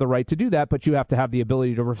companies have the right to do that, but you have to have the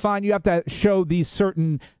ability to refine. You have to show these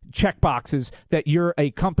certain check boxes that you're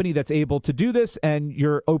a company that's able to do this and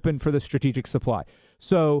you're open for the strategic supply.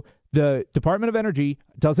 So the Department of Energy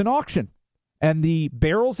does an auction, and the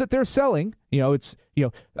barrels that they're selling, it's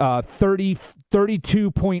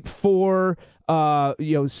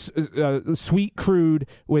 32.4 sweet crude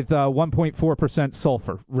with 1.4%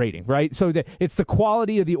 sulfur rating, right? So it's the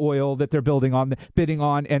quality of the oil that they're bidding on,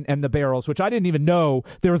 and the barrels, which I didn't even know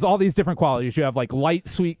there was all these different qualities. You have like light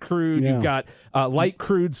sweet crude, you've got light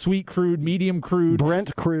crude, sweet crude, medium crude,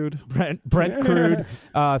 Brent crude.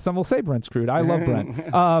 Some will say Brent's crude. I love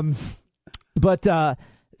Brent.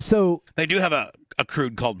 So they do have a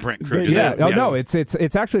crude called Brent crude. No,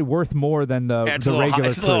 it's actually worth more than the regular crude.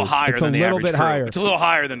 It's a little higher than the average crude. Higher. It's a little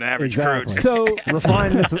higher than the average crude. So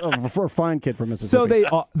refined kid from Mississippi. So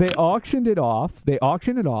they auctioned it off.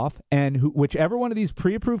 And whichever one of these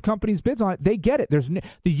pre-approved companies bids on it, they get it. The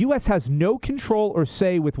U.S. has no control or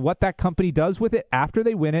say with what that company does with it after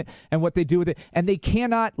they win it and what they do with it, and they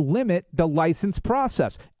cannot limit the license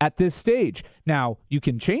process at this stage. Now, you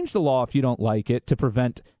can change the law if you don't like it to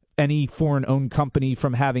prevent any foreign-owned company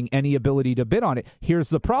from having any ability to bid on it. Here's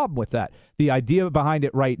the problem with that. The idea behind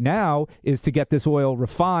it right now is to get this oil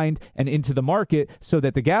refined and into the market so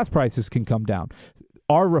that the gas prices can come down.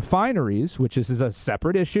 Our refineries, which is a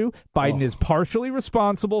separate issue, Biden is partially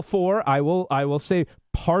responsible for, I will say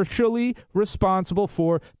partially responsible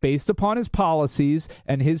for, based upon his policies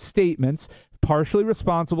and his statements, partially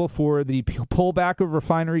responsible for the pullback of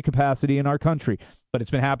refinery capacity in our country. But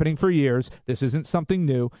it's been happening for years. This isn't something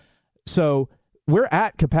new. So we're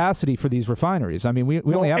at capacity for these refineries. I mean, we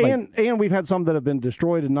only have and we've had some that have been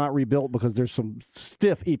destroyed and not rebuilt because there's some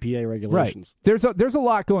stiff EPA regulations. Right. There's a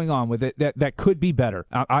lot going on with it that could be better,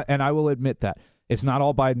 and I will admit that. It's not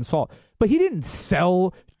all Biden's fault. But he didn't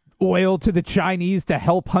sell oil to the Chinese to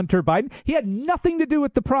help Hunter Biden. He had nothing to do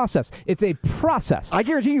with the process. It's a process. I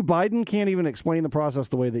guarantee you Biden can't even explain the process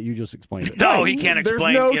the way that you just explained it. No, he can't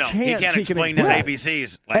explain. There's no he chance can't explain his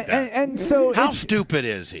ABCs like that. And so how stupid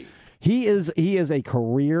is he? He is a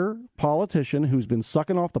career politician who's been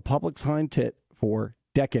sucking off the public's hind tit for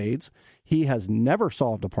decades. He has never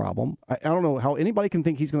solved a problem. I don't know how anybody can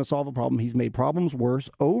think he's going to solve a problem. He's made problems worse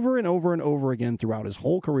over and over and over again throughout his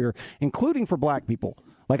whole career, including for black people.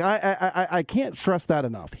 Like, I can't stress that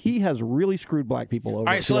enough. He has really screwed black people over. All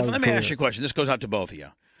right, so let me ask you a question. This goes out to both of you.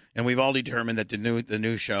 And we've all determined that the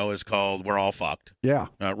new show is called We're All Fucked. Yeah.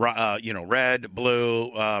 Red,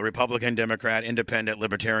 blue, Republican, Democrat, Independent,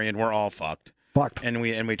 Libertarian, we're all fucked. Fucked. And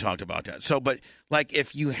we talked about that. So, but like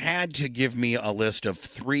if you had to give me a list of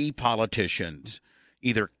 3 politicians,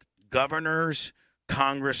 either governors,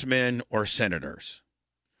 congressmen, or senators,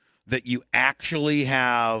 that you actually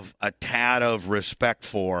have a tad of respect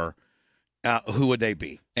for, who would they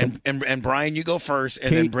be? And Brian, you go first,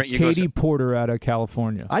 and then Brent, you go. Katie Porter out of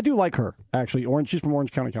California. I do like her, actually. She's from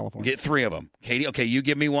Orange County, California. Get 3 of them. Katie, okay, you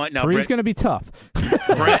give me one. Now, Three's going to be tough.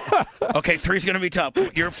 Brent, okay, 3's going to be tough.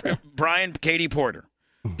 You're Brian, Katie Porter,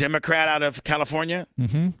 Democrat out of California.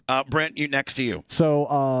 Mm-hmm. Brent, next to you.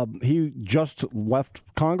 So he just left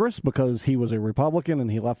Congress because he was a Republican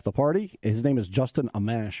and he left the party. His name is Justin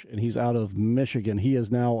Amash, and he's out of Michigan. He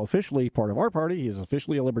is now officially part of our party. He is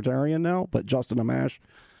officially a libertarian now, but Justin Amash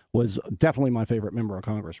was definitely my favorite member of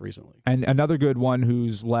Congress recently. And another good one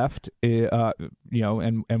who's left, and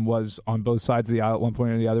was on both sides of the aisle at one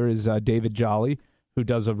point or the other is David Jolly, who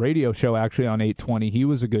does a radio show actually on 820. He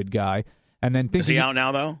was a good guy. And then is he out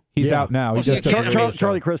now, though? He's out now. Well,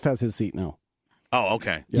 Charlie Crist has his seat now. Oh,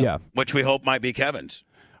 okay. Yeah. Which we hope might be Kevin's.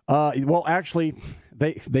 Well, actually,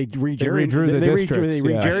 they redrew the districts.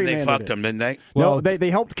 They fucked him, didn't they? Well, no, they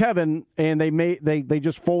helped Kevin, and they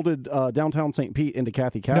just folded downtown St. Pete into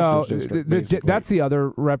Kathy Castro's district. That's the other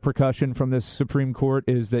repercussion from this Supreme Court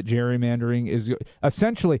is that gerrymandering is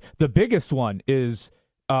essentially the biggest one is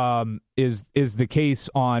the case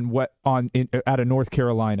out of North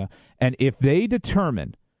Carolina, and if they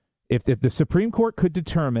determine, if the Supreme Court could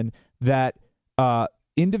determine that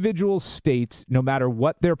individual states, no matter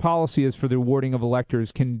what their policy is for the awarding of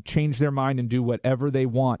electors, can change their mind and do whatever they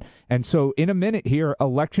want, and so in a minute here,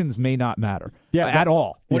 elections may not matter at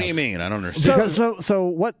all. What do you mean? I don't understand. So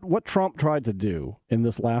what Trump tried to do in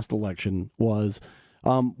this last election was.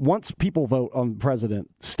 Once people vote on president,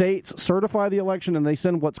 states certify the election and they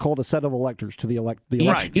send what's called a set of electors to the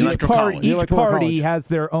Each party has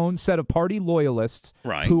their own set of party loyalists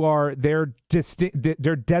who are their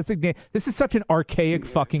designated. This is such an archaic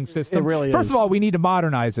fucking system. It really is. First of all, we need to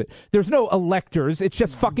modernize it. There's no electors. It's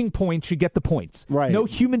just fucking points. You get the points. Right. No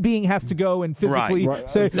human being has to go and physically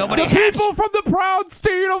say, Nobody people from the proud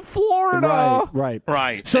state of Florida.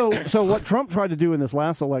 Right. So what Trump tried to do in this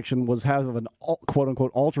last election was have an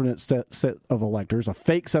quote-unquote alternate set of electors, a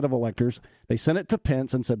fake set of electors. They sent it to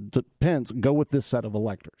Pence and said to Pence, go with this set of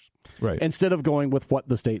electors. Right. Instead of going with what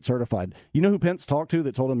the state certified. You know who Pence talked to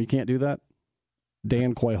that told him you can't do that?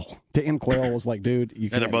 Dan Quayle. Dan Quayle was like, dude,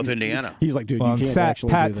 you can't. And they're both Indiana. He's like, dude, you can't actually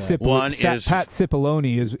do that. Pat Cipollone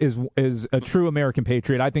is a true American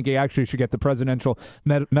patriot. I think he actually should get the Presidential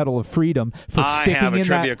Medal of Freedom for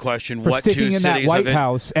sticking in that White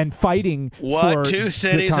House and fighting for the Constitution. What 2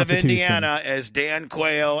 cities of Indiana is Dan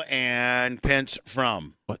Quayle and Pence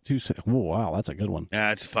from? What 2 cities? Oh, wow, that's a good one.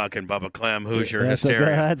 That's fucking Bubba Clem, Hoosier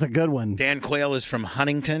hysteria. That's a good one. Dan Quayle is from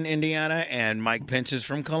Huntington, Indiana, and Mike Pence is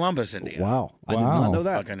from Columbus, Indiana. Wow. I did not know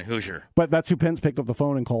that. Fucking Hoosier. But that's who Pence picked up the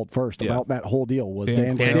phone and called first about that whole deal was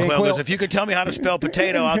Dan Quayle. Dan Quayle goes, if you could tell me how to spell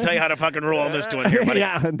potato, I'll tell you how to fucking roll on this to it here, buddy.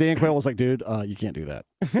 Yeah, and Dan Quayle was like, dude, you can't do that.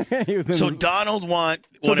 Donald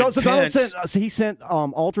he sent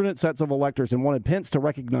alternate sets of electors and wanted Pence to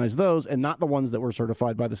recognize those and not the ones that were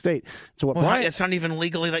certified by the state. So it's not even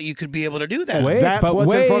legally that you could be able to do that. That's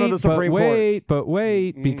what's in front of the Supreme Court. But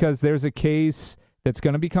wait, because there's a case that's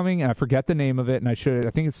going to be coming, and I forget the name of it, and I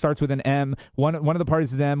think it starts with an M. One of the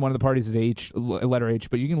parties is M, one of the parties is H, letter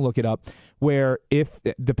H, but you can look it up, where if,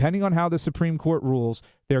 depending on how the Supreme Court rules,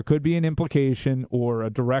 there could be an implication or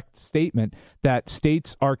a direct statement that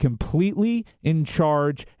states are completely in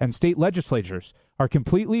charge, and state legislatures are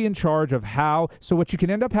completely in charge of how. So what you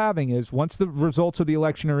can end up having is, once the results of the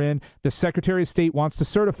election are in, the Secretary of State wants to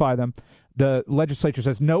certify them. The legislature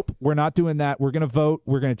says, nope, we're not doing that. We're going to vote.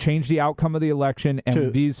 We're going to change the outcome of the election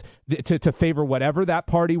and to favor whatever that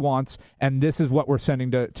party wants. And this is what we're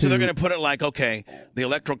sending to. So they're going to put it like, okay, the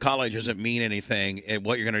Electoral College doesn't mean anything. And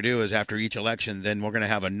what you're going to do is after each election, then we're going to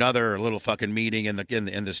have another little fucking meeting in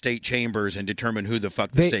the state chambers and determine who the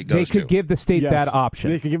fuck the state goes to. They could give the state that option.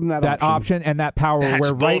 They could give them that option and that power. That's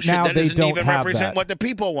where right bullshit. now that they doesn't don't even have represent that. what the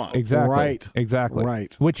people want. Exactly. Exactly.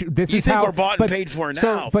 Right. Which this you is think how we're bought and paid for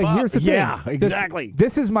now. But here's the thing. Yeah, exactly.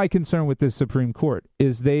 This is my concern with this Supreme Court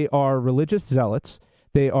is they are religious zealots.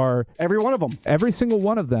 They are every one of them, every single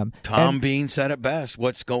one of them. Tom Bean said it best.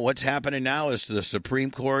 What's happening now is the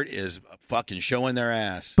Supreme Court is fucking showing their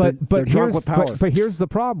ass. But drunk with power. But here's the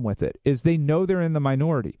problem with it is they know they're in the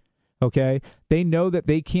minority. Okay, they know that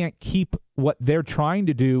they can't keep what they're trying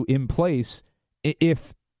to do in place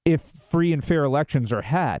if free and fair elections are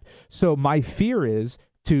had. So my fear is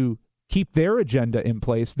to keep their agenda in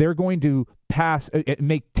place. They're going to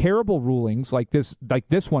make terrible rulings like this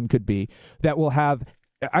one could be that will have.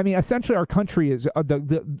 I mean, essentially, our country is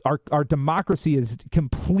our democracy is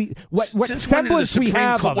complete. What semblance we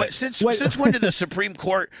have of it? Since when did the Supreme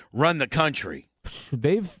Court run the country?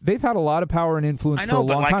 They've had a lot of power and influence I for a know,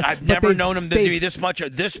 but long like time. I've never known them to stayed- be this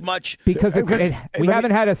much because we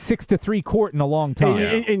haven't had a 6-3 court in a long time.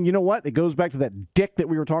 And you know what? It goes back to that dick that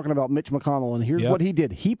we were talking about, Mitch McConnell. And here's what he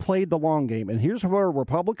did. He played the long game. And here's where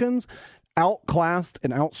Republicans outclassed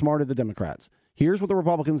and outsmarted the Democrats. Here's what the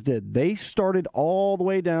Republicans did. They started all the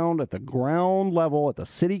way down at the ground level, at the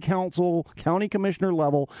city council, county commissioner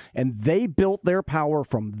level, and they built their power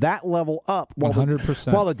from that level up.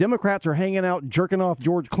 100%. While the Democrats are hanging out, jerking off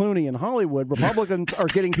George Clooney in Hollywood, Republicans are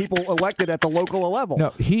getting people elected at the local level. No,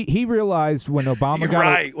 he realized when Obama got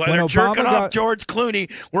right. When they're Obama jerking off George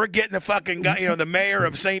Clooney, we're getting the fucking guy, the mayor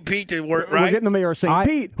of St. Pete to work. Right? We're getting the mayor of St.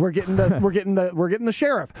 Pete. We're getting the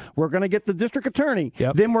sheriff. We're going to get the district attorney.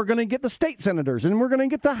 Yep. Then we're going to get the state senators, and we're going to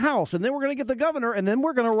get the House, and then we're going to get the governor, and then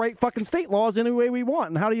we're going to write fucking state laws any way we want.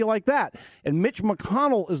 And how do you like that? And Mitch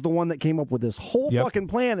McConnell is the one that came up with this whole fucking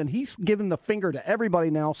plan, and he's giving the finger to everybody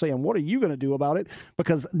now, saying, "What are you going to do about it?"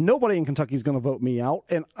 Because nobody in Kentucky is going to vote me out,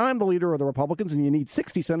 and I'm the leader of the Republicans, and you need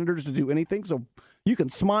 60 senators to do anything. So you can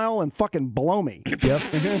smile and fucking blow me. Yep.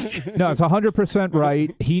 No, it's 100%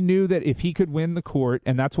 right. He knew that if he could win the court,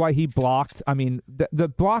 and that's why he blocked. I mean, the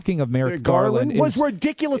blocking of Merrick Garland was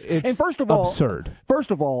ridiculous. And first of all, absurd.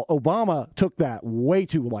 First of all, Obama took that way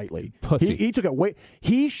too lightly. Pussy. He took it way.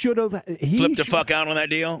 He should have. Flipped the fuck out on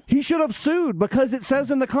that deal. He should have sued because it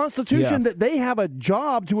says in the Constitution that they have a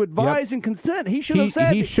job to advise and consent. He should have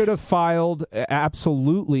said. He should have filed.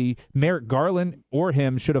 Absolutely, Merrick Garland or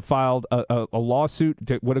him should have filed a lawsuit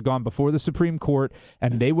that would have gone before the Supreme Court,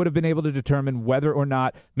 and they would have been able to determine whether or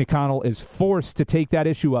not McConnell is forced to take that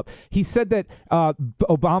issue up. He said that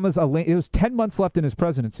Obama's it was 10 months left in his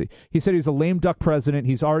presidency. He said he's a lame duck president.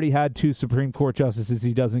 He's already had 2 Supreme Court justices.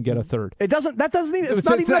 He doesn't get a third. It doesn't. That doesn't even. It's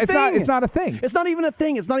not even a thing. It's not a thing. It's not even a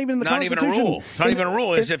thing. It's not even in the Constitution. Not even a rule. It's not even a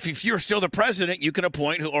rule. If you're still the president, you can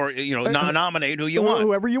appoint nominate who you want.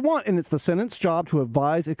 Whoever you want, and it's the Senate's job to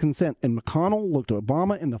advise and consent. And McConnell looked at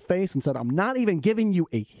Obama in the face and said, "I'm not even giving you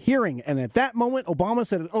a hearing." And at that moment, Obama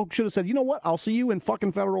should have said, "You know what? I'll see you in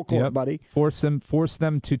fucking federal court, buddy." Force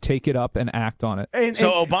them to take it up and act on it.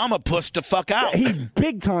 So Obama pussed the fuck out. He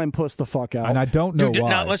big time pussed the fuck out. And I don't know why.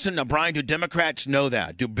 Now listen, Brian. Do Democrats know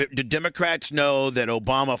that? Do Democrats know that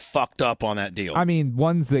Obama fucked up on that deal? I mean,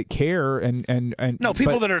 ones that care and no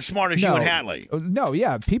people that are as smart as you and Hadley. No,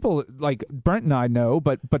 yeah, people like Brent and I know,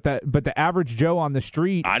 but the average Joe on the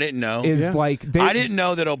street, I didn't know. I didn't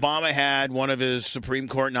know that Obama had one of his Supreme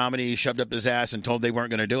Court nominees shoved up his ass and told they weren't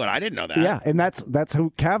going to do it. I didn't know that. Yeah, and that's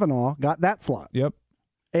who Kavanaugh got that slot. Yep.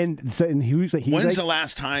 And when's the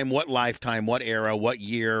last time? What lifetime? What era? What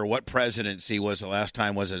year? What presidency was the last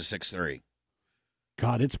time? Was it 6-3?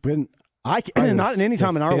 God, it's been not in any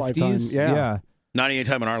time in our 50s? lifetime. Yeah. Not any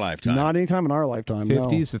time in our lifetime. Not any time in our lifetime.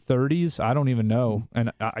 50s to 30s. I don't even know.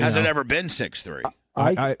 And has it ever been 6-3?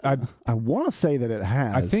 I want to say that it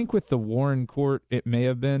has. I think with the Warren Court it may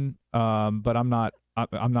have been, but I'm not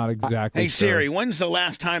exactly Hey, sure. Siri, when's the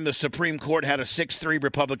last time the Supreme Court had a 6-3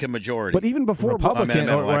 Republican majority? But even before Republican,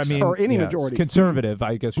 or any majority, conservative,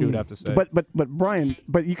 I guess you would have to say. But Brian,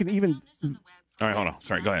 you can even. All right, hold on.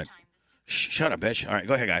 Sorry, go ahead. Shut up, bitch. All right,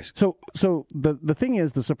 go ahead, guys. So the thing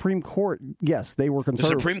is, the Supreme Court, yes, they were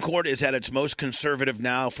conservative. The Supreme Court is at its most conservative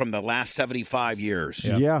now from the last 75 years.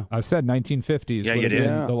 Yeah. I said 1950s. Yeah, you did.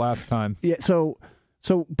 The last time. Yeah.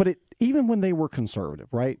 But even when they were conservative,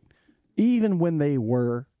 right? Even when they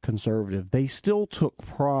were conservative, they still took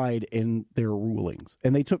pride in their rulings,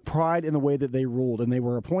 and they took pride in the way that they ruled, and they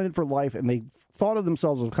were appointed for life, and they thought of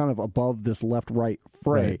themselves as kind of above this left-right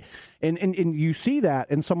fray. Right. And you see that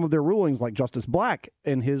in some of their rulings, like Justice Black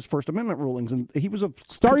in his First Amendment rulings, and he was a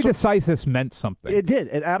stare decisis meant something. It did.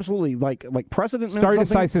 It absolutely like precedent. Stare meant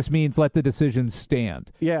something. decisis means let the decision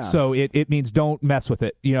stand. Yeah. So it means don't mess with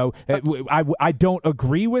it. I don't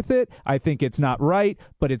agree with it. I think it's not right,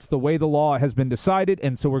 but it's the way the law has been decided,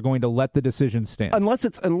 and so we're going to let the decision stand. Unless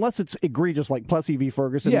it's egregious, like Plessy v.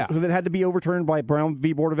 Ferguson, that had to be overturned by Brown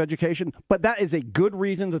v. Board of Education. But that is a good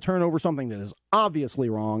reason to turn over something that is obviously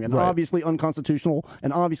wrong and obviously unconstitutional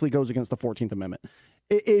and obviously goes against the 14th Amendment.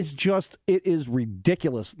 It is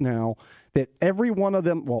ridiculous now that every one of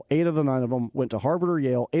them, 8 of the 9 of them went to Harvard or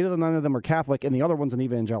Yale, 8 of the 9 of them are Catholic, and the other one's an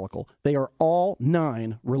evangelical. They are all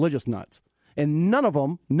 9 religious nuts. And none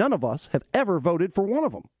of us have ever voted for one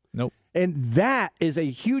of them. Nope. And that is a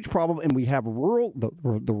huge problem. And we have the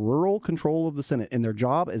rural control of the Senate. And their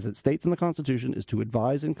job, as it states in the Constitution, is to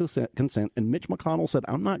advise and consent. And Mitch McConnell said,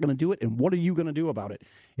 "I'm not going to do it. And what are you going to do about it?"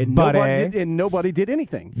 And nobody did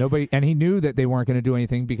anything. Nobody, and he knew that they weren't going to do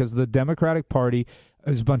anything because the Democratic Party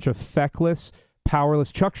is a bunch of feckless,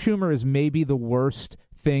 powerless. Chuck Schumer is maybe the worst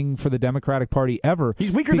thing for the Democratic Party ever.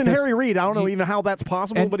 He's weaker than Harry Reid. I don't know even how that's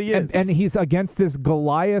possible, but he is. And he's against this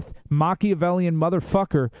Goliath Machiavellian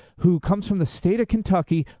motherfucker who comes from the state of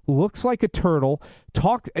Kentucky, looks like a turtle,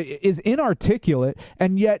 is inarticulate,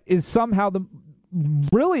 and yet is somehow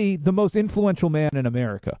really the most influential man in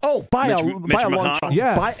America. Oh, by a long shot.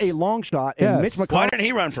 Yes. By a long shot. And Yes. Mitch McConnell. Why didn't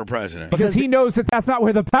he run for president? Because he knows that that's not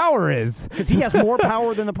where the power is. Because he has more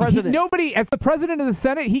power than the president. Nobody, as the president of the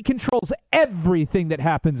Senate, he controls everything that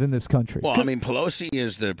happens in this country. Well, I mean, Pelosi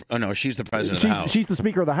is she's the president of the House. She's the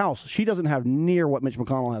Speaker of the House. She doesn't have near what Mitch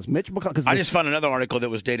McConnell has. I just found another article that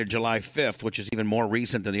was dated July 5th, which is even more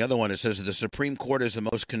recent than the other one. It says that the Supreme Court is the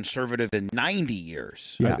most conservative in 90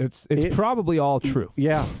 years. Yeah, it's probably all true.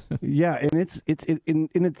 Yeah, yeah, and it's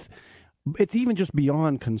even just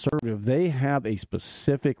beyond conservative. They have a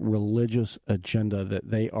specific religious agenda that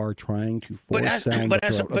they are trying to force down the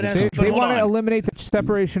throat. They want to eliminate the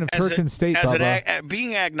separation of church and state.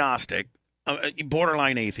 Being agnostic,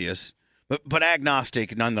 borderline atheist, but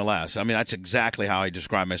agnostic nonetheless. I mean, that's exactly how I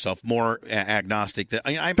describe myself. More agnostic. Fair.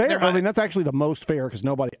 I mean, that's actually the most fair because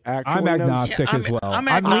nobody actually I'm agnostic knows. as well. I'm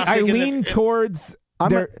agnostic I lean towards.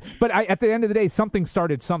 But at the end of the day, something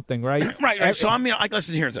started something, right? Right. So I mean,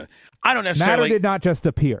 listen here. I don't necessarily. Matter did not just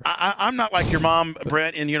appear. I'm not like your mom,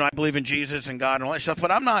 Brett, and I believe in Jesus and God and all that stuff. But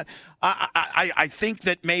I'm not. I think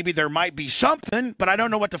that maybe there might be something, but I don't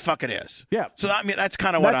know what the fuck it is. Yeah. So I mean, that's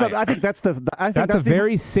kind of what I think that's a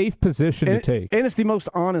very safe position to take, and it's the most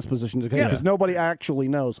honest position to take because nobody actually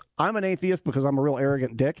knows. I'm an atheist because I'm a real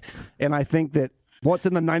arrogant dick, and I think that. What's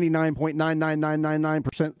in the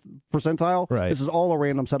 99.99999% percentile? Right. This is all a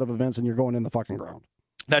random set of events, and you're going in the fucking ground.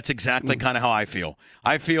 That's exactly kind of how I feel.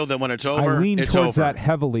 I feel that when it's over, I lean it's towards over. that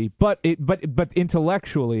heavily, but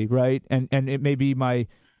intellectually, right? And it may be my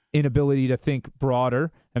inability to think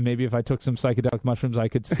broader, and maybe if I took some psychedelic mushrooms, I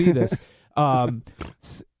could see this.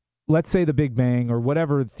 Let's say the Big Bang or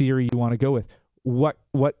whatever theory you want to go with. What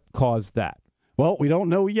caused that? Well, we don't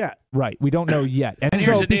know yet. Right, we don't know yet. And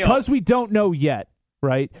here's so the deal. Because we don't know yet,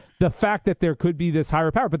 right, the fact that there could be this higher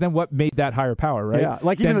power, but then what made that higher power, right? Yeah,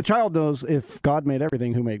 like even the child knows if God made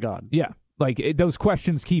everything, who made God? Yeah, those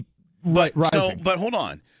questions keep rising. But hold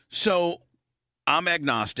on. So I'm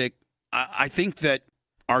agnostic. I think that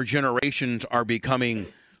our generations are becoming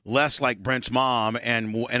less like Brent's mom,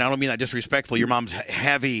 and I don't mean that disrespectfully. Your mom's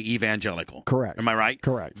heavy evangelical. Correct. Am I right?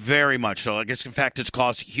 Correct. Very much so. I guess, in fact, it's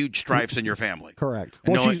caused huge strifes in your family. Correct.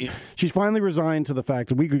 Well, she's finally resigned to the fact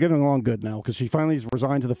that we're getting along good now because she finally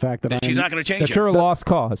resigned to the fact that she's not going to change that you're a lost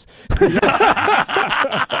cause.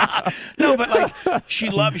 No, but she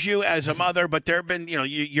loves you as a mother, but there have been,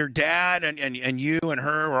 your dad and you and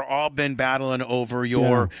her are all been battling over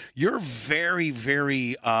your very,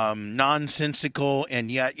 very nonsensical and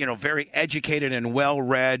yet, very educated and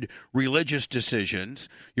well-read religious decisions.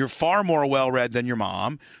 You're far more well-read than your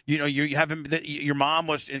mom. You haven't. Your mom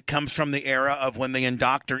it comes from the era of when they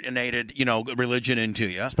indoctrinated, religion into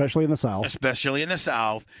you, especially in the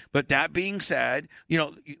South. But that being said,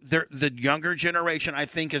 the younger generation, I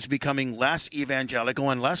think, is becoming less evangelical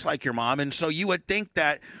and less like your mom, and so you would think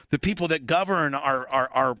that the people that govern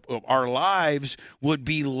our lives would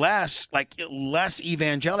be less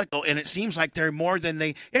evangelical, and it seems like they're more than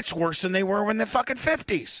it's worse than they were in the fucking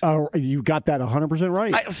 50s. Oh, you got that 100%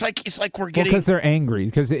 right. It's like we're getting because they're angry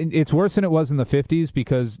because it's worse than it was in the 50s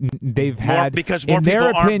because they've had because more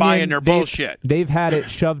people aren't buying their bullshit. They've had it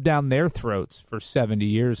shoved down their throats for 70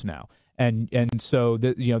 years now. And so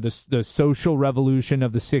the social revolution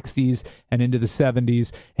of the 60s and into the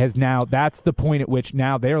 70s that's the point at which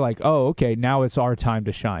now they're like, oh, okay, now it's our time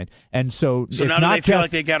to shine. And so now do they feel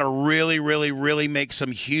like they got to really, really, really make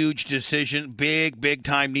some huge decision, big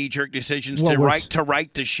time knee-jerk decisions to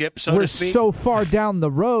right the ship, so to speak? We're so far down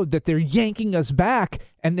the road that they're yanking us back,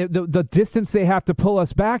 and the distance they have to pull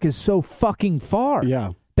us back is so fucking far.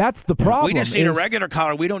 Yeah. That's the problem. We just need a regular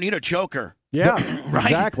collar. We don't need a choker. Yeah, right?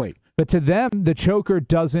 Exactly. But to them, the choker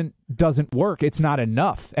doesn't work. It's not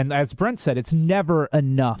enough. And as Brent said, it's never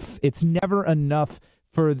enough. It's never enough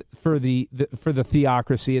for the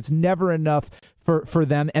theocracy. It's never enough for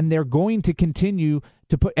them. And they're going to continue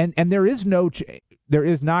to put. And there is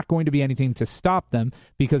not going to be anything to stop them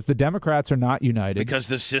because the Democrats are not united. Because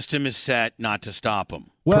the system is set not to stop them.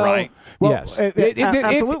 Well, right? Yes.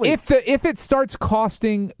 Absolutely. If it starts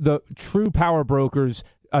costing the true power brokers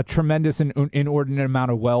a tremendous and inordinate amount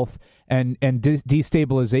of wealth and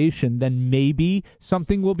destabilization, then maybe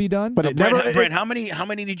something will be done. But Brent, how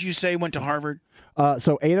many did you say went to Harvard?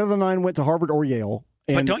 So 8 out of the 9 went to Harvard or Yale.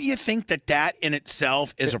 But don't you think that in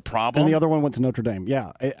itself is a problem? And the other one went to Notre Dame.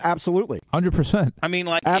 Yeah, absolutely. 100%. I mean,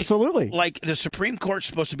 like absolutely. Like the Supreme Court's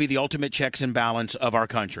supposed to be the ultimate checks and balance of our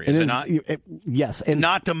country, is it not? Yes, and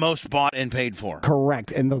not the most bought and paid for.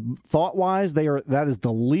 Correct. And the thought-wise, that is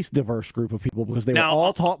the least diverse group of people because they were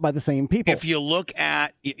all taught by the same people. If you look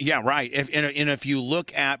at if you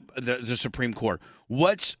look at the Supreme Court,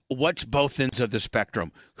 what's both ends of the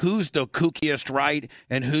spectrum? Who's the kookiest right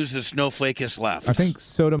and who's the snowflakest left? I think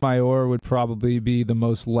Sotomayor would probably be the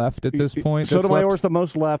most left at this point. Sotomayor's the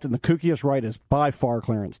most left, and the kookiest right is by far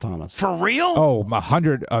Clarence Thomas. For real? Oh,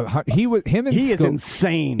 100. He is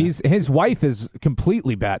insane. His wife is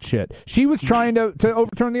completely batshit. She was trying to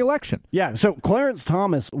overturn the election. Yeah. So Clarence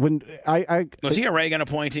Thomas, when was he a Reagan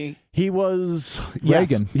appointee? He was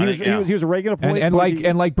Reagan. Yes, he was a Reagan appointee.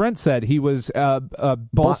 And like Brent said, he was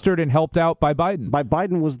bolstered and helped out by Biden.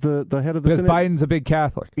 Biden was the head of the Senate. Because Biden's a big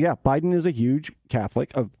Catholic. Yeah, Biden is a huge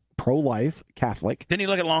Catholic, a pro-life Catholic. Didn't he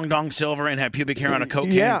look at Long Dong Silver and have pubic hair on a Coke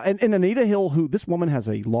can? Yeah, and Anita Hill, this woman has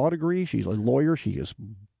a law degree. She's a lawyer. She is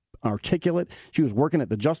articulate. She was working at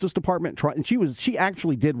the Justice Department, and she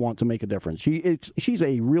actually did want to make a difference. She's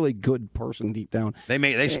a really good person deep down.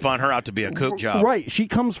 They spun her out to be a kook job. Right. She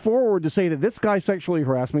comes forward to say that this guy sexually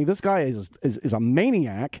harassed me. This guy is a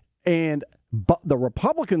maniac, and the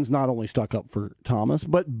Republicans not only stuck up for Thomas,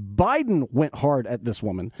 but Biden went hard at this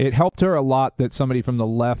woman. It helped her a lot that somebody from the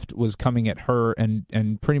left was coming at her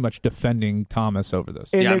and pretty much defending Thomas over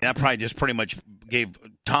this. That probably just pretty much gave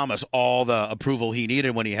Thomas all the approval he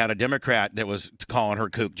needed when he had a Democrat that was calling her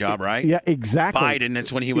kook job, right? Yeah, exactly. Biden,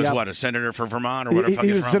 that's when he was a senator from Vermont or whatever.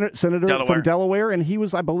 He was senator from Delaware, and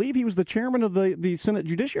I believe he was the chairman of the Senate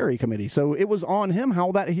Judiciary Committee. So it was on him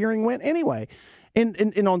how that hearing went anyway. And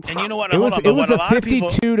on top, and you know what? It was a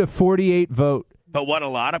 52 to 48 vote. But what a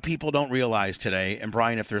lot of people don't realize today, and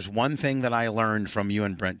Brian, if there's one thing that I learned from you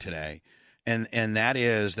and Brent today, and that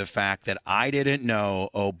is the fact that I didn't know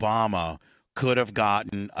Obama could have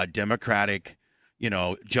gotten a Democratic,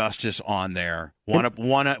 justice on there.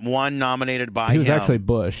 One nominated by him. He was actually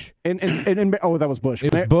Bush. And that was Bush.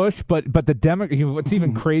 It was Bush, but the what's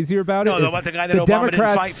even crazier about it is the guy that Obama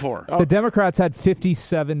didn't fight for. The Democrats had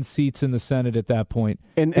 57 seats in the Senate at that point.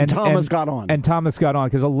 And Thomas got on. And Thomas got on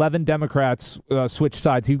because 11 Democrats switched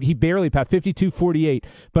sides. He barely passed 52-48,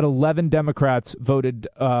 but 11 Democrats voted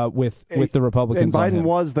with the Republicans. And Biden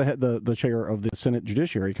was the chair of the Senate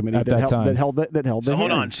Judiciary Committee at that time. that held So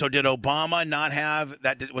hold hearing. on. So did Obama not have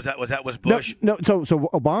that? Was Bush? No. So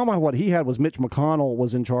Obama, what he had was Mitch McConnell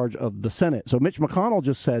was in charge of the Senate. So Mitch McConnell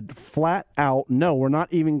just said flat out, no, we're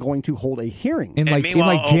not even going to hold a hearing. In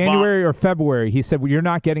January or February, he said, well, you're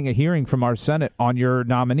not getting a hearing from our Senate on your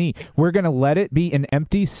nominee. We're going to let it be an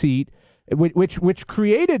empty seat, which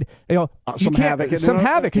created some havoc. Because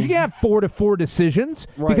you can't have 4-4 decisions.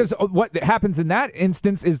 Right. Because what happens in that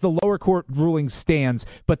instance is the lower court ruling stands,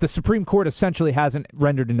 but the Supreme Court essentially hasn't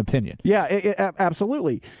rendered an opinion. Yeah,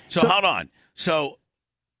 absolutely. So hold on. So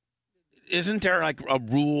isn't there like a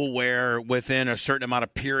rule where within a certain amount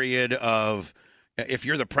of period of, if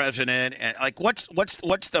you're the president, and like what's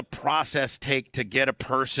the process take to get a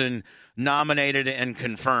person nominated and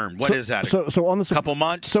confirmed? What is that? So on the couple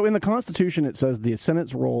months. So in the Constitution, it says the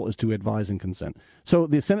Senate's role is to advise and consent. So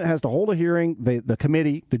the Senate has to hold a hearing. The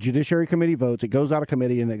committee, the Judiciary Committee votes. It goes out of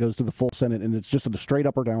committee and it goes to the full Senate, and it's just a straight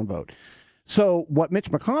up or down vote. So what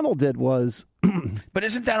Mitch McConnell did was, but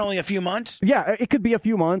isn't that only a few months? Yeah, it could be a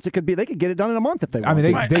few months. It could be they could get it done in a month if they want. I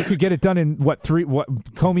mean, they could get it done in what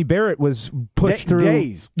Comey Barrett was pushed through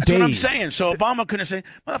days. That's what I'm saying. So Obama couldn't say,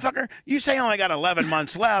 "Motherfucker, you say I only got 11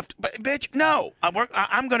 months left, but bitch, no,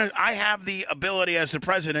 I have the ability as the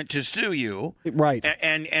president to sue you, right,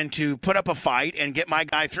 and to put up a fight and get my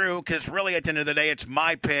guy through, because really at the end of the day, it's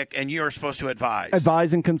my pick, and you're supposed to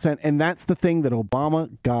advise and consent, and that's the thing that Obama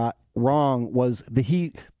got wrong was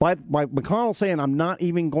by McConnell saying I'm not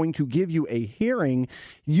even going to give you a hearing.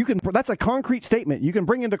 That's a concrete statement you can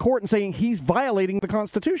bring into court and saying he's violating the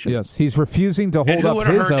Constitution. Yes, he's refusing to hold up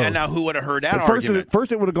his oath. And now who would have heard that argument?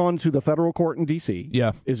 First, it would have gone to the federal court in D.C.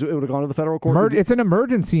 Yeah, it would have gone to the federal court. It's an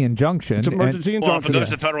emergency injunction. It's an emergency injunction. Well, if it goes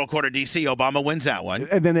to the federal court of D.C., Obama wins that one,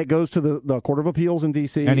 and then it goes to the Court of Appeals in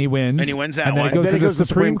D.C. and he wins, that one. And then it goes to the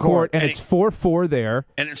Supreme Court, and it's 4-4 there,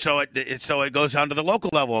 and so it goes down to the local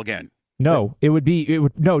level again. No, it would be. It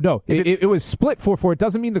would no. It was split 4-4. It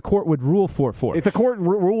doesn't mean the court would rule 4-4. If the court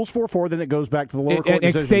rules 4-4, then it goes back to the lower court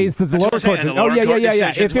decision. It stays to the lower court.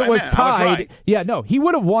 Yeah. If it was tied, no, he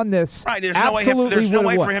would have won this. Right. There's no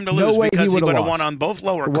way for him to lose because he would have won on both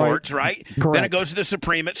lower courts, right? Correct. Then it goes to the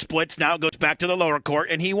Supreme. It splits. Now it goes back to the lower court,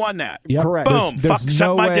 and he won that. Yep. Correct. Boom.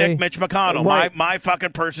 Suck my dick, Mitch McConnell. Right. My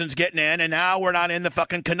fucking person's getting in, and now we're not in the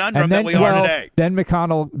fucking conundrum that we are today. Then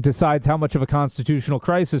McConnell decides how much of a constitutional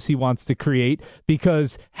crisis he wants to create.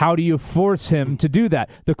 Because how do you force him to do that?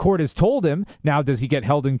 The court has told him. Now, does he get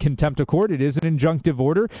held in contempt of court? It is an injunctive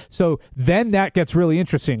order. So then that gets really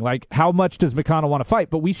interesting. Like, how much does McConnell want to fight?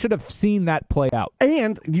 But we should have seen that play out.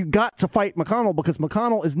 And you got to fight McConnell because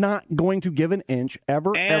McConnell is not going to give an inch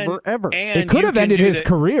ever. And it could have ended his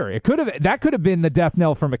career. That could have been the death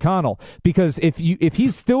knell for McConnell. Because if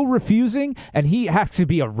he's still refusing and he has to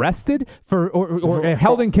be arrested or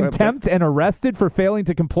held in contempt and arrested for failing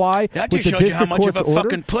to comply with the district how much of a order?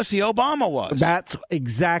 fucking pussy Obama was. That's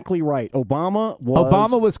exactly right.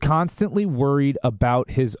 Obama was constantly worried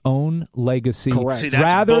about his own legacy. Correct. See, that's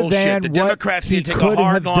rather bullshit. than the Democrats need to take a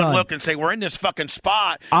hard on look and say we're in this fucking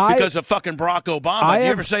spot because of fucking Barack Obama. Did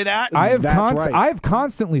you ever say that? I have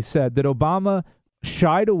constantly said that Obama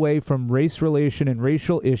shied away from race relation and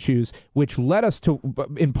racial issues, which led us to,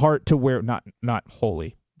 in part, to where not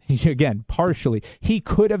wholly. Again, partially, he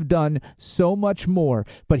could have done so much more,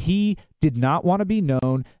 but he did not want to be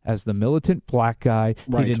known as the militant black guy.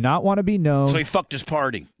 Right. He did not want to be known. So he fucked his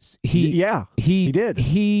party. He did.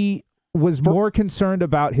 He was more concerned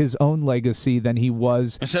about his own legacy than he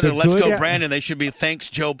was. Instead of let's go, Brandon, they should be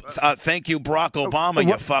thank you, Barack Obama,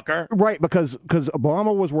 you fucker. Right, because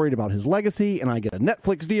Obama was worried about his legacy, and I get a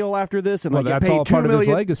Netflix deal after this, and I get that's paid all part of his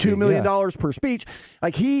legacy, $2 million per speech.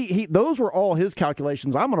 Like he those were all his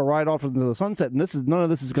calculations. I'm going to ride off into the sunset, and none of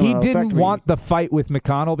this is going to affect me. He didn't want the fight with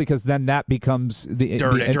McConnell because then that becomes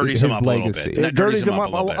dirties his him up legacy. It dirties him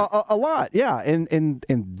up a lot, yeah, and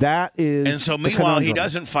that is. And so meanwhile, he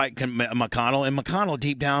doesn't fight McConnell, and McConnell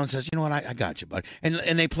deep down says, "You know what? I got you, bud."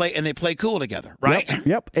 And they play cool together, right?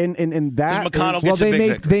 Yep. And that McConnell gets a big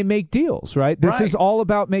victory. They make deals, right? This is all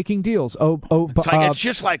about making deals. It's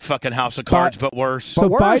just like fucking House of Cards, but worse. So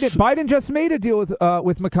Biden just made a deal with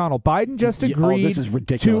McConnell. Biden just agreed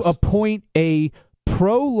to appoint a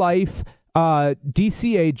pro-life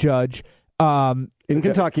DCA judge. In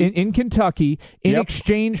Kentucky. In Kentucky, in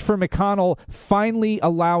exchange for McConnell finally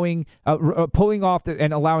allowing, pulling off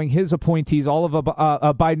and allowing his appointees, all of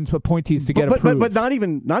Biden's appointees, to get approved. But not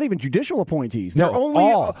even judicial appointees. No, they're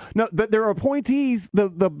only but they're appointees. The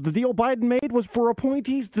deal Biden made was for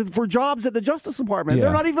appointees for jobs at the Justice Department. Yeah.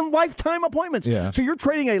 They're not even lifetime appointments. Yeah. So you're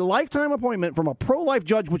trading a lifetime appointment from a pro-life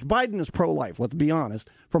judge, which Biden is pro-life. Let's be honest.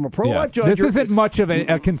 From a pro-life judge, this isn't much of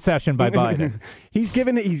a concession by Biden. He's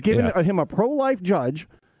given him a pro-life judge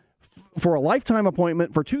for a lifetime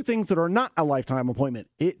appointment for two things that are not a lifetime appointment.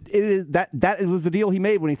 It is that was the deal he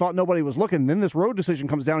made when he thought nobody was looking. And then this road decision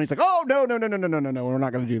comes down. And he's like, "Oh no, we're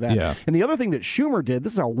not going to do that." Yeah. And the other thing that Schumer did,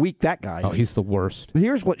 this is how weak that guy is. Oh, he's the worst.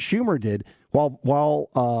 Here's what Schumer did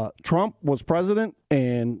while Trump was president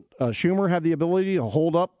and Schumer had the ability to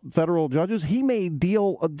hold up federal judges. He made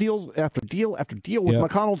deals after deal after deal with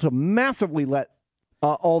McConnell to massively let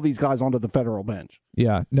all these guys onto the federal bench.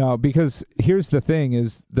 Yeah, no, because here's the thing: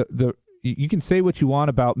 is the you can say what you want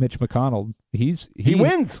about Mitch McConnell. He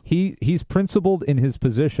wins. He's principled in his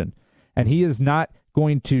position, and he is not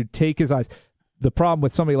going to take his eyes. The problem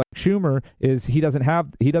with somebody like Schumer is he doesn't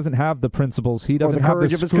have the principles. He doesn't have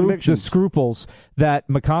the scruples that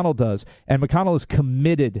McConnell does, and McConnell is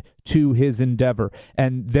committed to his endeavor,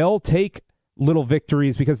 and they'll take little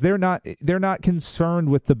victories because they're not concerned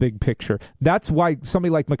with the big picture. That's why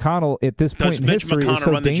somebody like McConnell at this point in history is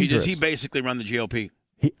so dangerous. Does he basically run the GOP?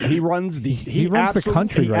 He He runs runs the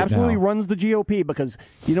country right now. He absolutely runs the GOP because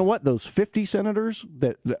you know what? Those 50 senators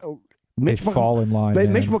they fall in line.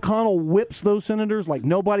 Mitch McConnell whips those senators like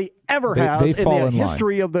nobody ever has in the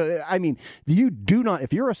history of the. I mean, you do not.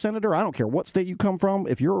 If you're a senator, I don't care what state you come from.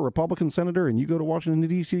 If you're a Republican senator and you go to Washington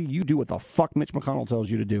D.C., you do what the fuck Mitch McConnell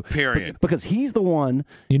tells you to do. Period. Because he's the one.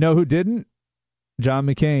 You know who didn't? John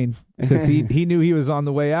McCain, because he knew he was on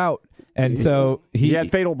the way out. And so he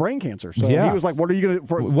had fatal brain cancer. So he was like, "What are you going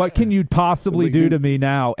to? What can you possibly do to me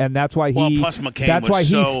now?" And that's why he. Plus McCain that's why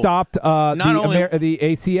he stopped the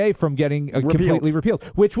ACA from getting completely repealed,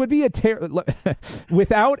 which would be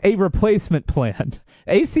without a replacement plan.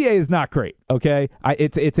 ACA is not great. Okay,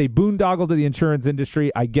 it's a boondoggle to the insurance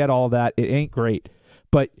industry. I get all that. It ain't great,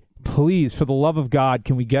 but please, for the love of God,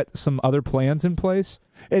 can we get some other plans in place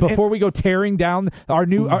before we go tearing down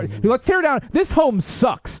let's tear down. This home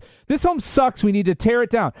sucks. This home sucks. We need to tear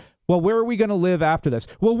it down. Well, where are we going to live after this?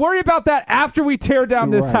 We'll worry about that after we tear down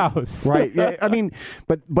this house. Right. Yeah, I mean,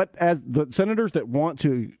 but as the senators that want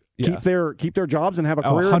to keep their jobs and have a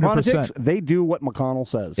career in politics, they do what McConnell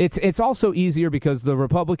says. It's also easier because the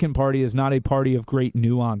Republican Party is not a party of great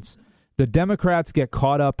nuance. The Democrats get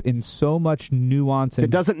caught up in so much nuance and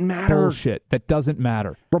it doesn't matter. Bullshit that doesn't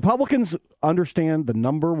matter. Republicans understand the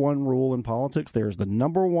number one rule in politics. There's the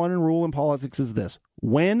number one rule in politics is this: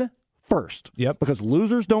 win first. Yep. Because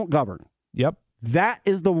losers don't govern. Yep. That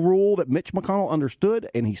is the rule that Mitch McConnell understood,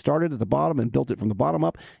 and he started at the bottom and built it from the bottom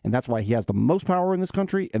up, and that's why he has the most power in this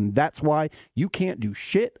country, and that's why you can't do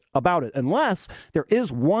shit about it unless there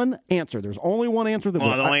is one answer. There's only one answer. The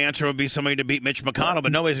only answer would be somebody to beat Mitch McConnell,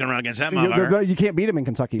 but nobody's going to run against that motherfucker. You can't beat him in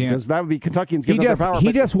Kentucky because that would be Kentuckians giving up their power.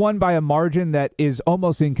 He just won by a margin that is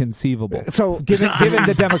almost inconceivable. So given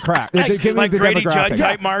the Democrat, like Grady Judd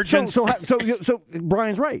type margins. So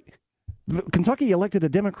Brian's right. Kentucky elected a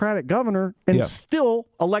Democratic governor and still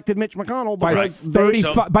elected Mitch McConnell because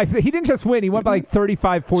he didn't just win; he went by like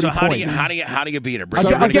 35, 40 points. How do you beat him?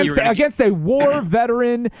 Against a war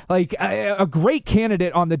veteran, like a great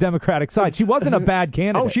candidate on the Democratic side. She wasn't a bad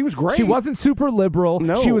candidate. Oh, she was great. She wasn't super liberal.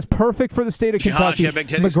 No. She was perfect for the state of Kentucky.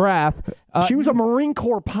 McGrath. She was a Marine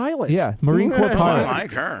Corps pilot. Yeah, Marine Corps pilot. I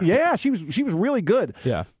like her. Yeah, she was really good.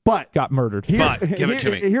 Yeah, but got murdered. Give it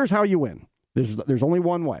to me. Here's how you win. There's only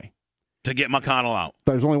one way. To get McConnell out.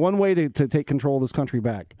 There's only one way to take control of this country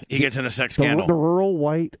back. He gets in a sex scandal. The rural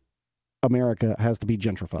white America has to be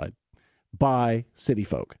gentrified by city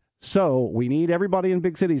folk. So we need everybody in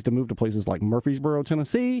big cities to move to places like Murfreesboro,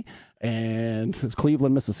 Tennessee, and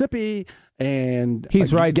Cleveland, Mississippi, and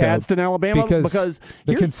he's right, Gadsden, Alabama. Because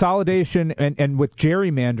the consolidation and with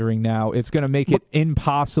gerrymandering now, it's going to make it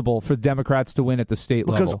impossible for Democrats to win at the state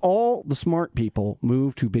level. Because all the smart people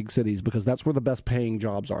move to big cities because that's where the best paying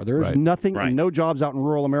jobs are. There is nothing and no jobs out in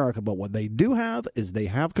rural America. But what they do have is they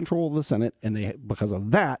have control of the Senate, and because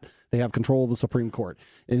of that, they have control of the Supreme Court.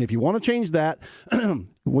 And if you want to change that,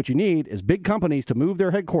 what you need is big companies to move their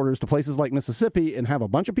headquarters to places like Mississippi and have a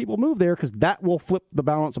bunch of people move there because that will flip the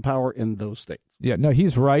balance of power in those states. Yeah, no,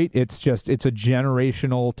 he's right. It's a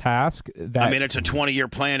generational task. It's a 20-year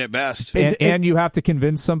plan at best. And you have to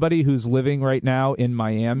convince somebody who's living right now in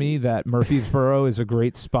Miami that Murfreesboro is a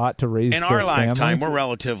great spot to raise their family. In our lifetime,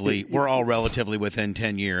 we're all relatively within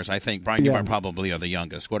 10 years. I think, Brian, you probably are the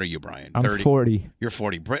youngest. What are you, Brian? I'm 30? 40. You're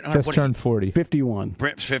 40. Britt, just turned 40. 51.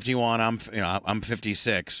 Britt's 51. I'm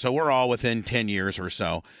 56. So we're all within 10 years or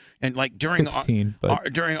so. And like during 16,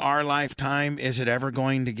 during our lifetime, is it ever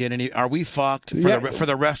going to get any? Are we fucked for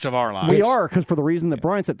the rest of our lives? We are, because for the reason that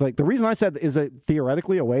Brian said, like the reason I said is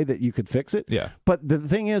theoretically a way that you could fix it. Yeah. But the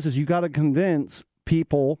thing is you got to convince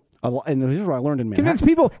people. And this is what I learned in Manhattan. Convince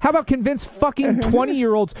people. How about convince fucking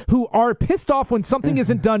 20-year-olds who are pissed off when something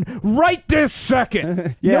isn't done right this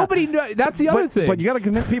second? Yeah. Nobody knows. That's the other thing. But you got to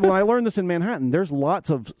convince people. And I learned this in Manhattan. There's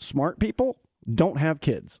lots of smart people don't have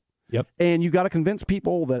kids. Yep. And you got to convince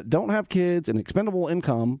people that don't have kids and expendable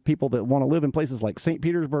income, people that want to live in places like St.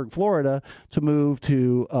 Petersburg, Florida, to move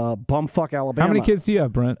to bumfuck Alabama. How many kids do you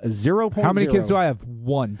have, Brent? 0.0. How many kids do I have?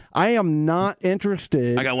 One. I am not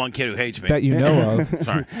interested. I got one kid who hates me. That you know of.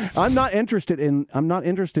 Sorry. I'm not interested in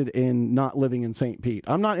not living in St. Pete.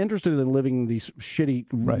 I'm not interested in living in these shitty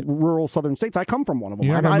rural southern states. I come from one of them.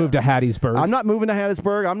 You're not going to move to Hattiesburg. I'm not moving to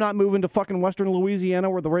Hattiesburg. I'm not moving to fucking western Louisiana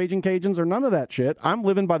where the Raging Cajuns are none of that shit. I'm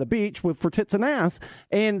living by the beach for tits and ass.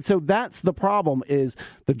 And so that's the problem is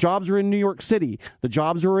the jobs are in New York City. The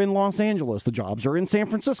jobs are in Los Angeles. The jobs are in San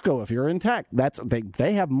Francisco if you're in tech.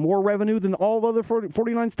 They have more revenue than all the other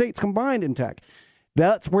 49 states combined in tech.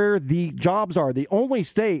 That's where the jobs are. The only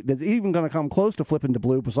state that's even going to come close to flipping to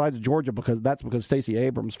blue besides Georgia, because Stacey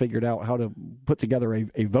Abrams figured out how to put together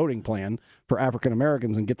a voting plan for African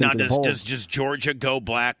Americans and get them to the polls. Does Georgia go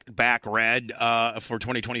back red for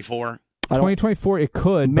 2024? 2024, it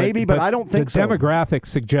could maybe, but I don't think the demographics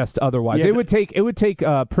suggest otherwise. Yeah, it would take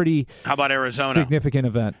a pretty how about Arizona significant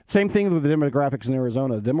event. Same thing with the demographics in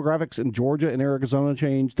Arizona. The demographics in Georgia and Arizona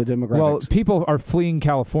changed. The demographics. Well, people are fleeing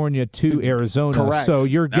California to Arizona, correct. So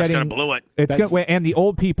That's gonna blow it. And the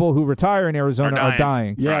old people who retire in Arizona are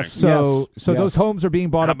dying. Yes. So those homes are being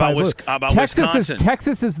bought up by Wisconsin?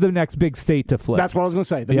 Texas is the next big state to flip. That's what I was going to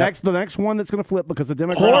say. The next one that's going to flip because the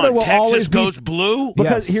Democrats. Florida will Texas always goes blue.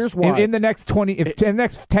 Because here's why. In the next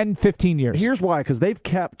 10, 15 years. Here's why, because they've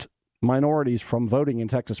kept minorities from voting in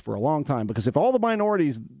Texas for a long time. Because if all the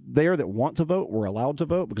minorities there that want to vote were allowed to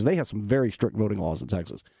vote, because they have some very strict voting laws in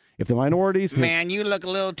Texas. If the minorities, Man, you look a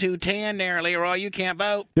little too tan there, Leroy. You can't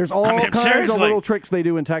vote. there's all kinds seriously. of little tricks they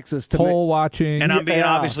do in Texas to Poll watching. And I'm being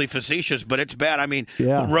obviously facetious, but it's bad. I mean,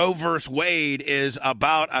 Roe versus Wade is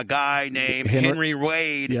about a guy named Henry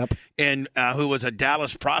Wade, and who was a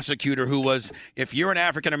Dallas prosecutor who was, if you're an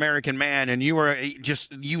African-American man and you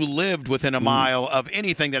lived within a mile of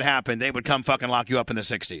anything that happened, they would come fucking lock you up in the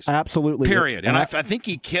 60s. Absolutely. Period. And I think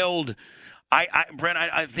he killed... Brent,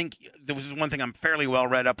 I think this is one thing I'm fairly well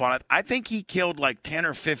read up on. I think he killed like 10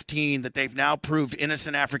 or 15 that they've now proved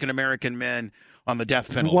innocent African-American men on the death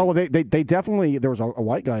penalty. Well, they definitely, there was a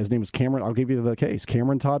white guy, his name was Cameron, I'll give you the case,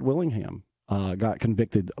 Cameron Todd Willingham. Got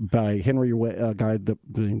convicted by a guy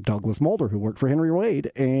named Douglas Mulder, who worked for Henry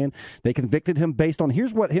Wade, and they convicted him based on,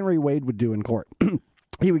 here's what Henry Wade would do in court.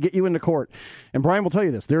 He would get you into court. And Brian will tell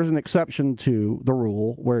you this. There's an exception to the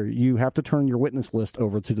rule where you have to turn your witness list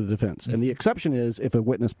over to the defense. And the exception is if a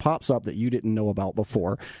witness pops up that you didn't know about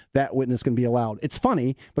before, that witness can be allowed. It's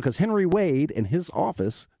funny because Henry Wade and his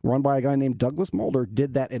office, run by a guy named Douglas Mulder,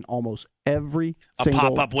 did that in almost every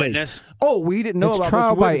single pop-up case. Witness? Oh, we didn't know it's about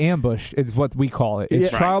trial this by ambush is what we call it.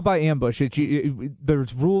 It's trial by ambush.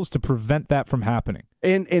 There's rules to prevent that from happening.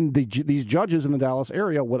 And these judges in the Dallas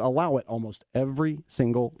area would allow it almost every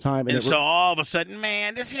single time. And so all of a sudden,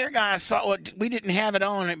 man, this here guy saw what we didn't have it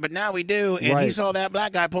on it, but now we do. And he saw that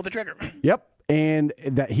black guy pull the trigger. Yep. And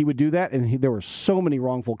that he would do that, and there were so many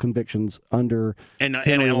wrongful convictions under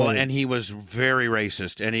Henry Wade. And he was very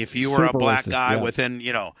racist. And if you were a black guy within,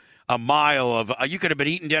 a mile of, you could have been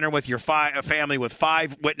eating dinner with your family with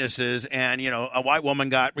 5 witnesses, and a white woman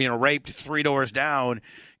got raped 3 doors down,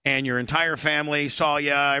 and your entire family saw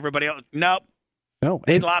you. Everybody else, nope. No,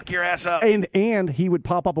 they'd lock your ass up. And he would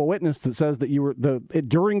pop up a witness that says that you were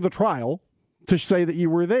during the trial, to say that you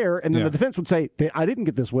were there, and then the defense would say, I didn't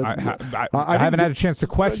get this witness. I haven't had a chance to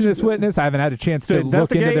question this witness. I haven't had a chance to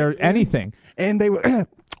look into their anything. And they would,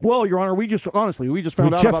 well, Your Honor, we just found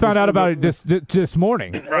out about it this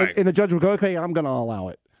morning. Right. And the judge would go, okay, I'm going to allow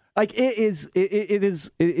it. Like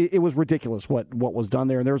it was ridiculous what was done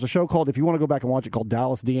there. And there was a show called, if you want to go back and watch it, called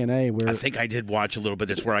Dallas DNA, where I think I did watch a little bit.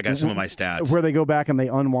 That's where I got some of my stats. Where they go back and they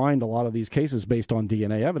unwind a lot of these cases based on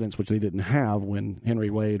DNA evidence, which they didn't have when Henry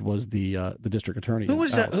Wade was the district attorney. Who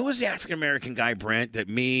was the African American guy, Brent? That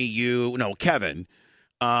Kevin.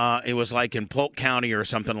 It was like in Polk County or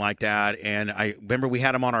something like that. And I remember we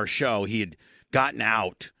had him on our show. He had gotten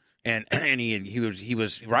out. And he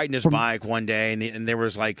was riding his bike one day, and there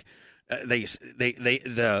was like the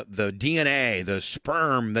DNA, the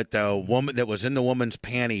sperm that was in the woman's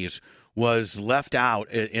panties was left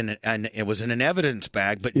out, and it was in an evidence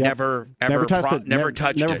bag, but never touched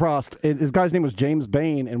it. His guy's name was James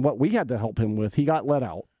Bain, and what we had to help him with, he got let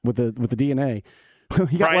out with the DNA.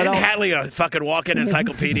 Brian Hadley, a fucking walking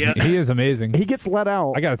encyclopedia. He is amazing. He gets let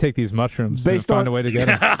out. I got to take these mushrooms to find a way to get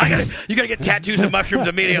him. You got to get tattoos of mushrooms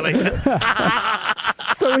immediately.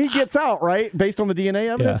 So he gets out, right, based on the DNA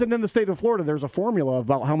evidence. And then the state of Florida, there's a formula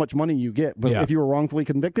about how much money you get. But if you were wrongfully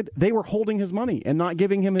convicted, they were holding his money and not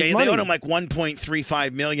giving him his money. They owed him like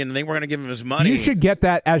 $1.35 million, and they weren't going to give him his money. You should get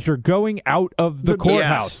that as you're going out of the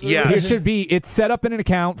courthouse. Yes. It's set up in an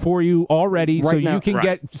account for you already, so you can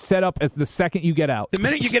get set up as the second you get out. The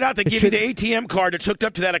minute you get out, they give you the ATM card that's hooked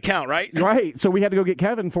up to that account, right? Right. So we had to go get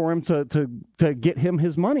Kevin for him to get him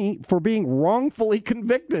his money for being wrongfully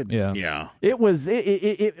convicted. Yeah. It was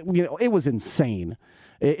it was insane.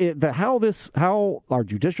 How our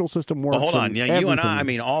judicial system works. Well, hold on. Yeah, you and I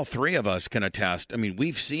mean, all three of us can attest. I mean,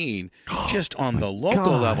 we've seen just on the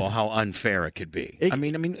local level how unfair it could be. I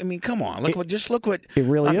mean, come on. Look what it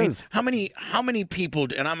really is. How many people?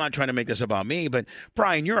 And I'm not trying to make this about me, but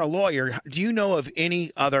Brian, you're a lawyer. Do you know of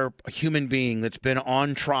any other human being that's been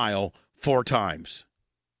on trial 4 times?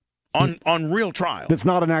 On real trial. That's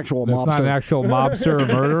not an actual mobster. That's not an actual mobster or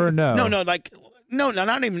murderer. No, No,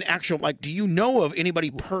 not even actual. Like, do you know of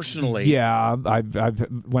anybody personally? Yeah, I've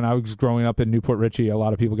when I was growing up in Newport Richie, a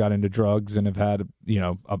lot of people got into drugs and have had a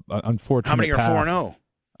unfortunate. How many are 4-0?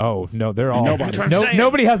 Oh no, they're all nobody.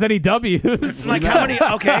 Nobody has any W's. Like how many?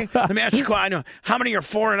 Okay, let me ask you. I know how many are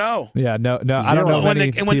 4-0. Yeah, no, I don't know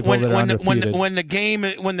many people that are undefeated. When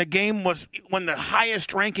the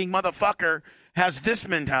highest ranking motherfucker has this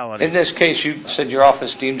mentality. In this case, you said your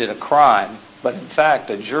office deemed it a crime, but in fact,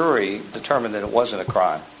 a jury determined that it wasn't a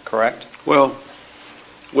crime, correct? Well,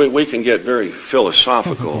 we can get very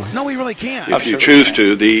philosophical. No, we really can't. If you choose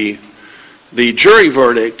to. The jury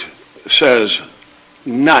verdict says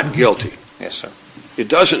not guilty. Yes, sir. It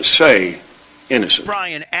doesn't say innocent.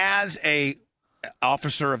 Brian, as a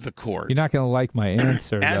officer of the court. You're not going to like my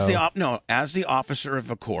answer, as the officer of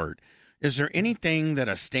the court, is there anything that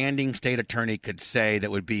a standing state attorney could say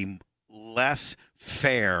that would be less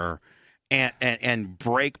fair and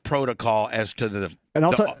break protocol as to the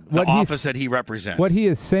office that he represents? What he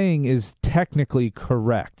is saying is technically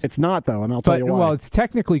correct. It's not, though, and I'll tell you why. Well, it's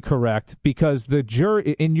technically correct because the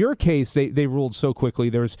jury, in your case, they ruled so quickly.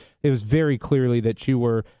 It was very clearly that you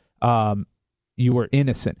were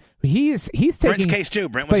innocent. He's taking Brent's case too.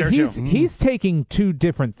 Brent was there too. He's taking two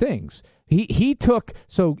different things. He took,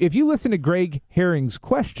 so if you listen to Greg Herring's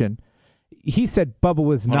question, he said Bubba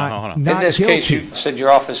was Hold not on. not In this guilty. case, you said your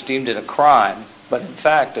office deemed it a crime, but in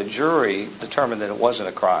fact, a jury determined that it wasn't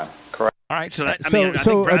a crime. Correct. All right, so I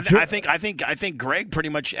think Greg pretty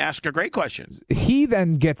much asked a great question. He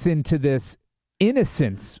then gets into this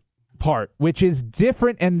innocence part, which is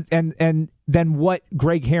different and than what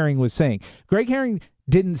Greg Herring was saying. Greg Herring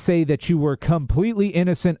didn't say that you were completely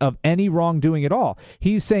innocent of any wrongdoing at all.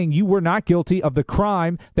 He's saying you were not guilty of the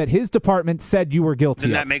crime that his department said you were guilty Then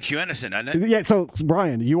of. that makes you innocent, doesn't it? Yeah, so,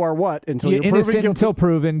 Brian, you are what? Until you're innocent proven guilty. until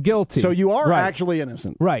proven guilty. So you are Right. actually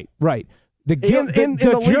innocent. Right. The In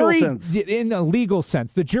the legal jury, sense. in a legal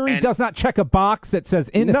sense, the jury And- does not check a box that says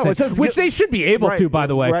innocent, it says which they should be able right, to, by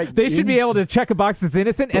the way. right. They should be able to check a box that's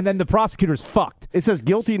innocent, and then the prosecutor's fucked. It says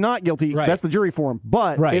guilty, not guilty. Right. That's the jury form.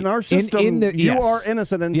 But Right. in our system, you yes. are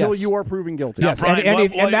innocent until Yes. you are proven guilty. Yes, Brian,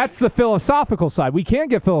 and that's the philosophical side. We can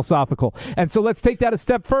get philosophical, and so let's take that a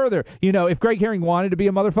step further. You know, if Greg Herring wanted to be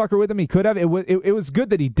a motherfucker with him, he could have. It was good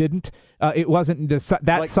that he didn't. It wasn't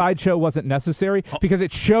that sideshow wasn't necessary because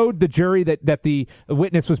it showed the jury that the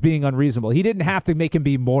witness was being unreasonable. He didn't have to make him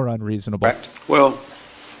be more unreasonable. Correct. Well,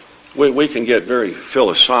 we can get very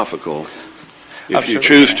philosophical if I'm you sure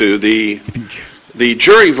choose to. The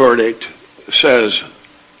jury verdict says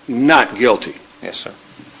not guilty. Yes, sir.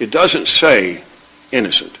 It doesn't say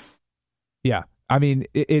innocent. Yeah, I mean,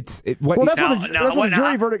 that's what Well, the that's what the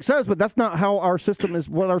jury verdict says, but that's not how our system is.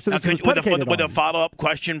 What our system is predicated Would on. the follow-up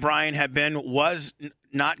question, Brian, have been, was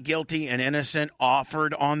not guilty and innocent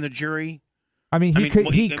offered on the jury? I mean, he could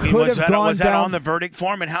was have gone was that down on the verdict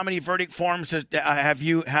form? And how many verdict forms have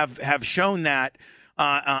you shown that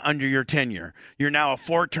under your tenure? You're now a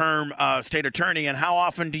 4-term state attorney, and how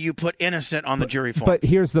often do you put innocent on the jury form? But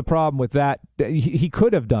here's the problem with that. He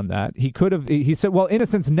could have done that. He could have. He said, "Well,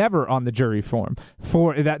 innocent's never on the jury form."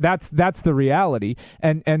 For that's the reality,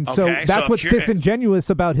 and so Okay, that's so what's if you're-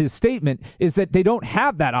 disingenuous about his statement is that they don't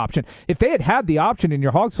have that option. If they had the option in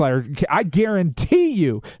your hog slaughter, I guarantee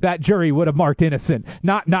you that jury would have marked innocent,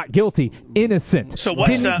 not guilty, innocent. So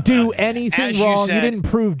what's didn't the- do as anything you wrong. said- you didn't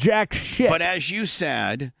prove jack shit. But as you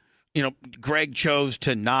said, you know, Greg chose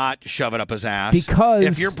to not shove it up his ass. Because-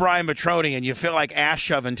 if you're Brian Matroni and you feel like ass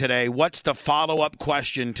shoving today, what's the follow-up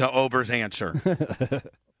question to Ober's answer?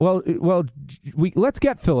 Well, let's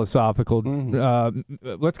get philosophical.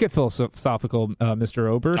 Let's get philosophical, Mr.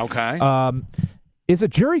 Ober. Okay. Is a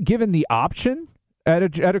jury given the option at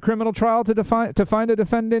a criminal trial to find a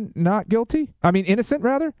defendant not guilty? I mean, innocent,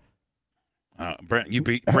 rather. Brent, you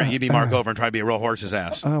be Mark over and try to be a real horse's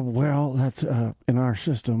ass. Well, that's in our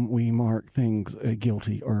system. We mark things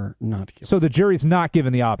guilty or not guilty. So the jury's not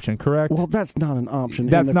given the option, correct? Well, that's not an option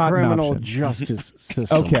That's in the not an criminal option. justice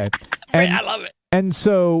system. Okay. I love it. And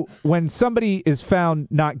so when somebody is found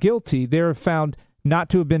not guilty, they're found not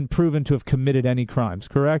to have been proven to have committed any crimes,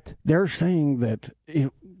 correct? They're saying that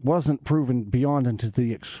it wasn't proven beyond and to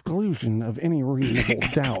the exclusion of any reasonable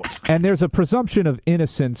doubt. And there's a presumption of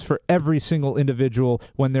innocence for every single individual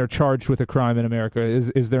when they're charged with a crime in America.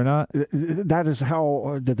 Is there not? That is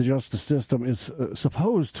how the justice system is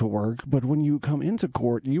supposed to work. But when you come into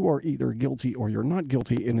court, you are either guilty or you're not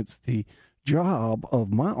guilty, and it's the job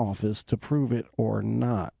of my office to prove it or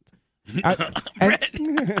not.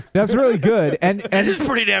 That's really good, and This is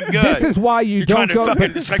pretty damn good. This is why you're trying don't to go.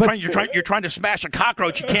 fucking, it's like you're trying to smash a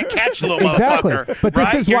cockroach. You can't catch the little Exactly. motherfucker. But this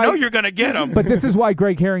right? is you why- know you're going to get him. But this is why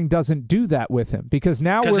Greg Herring doesn't do that with him, because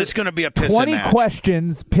now we're it's going to be a pissing 20 match.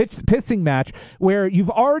 questions, pissing match, where you've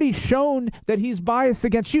already shown that he's biased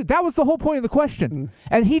against you. That was the whole point of the question,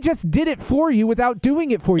 and he just did it for you without doing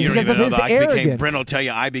it for you, You don't because even of know his that arrogance. Brent will tell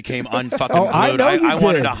you I became unfucking Oh, I glued. know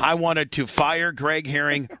you did. I wanted to fire Greg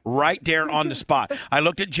Herring right there on the spot. I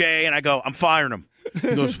looked at Jay and I go, I'm firing him.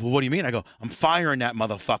 He goes, well, what do you mean? I go, I'm firing that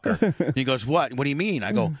motherfucker. He goes, what? What do you mean?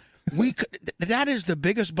 I go, that is the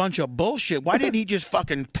biggest bunch of bullshit. Why didn't he just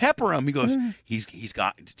fucking pepper him? He goes, he's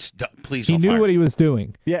got. Please He don't knew fire what he was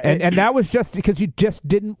doing. Yeah, and that was just because you just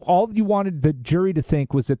didn't. All you wanted the jury to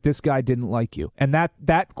think was that this guy didn't like you, and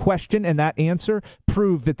that question and that answer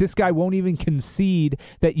proved that this guy won't even concede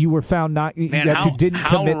that you were found not Man, that you didn't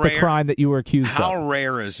commit the rare- crime that you were accused How of.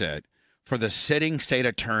 rare is it for the sitting state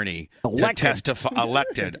attorney Elected. to testify,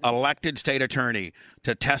 elected state attorney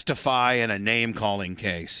to testify in a name-calling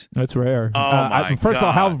case. That's rare. Oh, my First of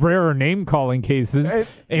all, how God. rare are name-calling cases?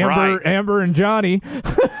 Right. Amber and Johnny.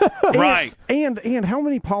 Right. And how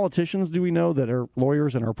many politicians do we know that are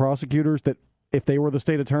lawyers and are prosecutors that if they were the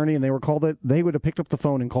state attorney and they were called it, they would have picked up the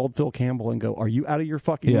phone and called Phil Campbell and go, "Are you out of your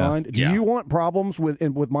fucking mind? Do you want problems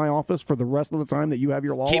with my office for the rest of the time that you have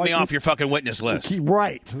your law Keep license? me off your fucking witness list."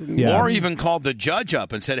 Right. Yeah. Or even called the judge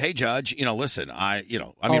up and said, "Hey, judge, listen, right?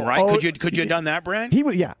 Could you have done that, Brent?" He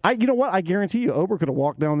would, yeah. You know what? I guarantee you, Ober could have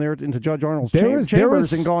walked down there into Judge Arnold's There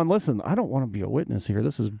chambers was- and gone, "Listen, I don't want to be a witness here.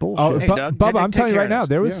 This is Oh, bullshit." Hey, Doug, Bubba, I'm take telling you care right of now, this.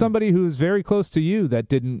 there was Yeah. somebody who was very close to you that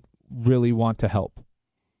didn't really want to help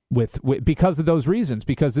with because of those reasons,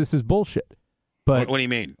 because this is bullshit. But What do you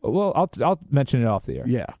mean? well, I'll mention it off the air.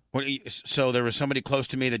 Yeah. So there was somebody close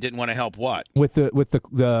to me that didn't want to help what? With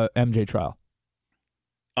the MJ trial.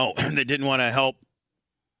 Oh, they didn't want to help.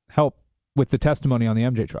 Help with the testimony on the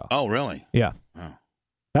MJ trial. Oh, really? Yeah. Oh.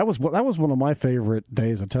 That was one of my favorite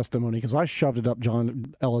days of testimony because I shoved it up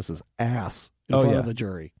John Ellis's ass in front of the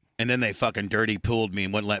jury. And then they fucking dirty pooled me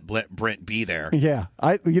and wouldn't let Brent be there. Yeah,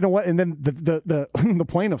 you know what? And then the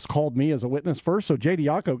plaintiffs called me as a witness first, so J.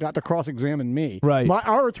 Diaco got to cross-examine me. Right.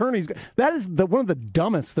 Our attorneys. That is one of the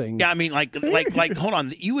dumbest things. Yeah, I mean, like, hold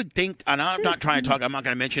on. You would think, and I'm not trying to talk. I'm not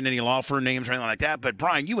going to mention any law firm names or anything like that. But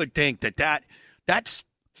Brian, you would think that's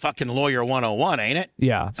fucking lawyer 101, ain't it?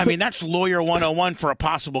 Yeah. I mean, that's lawyer 101 for a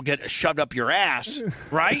possible get shoved up your ass,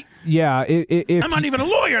 right? Yeah. If I'm not even a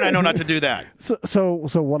lawyer, and I know not to do that. So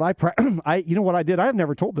what you know what I did? I have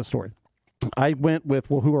never told this story. I went with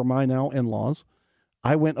who are my now in-laws.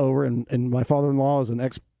 I went over and my father-in-law is an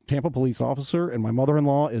ex-Tampa police officer, and my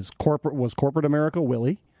mother-in-law was corporate America,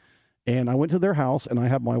 Willie. And I went to their house, and I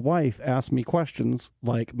had my wife ask me questions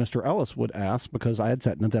like Mr. Ellis would ask because I had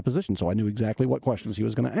sat in a deposition, so I knew exactly what questions he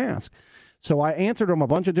was going to ask. So I answered them a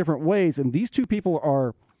bunch of different ways, and these two people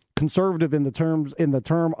are conservative in the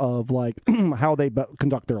term of like how they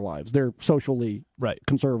conduct their lives. They're socially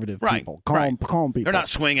conservative people, calm people. They're not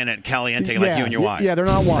swinging at Caliente like you and your wife. Yeah, they're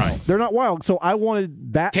not wild. Right. They're not wild. So I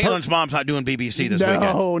wanted that. Caitlin's mom's not doing BBC this weekend.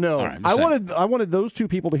 No. All right, I wanted those two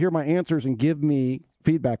people to hear my answers and give me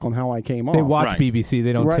feedback on how I came off. they watch BBC,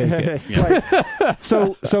 they don't take it. Right.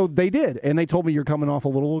 So they did, and they told me you're coming off a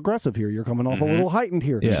little aggressive here. You're coming off a little heightened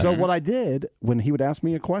here. Yeah. So what I did when he would ask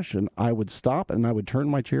me a question, I would stop and I would turn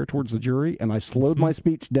my chair towards the jury, and I slowed my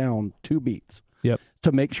speech down 2 beats. Yep.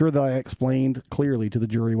 To make sure that I explained clearly to the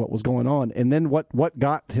jury what was going on. And then what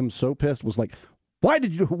got him so pissed was like, when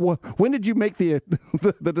did you make the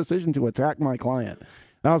decision to attack my client?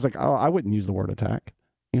 And I was like, oh, I wouldn't use the word attack.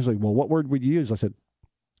 He was like, well, what word would you use? I said,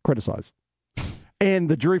 criticize. And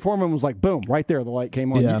the jury foreman was like, boom, right there, the light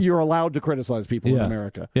came on. Yeah. You're allowed to criticize people in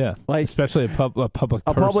America. Yeah, like especially a public person.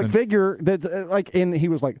 A public figure that and he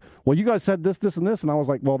was like, well, you guys said this, and this, and I was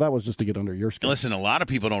like, well, that was just to get under your skin. Listen, a lot of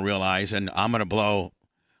people don't realize, and I'm gonna blow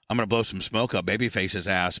some smoke up Babyface's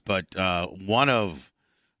ass, but one of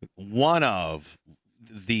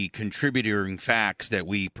the contributing facts that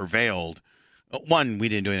we prevailed, 1, we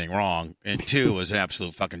didn't do anything wrong, and 2, was an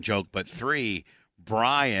absolute fucking joke, but 3,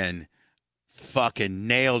 Brian fucking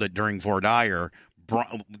nailed it during Vordaer.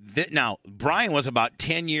 Now, Brian was about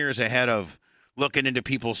 10 years ahead of looking into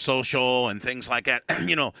people's social and things like that.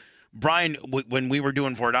 Brian, when we were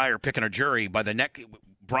doing Vordaer, picking a jury,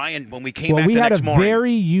 Brian, when we came back the next morning. We had a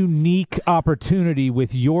very unique opportunity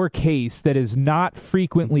with your case that is not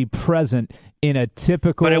frequently present in a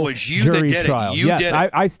typical but it was you jury that did trial. It. You yes, did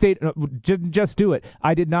it. I stayed. Just do it.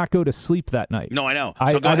 I did not go to sleep that night. No, I know.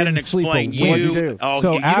 I So go ahead and didn't sleep explain. a wink. What'd you do? Oh,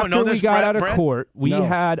 So you after don't know this, we got out of Brent? court, we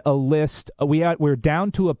had a list. We're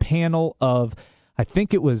down to a panel of, I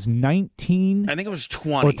think it was 19. I think it was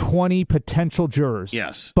 20. Or 20 potential jurors.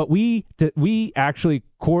 Yes. But we actually,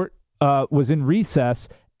 court was in recess,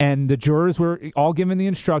 and the jurors were all given the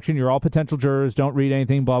instruction, you're all potential jurors, don't read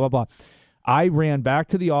anything, blah, blah, blah. I ran back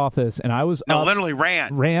to the office, and I was literally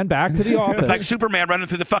ran. Ran back to the office. Like Superman running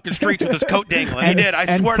through the fucking streets with his coat dangling. He did,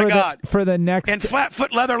 I swear to God. For the next... And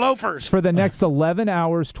flat-foot leather loafers. For the next 11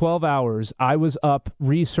 hours, 12 hours, I was up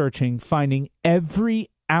researching, finding every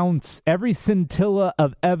ounce, every scintilla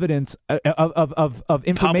of evidence, of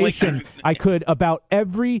information I could about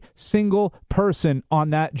every single person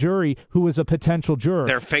on that jury who was a potential juror.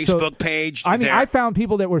 Their Facebook page. I mean, I found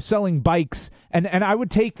people that were selling bikes, and I would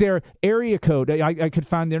take their area code. I could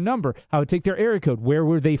find their number. I would take their area code. Where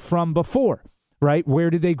were they from before? Right? Where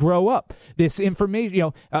did they grow up? This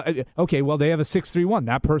information, okay, well, they have a 631.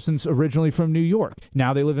 That person's originally from New York.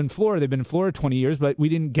 Now they live in Florida. They've been in Florida 20 years, but we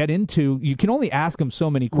didn't get into, you can only ask them so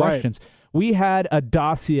many questions. Right. We had a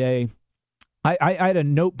dossier I had a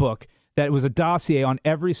notebook that was a dossier on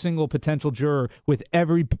every single potential juror with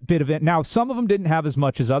every bit of it. Now, some of them didn't have as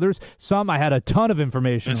much as others. Some I had a ton of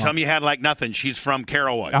information And on. some you had like nothing. She's from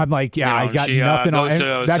Carrollwood. I'm like, yeah, I got nothing on.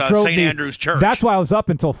 Goes That to drove St. me. Andrew's Church. That's why I was up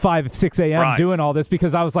until 5, 6 a.m. Right. doing all this,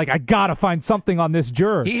 because I was like, I got to find something on this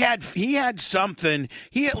juror. He had something.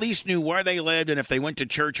 He at least knew where they lived and if they went to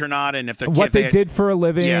church or not, and if what they did for a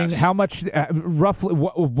living, Yes. how much, roughly,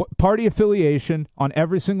 what party affiliation on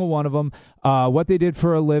every single one of them, what they did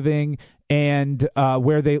for a living, and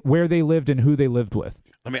where they lived and who they lived with.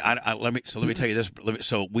 Let me tell you this.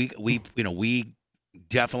 So we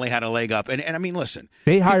definitely had a leg up, and I mean, listen,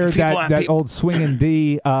 They hired that old swinging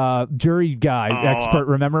D jury guy expert.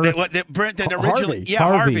 Remember, Brent? That Harvey. originally, yeah,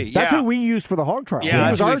 Harvey. Harvey. That's yeah. who we used for the hog trial. Yeah,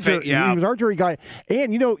 he was our actually, jury, he was our jury guy.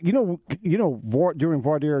 And during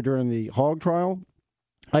voir dire during the hog trial,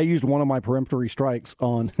 I used one of my peremptory strikes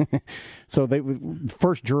on. So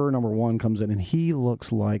first juror number 1 comes in, and he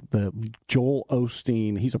looks like the Joel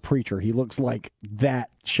Osteen. He's a preacher. He looks like that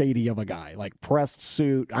shady of a guy, like pressed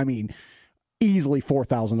suit. I mean, easily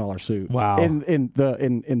 $4,000 suit. Wow.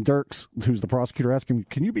 And Dirks, who's the prosecutor, asked him,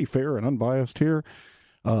 "Can you be fair and unbiased here?"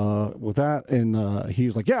 With that, and he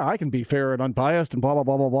was like, "Yeah, I can be fair and unbiased," and blah blah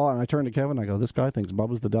blah blah blah. And I turned to Kevin, I go, "This guy thinks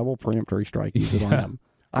Bubba's the devil. Peremptory strike. Use it on him.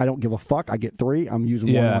 I don't give a fuck. I get 3. I'm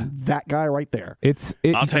using one on that guy right there."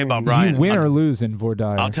 I'll tell you about Brian. You win or lose in voir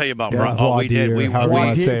dire. I'll tell you about Yeah. Brian. Oh, we did.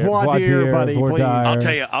 voir dire, buddy, voir please.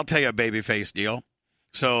 dire. I'll tell you a babyface deal.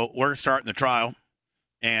 So we're starting the trial,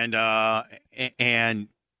 and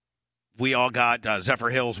we all got Zephyr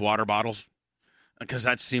Hills water bottles, because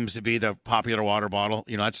that seems to be the popular water bottle.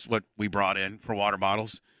 That's what we brought in for water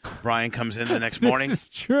bottles. Brian comes in the next morning. This is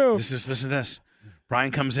true. Listen to this.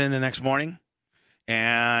 Brian comes in the next morning,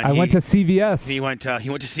 and I went to CVS. He went to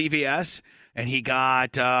CVS, and he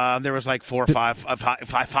got there was like 4 or 5,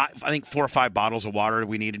 I think 4 or 5 bottles of water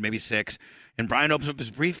we needed, maybe 6. And Brian opens up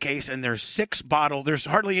his briefcase, and there's 6 bottles. There's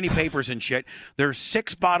hardly any papers and shit. There's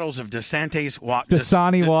 6 bottles of Dasani water.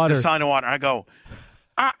 Dasani water. Dasani water. I go,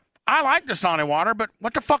 I like Dasani water, but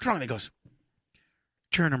what the fuck's wrong? And he goes,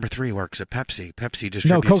 juror number 3 works at Pepsi. Pepsi distributes.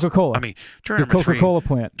 No, Coca-Cola. I mean, juror the number 3. Coca-Cola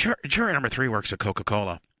plant. Juror number 3 works at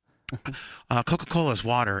Coca-Cola. Coca-Cola's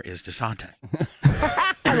water is Dasante.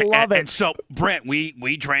 I love it. And so, Brent,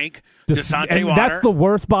 we drank Dasante and water. that's the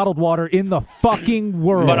worst bottled water in the fucking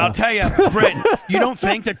world. But I'll tell you, Brent, you don't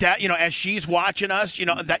think that as she's watching us,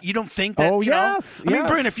 that you don't think that, yes, I mean, yes.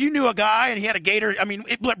 Brent, if you knew a guy and he had a Gator, I mean,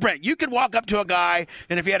 Brent, you could walk up to a guy,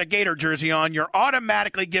 and if he had a Gator jersey on, you're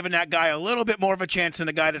automatically giving that guy a little bit more of a chance than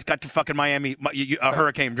the guy that's got the fucking Miami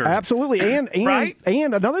Hurricane jersey. Absolutely. And Right?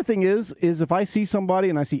 And another thing is if I see somebody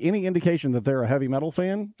and I see any indication that they're a heavy metal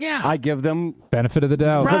fan, Yeah. I give them benefit of the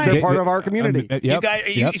doubt. because they're part of our community. You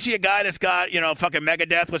see a guy that's got, fucking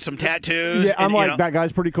Megadeth with some tattoos. Yeah, I'm and, like, that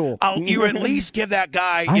guy's pretty cool. You at least give that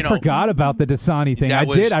guy, I forgot about the Dasani thing. I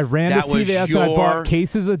ran to CVS and I bought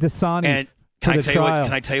cases of Dasani And for the trial.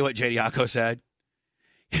 can I tell you what JD Acco said?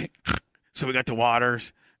 So we got the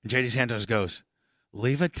waters, and JD Santos goes,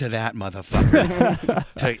 "Leave it to that motherfucker."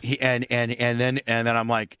 and then I'm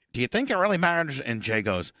like, "Do you think it really matters?" And Jay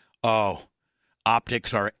goes, "Oh,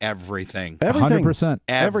 optics are everything. 100%.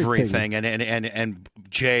 Everything." And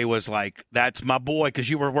Jay was like, "That's my boy," because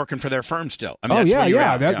you were working for their firm still. I mean, Oh that's yeah, where you were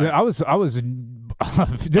yeah. at. I was.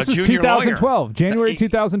 This was junior 2012, lawyer. January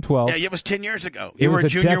 2012. Yeah, it was 10 years ago. It You were was a a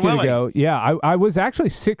junior decade Willie. ago. Yeah, I was actually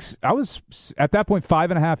 6. I was at that point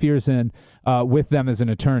 5.5 years in with them as an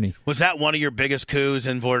attorney. Was that one of your biggest coups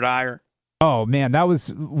in voir dire? Oh man, that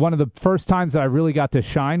was one of the first times that I really got to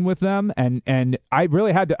shine with them, and I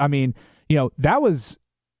really had to. I mean, that was.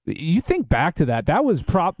 You think back to that. That was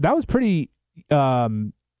pretty.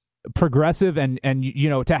 Progressive and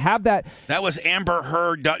to have that was Amber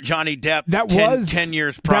Heard, Johnny Depp. that 10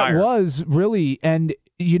 years prior. That was really, and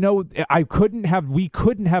we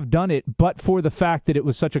couldn't have done it but for the fact that it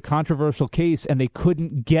was such a controversial case and they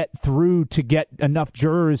couldn't get through to get enough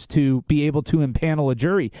jurors to be able to impanel a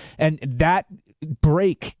jury, and that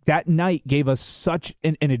break that night gave us such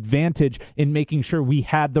an advantage in making sure we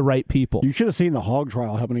had the right people. You should have seen the hog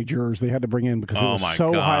trial, how many jurors they had to bring in because it was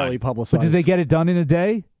so God. highly publicized. But did they get it done in a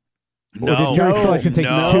day? No, or did jury selection take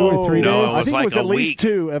 2 or 3 no, days? I think like it was a at least week.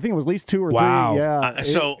 2. I think it was at least 2 or Wow. 3. Yeah.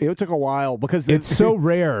 So- it took a while because It's so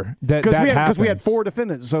rare that because we had happens. 4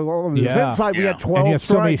 defendants. So on the Yeah. defense side, we Yeah. had 12 and you have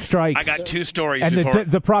so many strikes. strikes. I got 2 stories and before.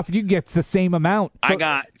 the prosecutor gets the same amount. I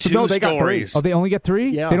got 2 no, they got 3. stories. Oh, they only get 3?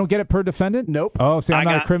 Yeah. They don't get it per defendant? Nope. Oh, see, I'm I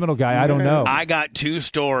not got- a criminal guy. I don't know. I got 2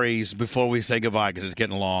 stories before we say goodbye because it's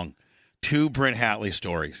getting long. 2 Brent Hatley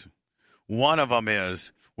stories. One of them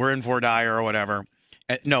is we're in voir dire or whatever,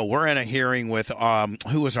 No, we're in a hearing with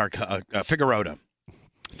who was our Figueroa.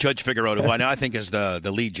 Judge Figueroa, who I think is the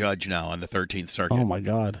lead judge now on the 13th Circuit. Oh, my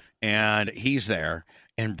God. And he's there,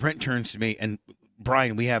 and Brent turns to me, and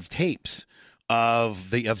Brian, we have tapes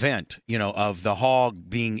of the event, of the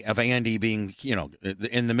hog of Andy being,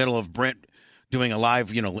 in the middle of Brent doing a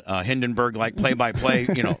live, Hindenburg like play-by-play,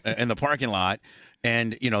 in the parking lot.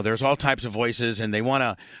 And, there's all types of voices, and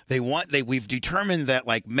we've determined that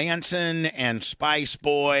like Manson and Spice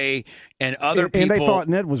Boy and other people. And they thought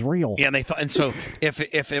Ned was real. Yeah, and so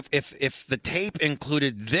if the tape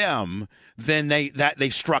included them, then they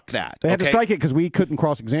struck that. They had to strike it because we couldn't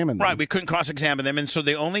cross-examine them. Right, we couldn't cross-examine them. And so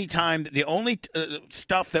the only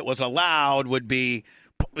stuff that was allowed would be,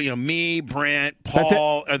 me, Brent,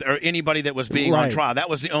 Paul, or anybody that was being on trial. That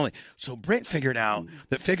was the only. So Brent figured out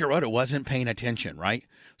that Figueroa wasn't paying attention, right?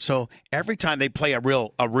 So every time they play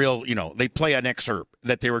they play an excerpt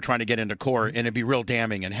that they were trying to get into court, and it'd be real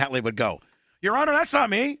damning, and Hatley would go, "Your Honor, that's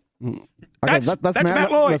not me. That's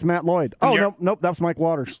Matt Lloyd. That's Matt Lloyd. Oh, nope, that's Mike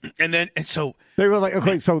Waters." And so they were like,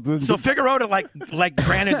 okay, so Figueroa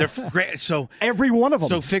granted so every one of them.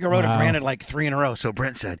 So Figueroa granted like 3 in a row. So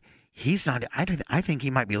Brent said, he's not. I think he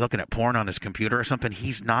might be looking at porn on his computer or something.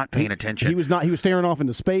 He's not paying attention. He was not. He was staring off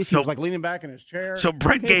into space. He was like leaning back in his chair. So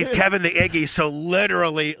Brent gave Kevin the Iggy. So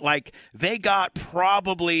literally, like they got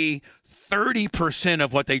probably 30%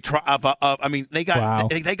 of what they try. They got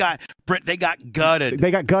Brent. They got gutted. They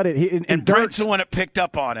got gutted. And Brent's the one that picked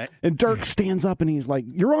up on it. And Dirk stands up and he's like,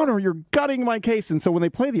 "Your Honor, you're gutting my case." And so when they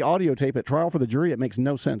play the audio tape at trial for the jury, it makes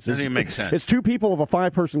no sense. Doesn't even make sense. It's two people of a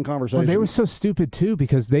 5-person conversation. Well, they were so stupid too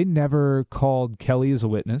because they never called Kelly as a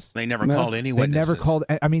witness. They never called any witnesses. They never called.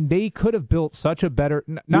 I mean, they could have built such a better.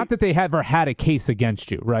 Not that they ever had a case against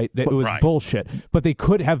you, right? That it was bullshit. But they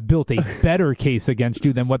could have built a better case against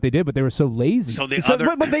you than what they did. But they were so lazy.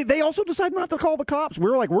 But they also decided not to call the cops. We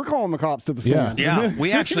were like, we're calling the cops to the stand. Yeah,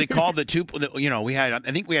 we actually called the two. We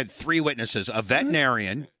had 3 witnesses: a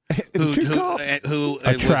veterinarian, who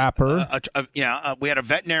a trapper. We had a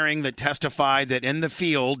veterinarian that testified that in the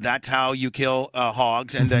field, that's how you kill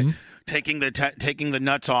hogs, and that taking the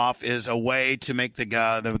nuts off is a way to make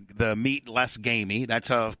the meat less gamey. That's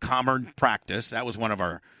a common practice. That was one of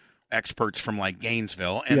our experts from like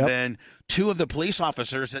Gainesville, and then 2 of the police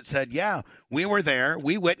officers that said, "Yeah, we were there,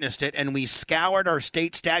 we witnessed it, and we scoured our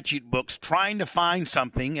state statute books trying to find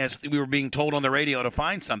something, as we were being told on the radio to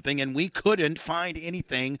find something, and we couldn't find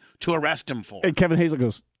anything to arrest him for." And Kevin Hazel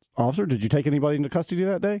goes, "Officer, did you take anybody into custody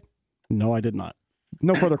that day?" "No, I did not."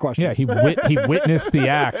 No further questions. Yeah, he witnessed the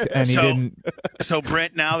act, and he didn't. So,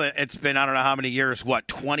 Brent, now that it's been, I don't know how many years,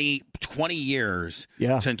 20 years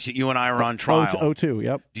since you and I were on trial. 2002,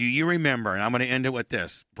 yep. Do you remember, and I'm going to end it with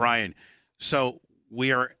this, Brian, so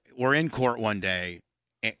we're in court one day,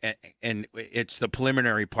 and it's the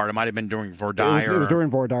preliminary part. It might have been during voir dire. It was during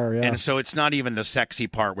voir dire, yeah. And so it's not even the sexy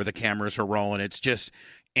part where the cameras are rolling. It's just,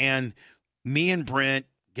 and me and Brent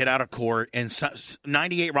get out of court, and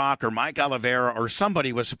 98 Rock or Mike Oliveira or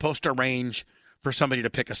somebody was supposed to arrange for somebody to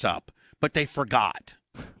pick us up, but they forgot.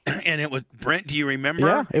 And it was, Brent, do you remember?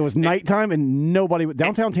 Yeah, it was nighttime, and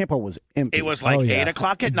downtown Tampa was empty. It was like 8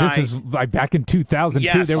 o'clock at night. This is like back in 2002.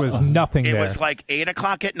 Yes. There was nothing there. It was like 8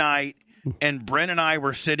 o'clock at night, and Brent and I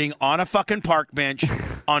were sitting on a fucking park bench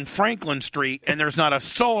on Franklin Street, and there's not a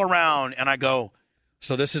soul around. And I go,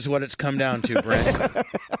 so this is what it's come down to, Brent.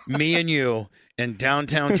 Me and you in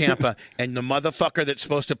downtown Tampa, and the motherfucker that's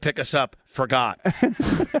supposed to pick us up forgot.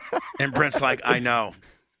 And Brent's like, I know.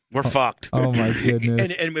 We're fucked. Oh, my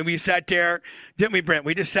goodness. And when we sat there, didn't we, Brent?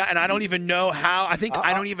 We just sat, and I don't even know how. I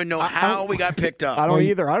don't even know how we got picked up. I don't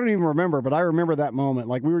either. I don't even remember, but I remember that moment.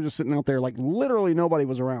 Like, we were just sitting out there, like, literally nobody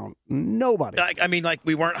was around. Nobody. Like,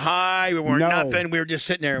 we weren't high. We weren't nothing. We were just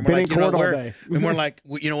sitting there. And we're like, and we're like,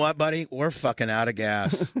 you know what, buddy? We're fucking out of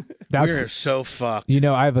gas. We're so fucked.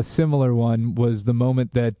 I have a similar one, was the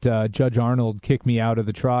moment that Judge Arnold kicked me out of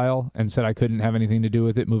the trial and said I couldn't have anything to do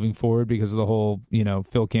with it moving forward because of the whole,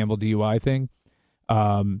 Phil Campbell DUI thing.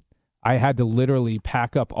 I had to literally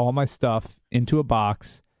pack up all my stuff into a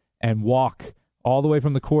box and walk all the way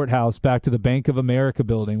from the courthouse back to the Bank of America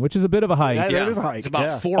building, which is a bit of a hike. Yeah, that is a hike. It's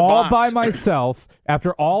about 4 all blocks. By myself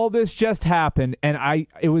after all this just happened, and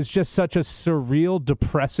it was just such a surreal,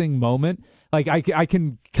 depressing moment. Like, I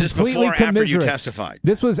can completely This before or after you testified?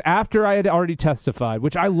 This was after I had already testified,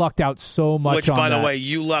 which I lucked out so much on. Which, by the way,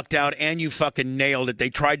 you lucked out and you fucking nailed it. They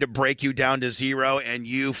tried to break you down to 0, and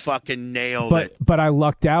you fucking nailed it. But I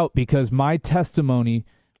lucked out because my testimony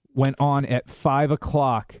went on at 5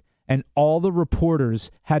 o'clock, and all the reporters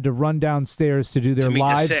had to run downstairs to do their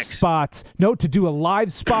live spots. No, to do a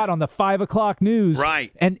live spot on the 5 o'clock news.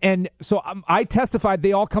 Right. And so I testified.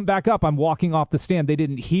 They all come back up. I'm walking off the stand. They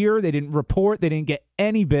didn't hear. They didn't report. They didn't get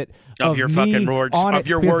any bit of your me fucking words, on of it,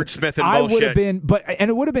 your wordsmithing I bullshit. would have been, and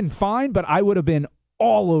it would have been fine, but I would have been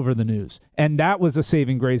all over the news. And that was a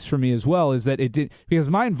saving grace for me as well, is that it did, because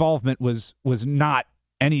my involvement was not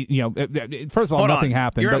any, first of all, nothing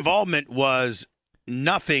happened. Your involvement was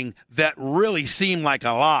nothing that really seemed like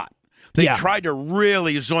a lot. They tried to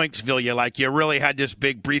really Zoinksville you, like you really had this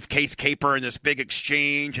big briefcase caper and this big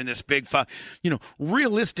exchange and this big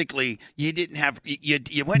realistically, you didn't have,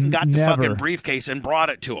 you went and got the fucking briefcase and brought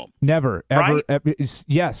it to them. Never, right? ever.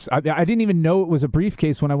 Yes. I didn't even know it was a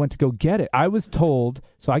briefcase when I went to go get it. I was told,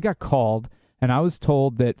 so I got called, and I was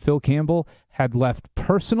told that Phil Campbell had left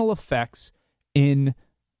personal effects in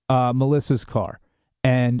Melissa's car,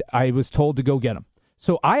 and I was told to go get them.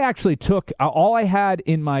 So I actually took all I had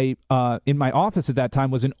in my office at that time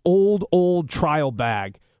was an old trial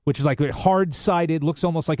bag, which is like a hard-sided, looks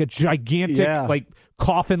almost like a gigantic like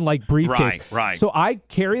coffin-like briefcase. Right. So I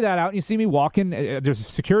carry that out, and you see me walking. There's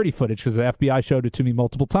security footage because the FBI showed it to me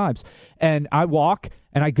multiple times. And I walk,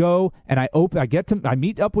 and I go, and I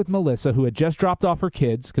meet up with Melissa, who had just dropped off her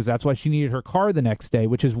kids, because that's why she needed her car the next day,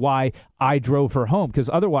 which is why I drove her home, because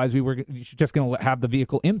otherwise we were just going to have the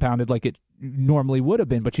vehicle impounded like it normally would have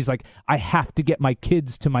been. But she's like, I have to get my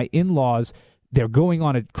kids to my in-laws. They're going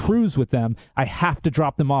on a cruise with them. I have to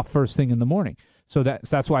drop them off first thing in the morning. So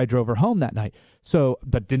that's why I drove her home that night. So,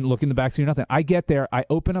 but didn't look in the backseat or nothing. I get there, I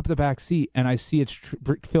open up the back seat, and I see it's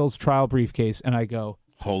Phil's trial briefcase, and I go,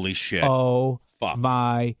 holy shit. Oh, fuck.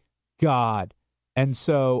 My God. And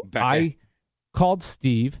so I called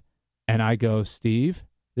Steve, and I go, Steve,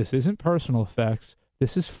 this isn't personal effects.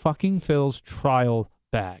 This is fucking Phil's trial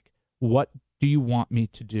bag. What do you want me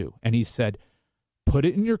to do? And he said, put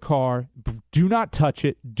it in your car, do not touch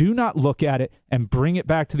it, do not look at it, and bring it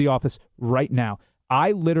back to the office right now.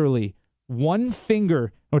 I literally, one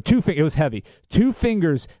finger, or two fingers, it was heavy, 2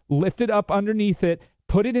 fingers lifted up underneath it,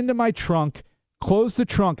 put it into my trunk, closed the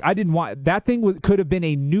trunk. I didn't want, that thing could have been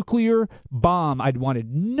a nuclear bomb. I'd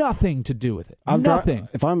wanted nothing to do with it. Nothing.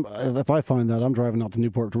 If I find that, I'm driving out to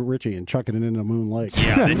Newport Richie and chucking it into Moon Lake.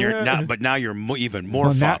 Yeah, then you're not, but now you're even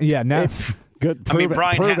more fucked. Now. Good. I mean,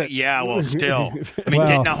 Brian, still. I mean,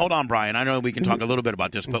 Well, now hold on, Brian. I know we can talk a little bit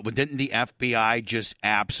about this, but didn't the FBI just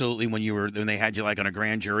absolutely, when they had you like on a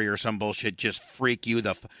grand jury or some bullshit, just freak you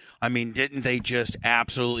didn't they just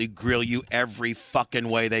absolutely grill you every fucking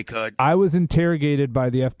way they could? I was interrogated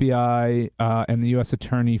by the FBI and the U.S.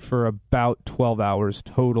 Attorney for about 12 hours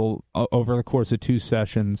total over the course of 2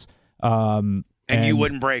 sessions. And you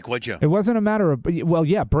wouldn't break, would you? It wasn't a matter of,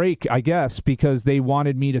 break, I guess, because they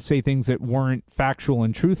wanted me to say things that weren't factual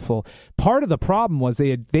and truthful. Part of the problem was so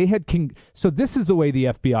this is the way the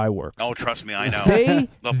FBI works. Oh, trust me, I know.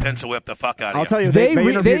 They'll pencil whip the fuck out of you. I'll tell you, they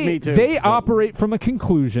interviewed me too. They operate from a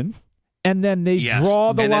conclusion, and then they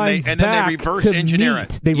draw the lines back. And then they reverse engineer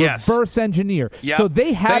it. They reverse engineer. Yep. So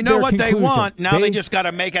they know what conclusion. they want. Now they just got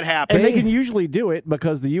to make it happen. And they can usually do it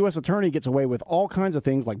because the U.S. Attorney gets away with all kinds of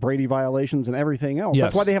things like Brady violations and everything else. Yes.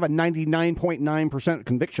 That's why they have a 99.9%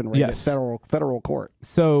 conviction rate at federal court.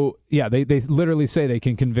 So, they literally say they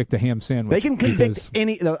can convict a ham sandwich. They can convict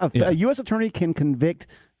a U.S. Attorney can convict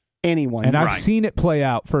anyone. And I've seen it play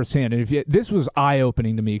out firsthand. And this was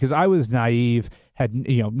eye-opening to me because I was naive, had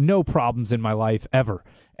no problems in my life ever.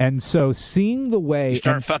 And so seeing the way... You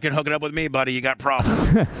start fucking hooking up with me, buddy, you got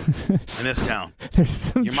problems in this town. There's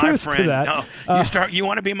some You're my friend. To that. No, you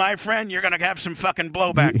want to be my friend, you're going to have some fucking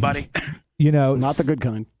blowback, buddy. Not the good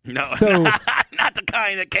kind. No, so, not the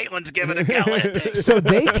kind that Caitlin's giving a Galactic. So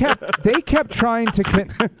they kept trying to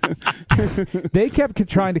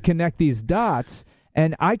connect these dots.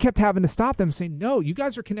 And I kept having to stop them saying, no, you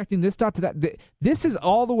guys are connecting this dot to that. This is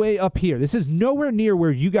all the way up here. This is nowhere near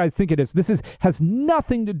where you guys think it is. This has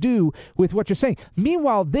nothing to do with what you're saying.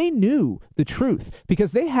 Meanwhile, they knew the truth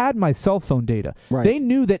because they had my cell phone data. Right. They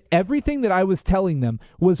knew that everything that I was telling them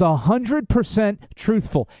was 100%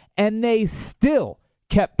 truthful. And they still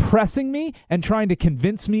kept pressing me and trying to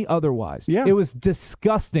convince me otherwise. Yeah. It was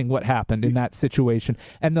disgusting what happened in that situation.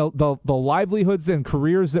 And the livelihoods and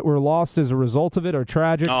careers that were lost as a result of it are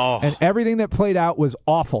tragic. Oh. And everything that played out was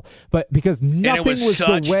awful. But because nothing was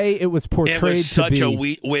the way it was portrayed to be. It was such a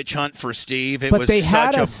witch hunt for Steve. It was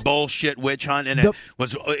such a bullshit witch hunt. And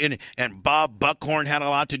Bob Buckhorn had a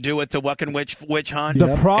lot to do with the fucking witch hunt.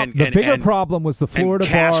 The bigger problem was the Florida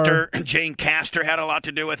bar. Jane Castor had a lot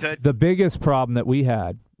to do with it. The biggest problem that we had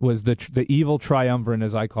was the evil triumvirate,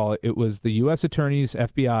 as I call it. It was the U.S. attorneys,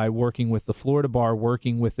 FBI, working with the Florida bar,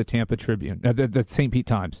 working with the Tampa Tribune, the St. Pete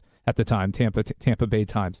Times at the time, Tampa Bay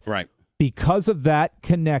Times. Right. Because of that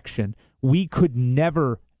connection, we could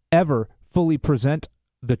never, ever fully present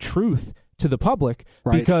the truth to the public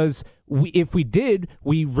because if we did,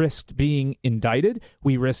 we risked being indicted,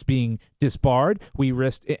 we risked being disbarred, we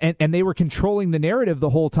risked, and they were controlling the narrative the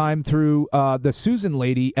whole time through the Susan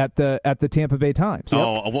lady at the Tampa Bay Times.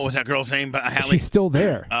 Oh, what was that girl's name? Hallie? She's still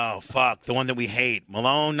there. Oh, fuck, the one that we hate,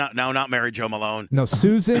 Malone. Not Mary Jo Malone. No,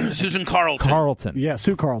 Susan. Susan Carlton. Carlton. Yeah,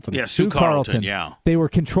 Sue Carlton. Yeah, Sue Carlton. Yeah, they were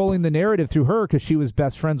controlling the narrative through her because she was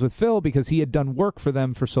best friends with Phil because he had done work for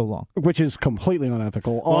them for so long, which is completely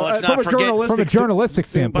unethical. Well, let's not forget from a journalistic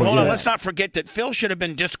standpoint. But hold on, let's not forget that Phil should have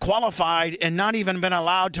been disqualified and not even been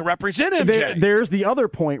allowed to represent him. There's the other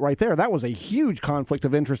point right there. That was a huge conflict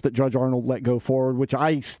of interest that Judge Arnold let go forward, which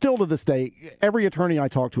I still to this day, every attorney I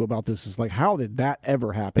talk to about this is like, how did that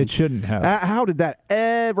ever happen? It shouldn't have. How did that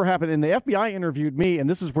ever happen? And the FBI interviewed me, and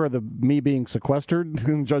this is where me being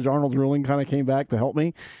sequestered, Judge Arnold's ruling kind of came back to help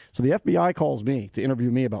me. So the FBI calls me to interview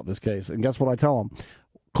me about this case, and guess what I tell them?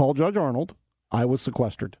 Call Judge Arnold. I was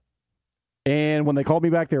sequestered. And when they called me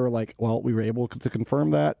back, they were like, well, we were able to confirm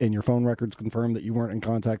that, and your phone records confirmed that you weren't in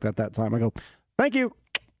contact at that time. I go, thank you.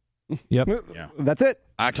 Yep. Yeah. That's it.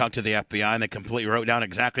 I talked to the FBI, and they completely wrote down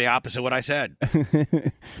exactly opposite what I said. They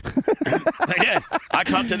did. I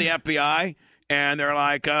talked to the FBI, and they're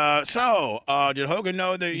like, did Hogan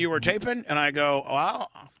know that you were taping? And I go, well,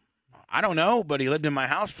 I don't know, but he lived in my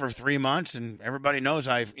house for 3 months, and everybody knows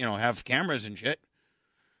I have cameras and shit.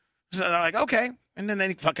 So they're like, okay. And then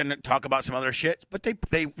they fucking talk about some other shit, but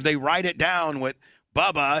they write it down with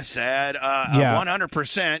Bubba said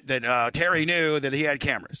 100% that Terry knew that he had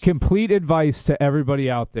cameras. Complete advice to everybody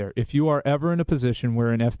out there. If you are ever in a position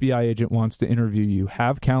where an FBI agent wants to interview you,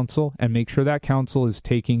 have counsel and make sure that counsel is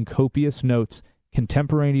taking copious notes,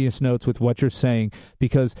 contemporaneous notes with what you're saying,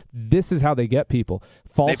 because this is how they get people.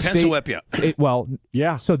 They pencil whip you.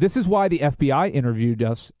 Yeah. So this is why the FBI interviewed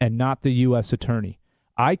us and not the U.S. attorney.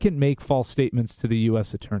 I can make false statements to the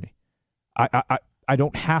U.S. attorney. I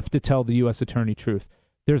don't have to tell the U.S. attorney truth.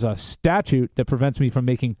 There's a statute that prevents me from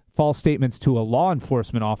making false statements to a law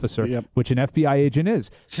enforcement officer, which an FBI agent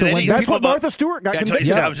is. That's what Martha Stewart got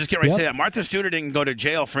convicted. I was just getting ready to say that. Martha Stewart didn't go to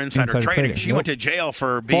jail for insider trading. She went to jail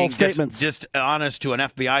for being dishonest to an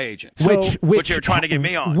FBI agent, which you're trying to get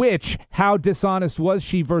me on. How dishonest was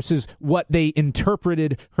she versus what they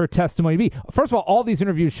interpreted her testimony to be? First of all these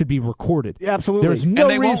interviews should be recorded. Absolutely. There's no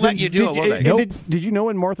reason. Won't let you do it, will they? Nope. Did you know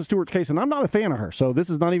in Martha Stewart's case, and I'm not a fan of her, so this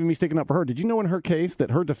is not even me sticking up for her, did you know in her case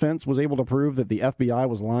that her defense was able to prove that the FBI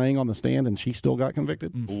was lying on the stand and she still got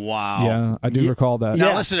convicted? Wow. Yeah, I do recall that.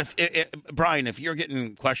 Now, listen, Brian, if you're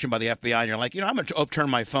getting questioned by the FBI and you're like, I'm going to turn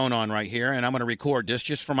my phone on right here and I'm going to record this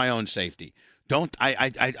just for my own safety.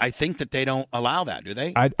 I think that they don't allow that, do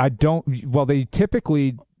they? I don't. Well, they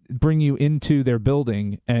typically bring you into their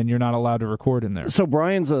building and you're not allowed to record in there. So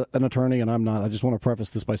Brian's an attorney and I'm not. I just want to preface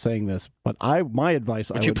this by saying this, but my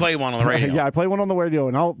advice. But you play one on the radio. Yeah, I play one on the radio,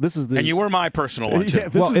 and you were my personal one too.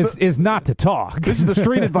 Is not to talk. This is the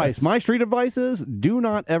street advice. My street advice is do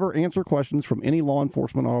not ever answer questions from any law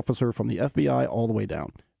enforcement officer from the FBI all the way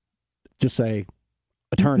down. Just say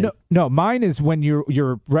attorney. No, mine is when you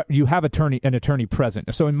have an attorney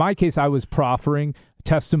present. So in my case, I was proffering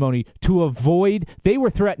testimony to avoid. They were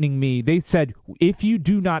threatening me. They said, if you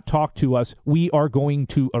do not talk to us, we are going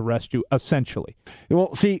to arrest you. Essentially,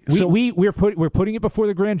 well, see, we're putting it before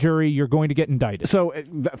the grand jury. You're going to get indicted. So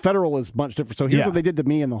federal is much different. So here's what they did to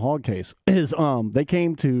me in the Hogg case: is they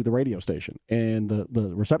came to the radio station and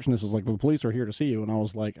the receptionist was like, "The police are here to see you," and I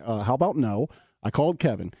was like, "How about no?" I called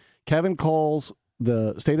Kevin. Kevin calls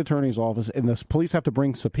the state attorney's office, and the police have to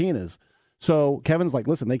bring subpoenas. So Kevin's like,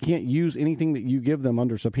 listen, they can't use anything that you give them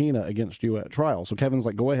under subpoena against you at trial. So Kevin's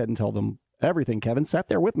like, go ahead and tell them everything. Kevin sat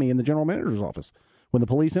there with me in the general manager's office when the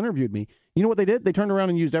police interviewed me. You know what they did? They turned around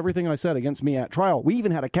and used everything I said against me at trial. We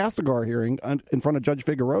even had a Castigar hearing in front of Judge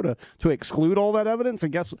Figueroa to exclude all that evidence.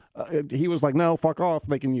 And guess he was like, no, fuck off.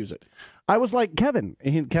 They can use it. I was like, Kevin.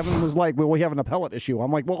 And Kevin was like, well, we have an appellate issue.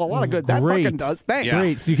 I'm like, well, a lot of good. That fucking does. Thanks. Yeah.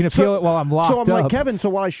 Great. So you can appeal it while I'm locked up. So I'm like, Kevin, so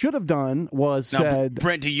what I should have done was said,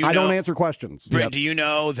 Brent, I don't answer questions. Brent, do you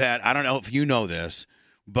know that, I don't know if you know this,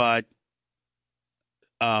 but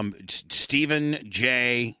Stephen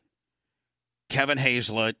J., Kevin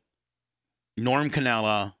Hazlett, Norm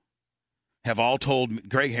Cannella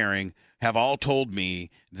Greg Herring have all told me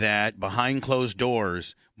that behind closed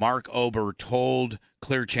doors, Mark Ober told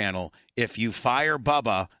Clear Channel, if you fire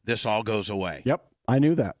Bubba, this all goes away. Yep, I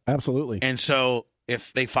knew that. Absolutely. And so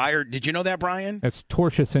if they fired. Did you know that, Brian? That's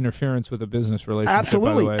tortious interference with a business relationship.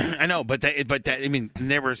 Absolutely. By the way. I know, but I mean,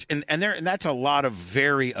 there was, and that's a lot of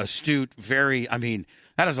very astute,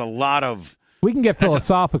 that is a lot of. We can get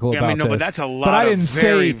philosophical about this. But that's a lot. But I didn't of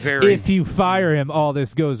very, say very. if you fire him, all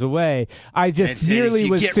this goes away. I just merely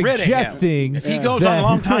was suggesting if he goes on a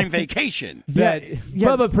long time vacation, that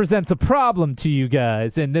Bubba presents a problem to you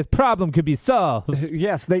guys, and this problem could be solved.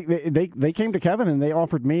 Yes, they came to Kevin and they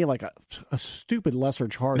offered me like a stupid lesser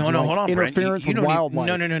charge. No, hold on, interference Brent. with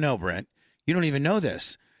wildlife. No, Brent. You don't even know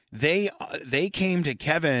this. They came to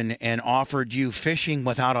Kevin and offered you fishing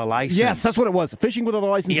without a license. Yes, that's what it was. Fishing without a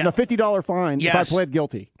license and a $50 fine if I pled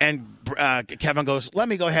guilty. And Kevin goes, let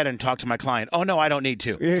me go ahead and talk to my client. Oh, no, I don't need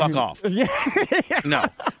to. Fuck off. No.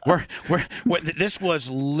 This was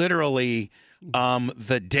literally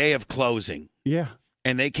the day of closing. Yeah.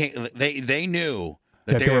 And they came. They knew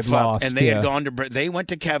that they were fucked. Lost, and they had gone to. They went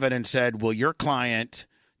to Kevin and said, will your client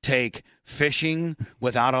fishing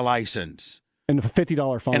without a license? And a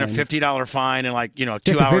 $50 fine. And a $50 fine and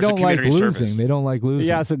 2 hours of community service. They don't like losing.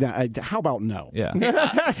 Yeah, I said, how about no?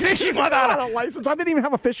 Yeah. Fishing without a license. I didn't even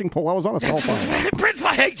have a fishing pole. I was on a cell phone. Prince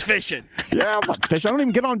hates fishing. Yeah, I'm not fishing. I don't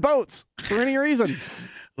even get on boats for any reason.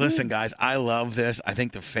 Listen, guys, I love this. I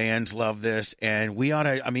think the fans love this. And we ought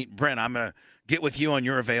to, Brent, I'm going to get with you on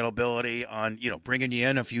your availability on, bringing you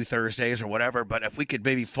in a few Thursdays or whatever. But if we could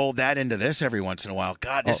maybe fold that into this every once in a while.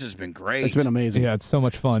 God, this has been great. It's been amazing. Yeah, it's so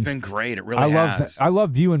much fun. It's been great. It really has. I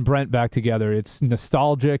love you and Brent back together. It's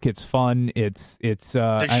nostalgic. It's fun. It's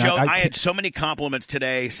the show. I had so many compliments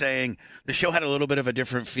today saying the show had a little bit of a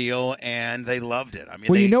different feel and they loved it.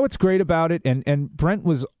 You know what's great about it? And Brent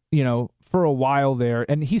was, for a while there,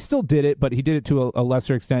 and he still did it, but he did it to a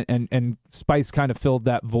lesser extent, and Spice kind of filled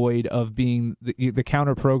that void of being the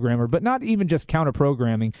counter-programmer, but not even just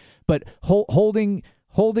counter-programming, but holding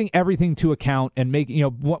everything to account and making,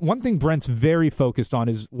 one thing Brent's very focused on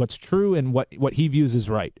is what's true and what he views as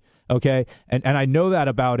right, okay? And I know that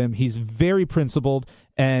about him. He's very principled,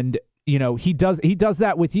 and he does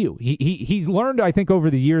that with you. He's learned, I think, over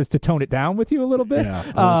the years to tone it down with you a little bit. Yeah,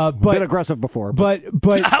 I was a bit aggressive before. But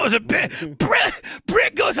I was a bit.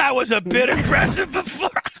 Brent goes, I was a bit aggressive before.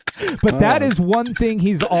 But that is one thing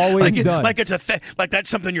he's always done. Like it's that's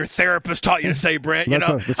something your therapist taught you to say, Brent.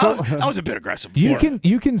 I was a bit aggressive before.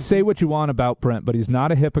 You can say what you want about Brent, but he's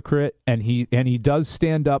not a hypocrite, and he does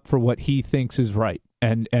stand up for what he thinks is right.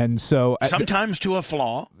 And so sometimes to a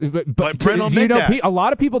flaw, but Brent will admit that. A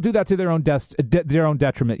lot of people do that to their own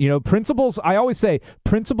detriment. Principles. I always say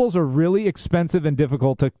principles are really expensive and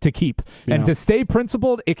difficult to keep. Yeah. And to stay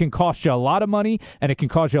principled, it can cost you a lot of money, and it can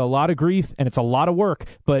cause you a lot of grief, and it's a lot of work.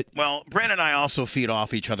 But Brent and I also feed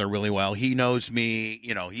off each other really well. He knows me.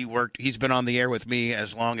 He's been on the air with me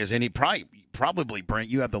as long as any. Probably Brent,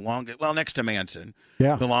 you have the longest. Well, next to Manson,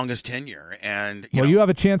 the longest tenure, and you have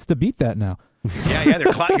a chance to beat that now. Yeah,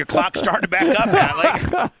 your clock's starting to back up,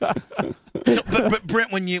 Matt. But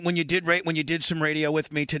Brent, when you did some radio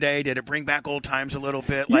with me today, did it bring back old times a little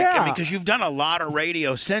bit? Because you've done a lot of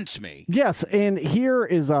radio since me. Yes, and here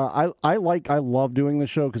is I love doing the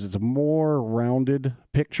show because it's a more rounded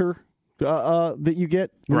picture that you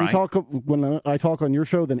get when I talk on your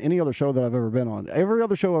show than any other show that I've ever been on. Every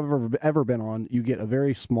other show I've ever been on, you get a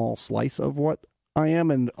very small slice of what I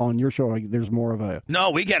am, and on your show, there's more of a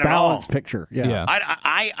we get balanced it all. picture. Yeah.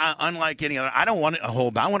 I unlike any other, I don't want a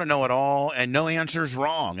whole. I want to know it all, and no answer's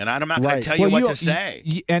wrong, and I'm not going to tell you what to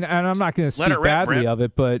say. And I'm not going to speak badly of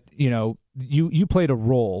it, but you played a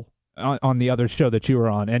role on the other show that you were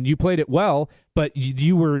on, and you played it well. But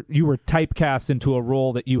you were typecast into a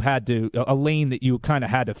role that you had to, a lane that you kind of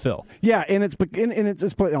had to fill. Yeah, and it's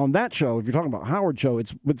on that show. If you're talking about Howard show,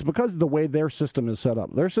 it's because of the way their system is set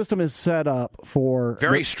up. Their system is set up for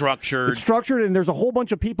very structured. It's structured, and there's a whole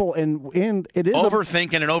bunch of people, and it is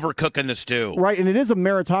overthinking and overcooking the stew. Right, and it is a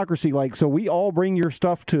meritocracy. So we all bring your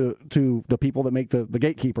stuff to the people that make the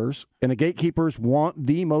gatekeepers, and the gatekeepers want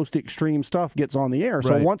the most extreme stuff gets on the air.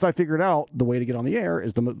 So once I figured out the way to get on the air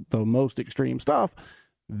is the most extreme stuff,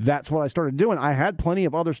 that's what I started doing. I had plenty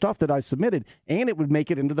of other stuff that I submitted, and it would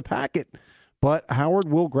make it into the packet. But Howard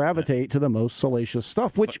will gravitate to the most salacious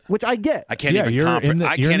stuff, which I get. I can't even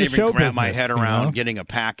wrap my head around getting a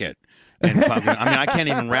packet. And I can't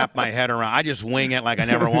even wrap my head around. I just wing it like I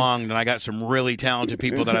never longed, and I got some really talented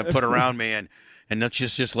people that I put around me, and let's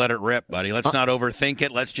just let it rip, buddy. Let's not overthink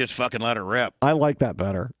it. Let's just fucking let it rip. I like that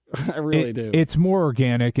better. I really do. It's more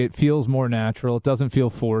organic. It feels more natural. It doesn't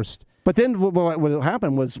feel forced. But then what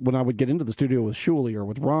happened was when I would get into the studio with Shuley or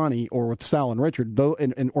with Ronnie or with Sal and Richard or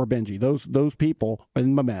Benji, those people,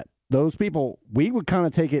 and Mamet, those people, we would kind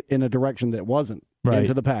of take it in a direction that wasn't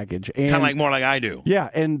into the package. Kind of like more like I do. Yeah,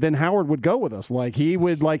 and then Howard would go with us. He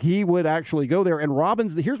would actually go there.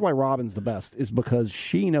 And here's why Robin's the best, is because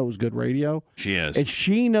she knows good radio. She is. And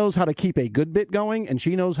she knows how to keep a good bit going, and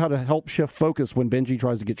she knows how to help shift focus when Benji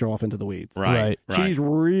tries to get you off into the weeds. Right. She's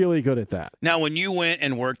really good at that. Now, when you went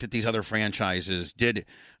and worked at these other franchises,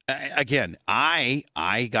 again, I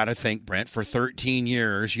got to think, Brent, for 13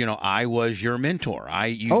 years, I was your mentor.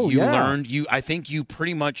 Learned, I think you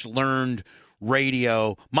pretty much learned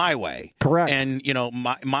radio my way. Correct. And,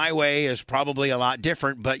 my way is probably a lot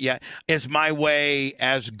different, but yeah, is my way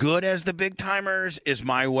as good as the big timers? Is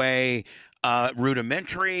my way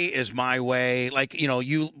rudimentary? Is my way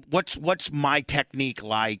what's my technique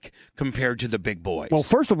like compared to the big boys? Well,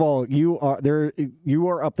 first of all, you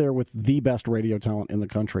are up there with the best radio talent in the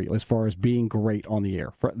country as far as being great on the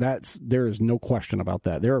air. There is no question about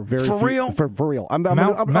that. There are very for real. For real.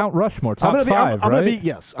 Mount Rushmore, top five, right?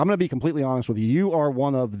 I'm going to be completely honest with you. You are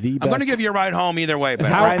one of the best. I'm going to give you a ride home either way. But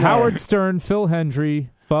Howard Stern, Phil Hendry,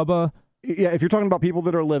 Bubba. Yeah, if you're talking about people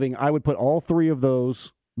that are living, I would put all three of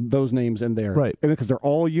those names in there, right? Because they're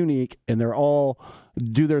all unique and they're all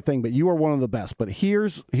do their thing. But you are one of the best. But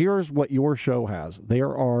here's what your show has.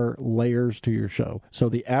 There are layers to your show, so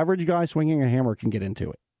the average guy swinging a hammer can get into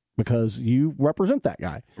it because you represent that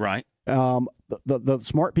guy, right? The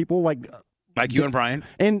smart people like you and Brian,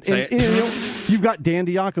 and you've got Dan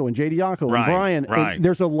Diaco and Jay Diaco and Brian. Right. And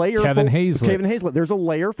there's a layer. Kevin Hazlett. There's a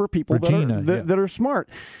layer for people that are smart,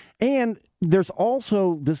 and there's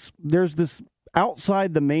also this. There's this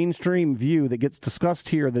outside the mainstream view that gets discussed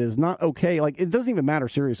here that is not okay. Like, it doesn't even matter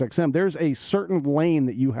Sirius XM. There's a certain lane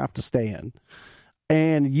that you have to stay in,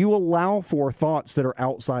 and you allow for thoughts that are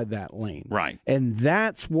outside that lane. Right. And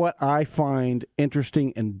that's what I find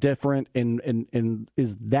interesting and different, and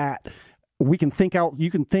is that we can think out. You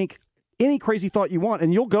can think any crazy thought you want,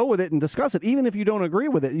 and you'll go with it and discuss it. Even if you don't agree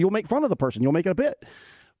with it, you'll make fun of the person. You'll make it a bit.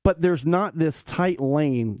 But there's not this tight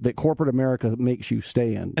lane that corporate America makes you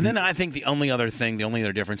stay in. And then I think the only other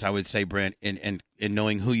difference I would say, Brent, in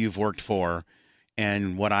knowing who you've worked for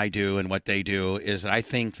and what I do and what they do, is I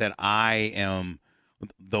think that I am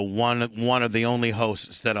the one of the only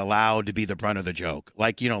hosts that allowed to be the brunt of the joke.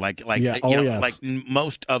 Like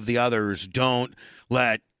most of the others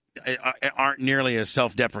aren't nearly as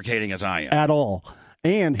self-deprecating as I am. At all.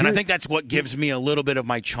 And I think that's what gives me a little bit of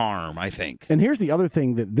my charm, I think. And here's the other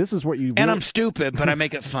thing this is what you... And I'm stupid, but I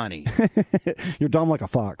make it funny. You're dumb like a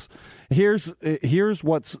fox. Here's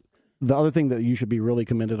what's the other thing that you should be really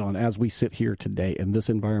commended on as we sit here today, in this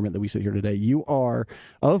environment that we sit here today. You are,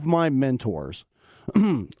 of my mentors,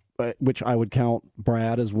 which I would count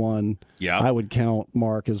Brad as one. Yeah. I would count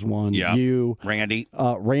Mark as one. Yeah. You. Randy,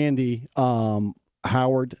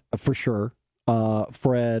 Howard, for sure.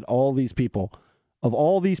 Fred, all these people. Of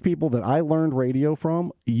all these people that I learned radio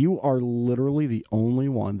from, you are literally the only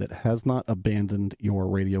one that has not abandoned your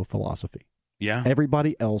radio philosophy. Yeah.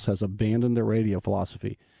 Everybody else has abandoned their radio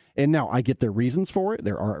philosophy. And now I get their reasons for it.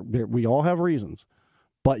 We all have reasons.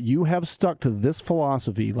 But you have stuck to this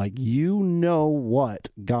philosophy like you know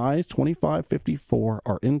what guys 25, 54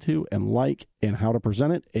 are into and like and how to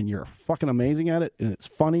present it, and you're fucking amazing at it, and it's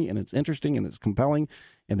funny, and it's interesting, and it's compelling,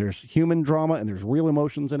 and there's human drama, and there's real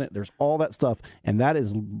emotions in it. There's all that stuff, and that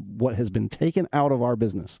is what has been taken out of our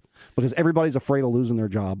business because everybody's afraid of losing their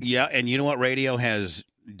job. Yeah, and you know what? Radio has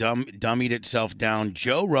dummied itself down.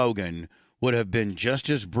 Joe Rogan would have been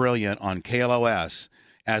just as brilliant on KLOS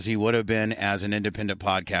as he would have been as an independent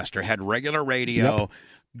podcaster, had regular radio,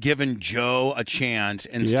 given Joe a chance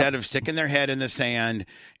instead of sticking their head in the sand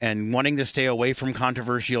and wanting to stay away from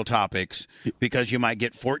controversial topics because you might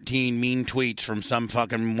get 14 mean tweets from some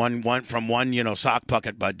fucking one sock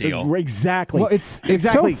bucket butt deal. Exactly. Well, it's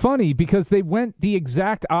so funny because they went the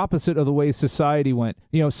exact opposite of the way society went.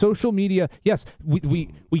 Social media, yes, we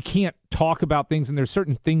can't talk about things, and there's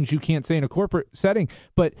certain things you can't say in a corporate setting,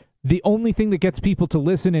 but the only thing that gets people to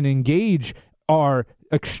listen and engage are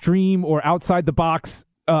extreme or outside the box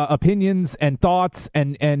opinions and thoughts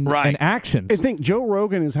and actions. I think Joe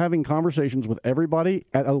Rogan is having conversations with everybody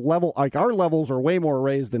at a level, like our levels are way more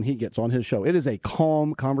raised than he gets on his show. It is a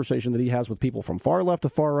calm conversation that he has with people from far left to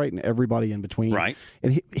far right and everybody in between. Right.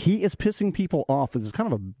 And he is pissing people off. It's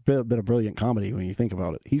kind of a bit of brilliant comedy when you think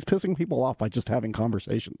about it. He's pissing people off by just having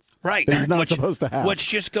conversations. Right. That he's not supposed to have. Which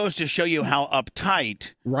just goes to show you how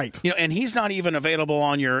uptight. Right. And he's not even available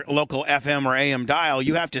on your local FM or AM dial.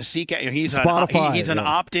 You have to seek out. He's Spotify. He's an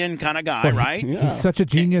opt-in kind of guy, right? Yeah. He's such a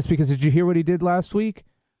genius because did you hear what he did last week?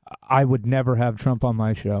 I would never have Trump on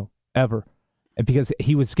my show, ever. because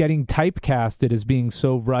he was getting typecasted as being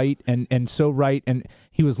so right and so right, and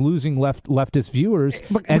he was losing leftist viewers.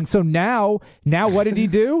 And so now what did he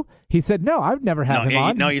do? He said, "No, I've never had him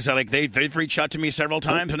on." No, he said, like, they've reached out to me several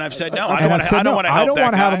times, and I've said, "No, I don't want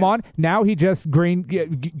to have him on." Now he just gained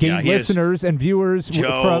listeners and viewers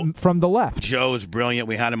from the left. Joe's brilliant.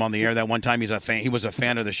 We had him on the air that one time. He was a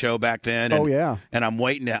fan of the show back then. And, and I'm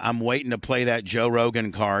waiting to play that Joe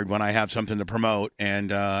Rogan card when I have something to promote.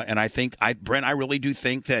 And I think Brent, I really do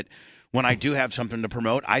think that when I do have something to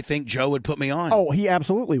promote, I think Joe would put me on. Oh, he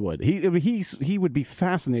absolutely would. He would be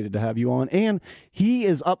fascinated to have you on, and he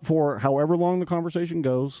is up for however long the conversation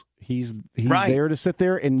goes. He's right there to sit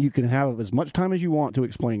there, and you can have as much time as you want to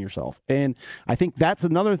explain yourself. And I think that's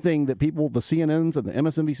another thing that people, the CNNs and the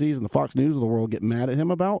MSNBCs and the Fox News of the world, get mad at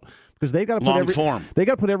him about, because they got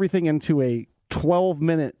to put everything into a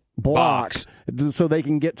 12-minute block so they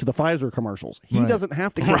can get to the Pfizer commercials. He doesn't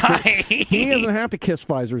have to kiss he doesn't have to kiss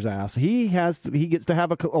Pfizer's ass. He gets to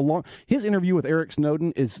have a long. His interview with Eric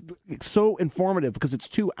Snowden is so informative because it's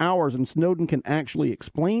 2 hours, and Snowden can actually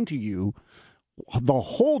explain to you the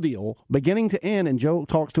whole deal beginning to end, and Joe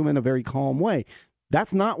talks to him in a very calm way.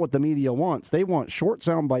 That's not what the media wants. They want short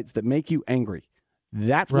sound bites that make you angry.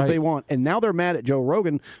 That's what they want. And now they're mad at Joe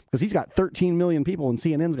Rogan because he's got 13 million people and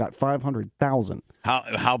CNN's got 500,000.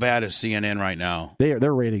 How bad is CNN right now?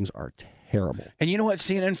 Their ratings are terrible. And you know what?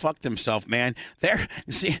 CNN fucked themselves, man.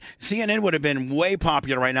 CNN would have been way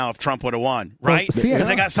popular right now if Trump would have won, right? Because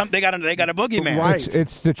they got a boogeyman. Right.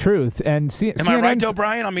 It's the truth. And am I right, though,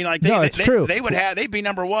 Brian? I mean, like, true. They'd be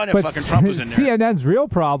number one if fucking Trump was in there. CNN's real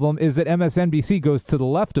problem is that MSNBC goes to the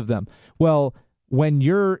left of them. Well, when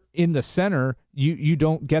you're in the center, you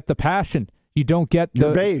don't get the passion. You don't get the...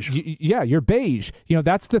 You're beige. You're beige.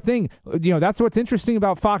 That's the thing. That's what's interesting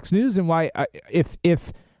about Fox News and why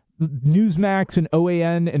if Newsmax and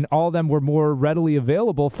OAN and all of them were more readily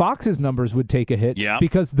available, Fox's numbers would take a hit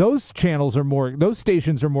because those stations are more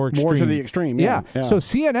extreme. More to the extreme, yeah. So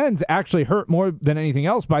CNN's actually hurt more than anything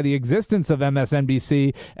else by the existence of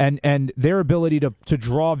MSNBC and their ability to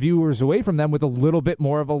draw viewers away from them with a little bit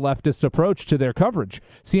more of a leftist approach to their coverage.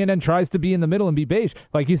 CNN tries to be in the middle and be beige.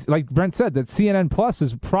 Like Brent said, that CNN Plus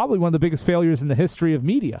is probably one of the biggest failures in the history of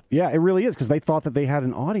media. Yeah, it really is, because they thought that they had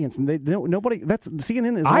an audience, and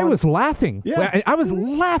CNN is... I was laughing. Yeah. I was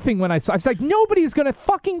laughing when I saw. I was like, nobody's going to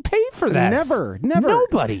fucking pay for that. Never.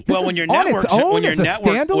 Nobody. Well, when your network's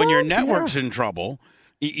in trouble,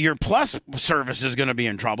 your Plus service is going to be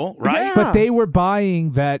in trouble, right? Yeah. But they were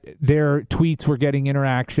buying that their tweets were getting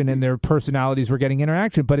interaction and their personalities were getting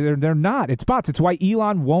interaction, but they're not. It's bots. It's why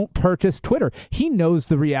Elon won't purchase Twitter. He knows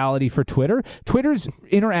the reality for Twitter. Twitter's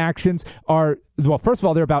interactions are, well, first of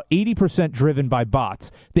all, they're about 80% driven by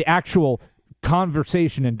bots. The actual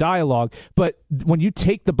conversation and dialogue, but when you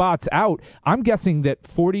take the bots out, I'm guessing that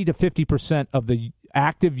 40 to 50% of the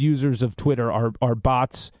active users of Twitter are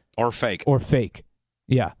bots or fake.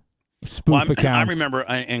 Yeah, spoof accounts. I remember,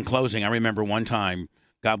 in closing, one time,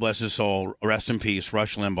 God bless his soul, rest in peace,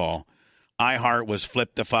 Rush Limbaugh. iHeart was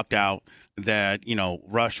flipped the fuck out that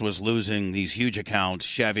Rush was losing these huge accounts,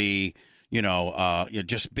 Chevy,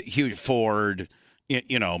 just huge Ford.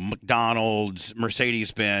 McDonald's,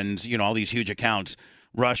 Mercedes-Benz, all these huge accounts.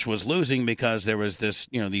 Rush was losing because there was this,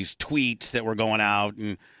 these tweets that were going out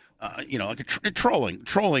and,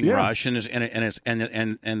 trolling Rush and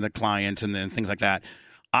the clients and then things like that.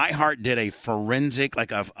 iHeart did a forensic,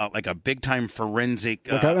 like a big time forensic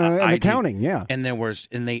accounting, yeah. And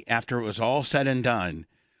after it was all said and done,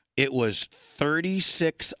 it was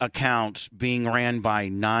 36 accounts being ran by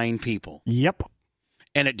 9 people. Yep.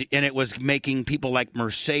 And it was making people like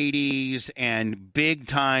Mercedes and big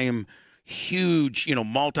time, huge,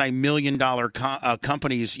 multi-million-dollar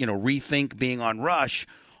companies, rethink being on Rush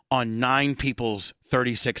on 9 people's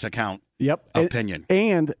 36 account. Yep. Opinion.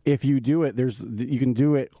 And if you do it, you can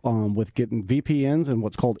do it with getting VPNs and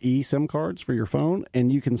what's called eSIM cards for your phone,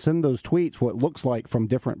 and you can send those tweets what looks like from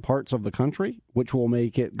different parts of the country, which will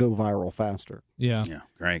make it go viral faster. Yeah. Yeah.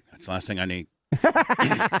 Great. That's the last thing I need.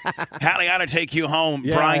 Hallie, I ought to take you home.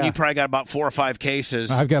 Yeah, Brian, you probably got about 4 or 5 cases.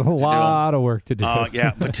 I've got a lot of work to do.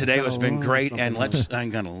 Yeah, but today has been great, and I'm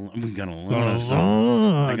gonna learn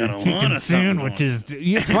chicken sandwiches.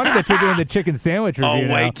 It's funny that you're doing the chicken sandwich review.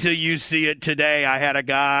 Oh, wait till you see it today. I had a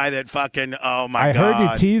guy that fucking God. I heard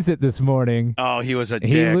you tease it this morning. Oh, he was a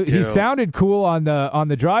dick. He sounded cool on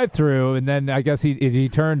the drive-through, and then I guess he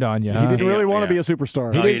turned on you. He didn't really want to be a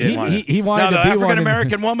superstar. No, he didn't want to. He wanted to be the African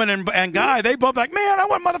American woman and guy, they both like, man, I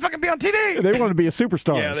want to motherfucking be on TV. They wanted to be a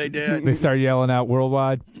superstar. Yeah, they did. They started yelling out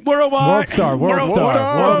worldwide. World Star.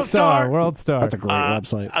 That's a great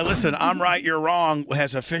website. Listen, I'm right, you're wrong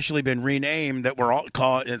has officially been renamed. That we're all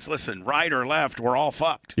listen, right or left, we're all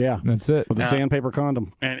fucked. Yeah, that's it. With a sandpaper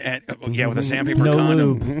condom. And with a sandpaper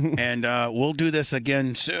condom. And we'll do this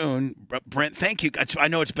again soon. Brent, thank you. I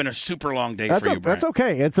know it's been a super long day for you, Brent. That's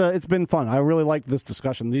okay. It's been fun. I really like this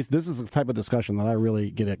discussion. This is the type of discussion that I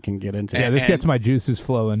really can get into. Yeah, this gets my juices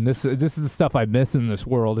flowing. This is the stuff I miss in this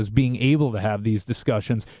world, is being able to have these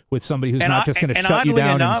discussions with somebody who's not just going to shut you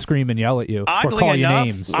down and scream and yell at you or call you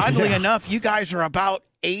names. Oddly enough, you guys are about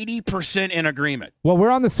 80% in agreement. Well,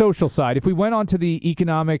 we're on the social side. If we went on to the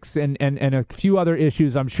economics and a few other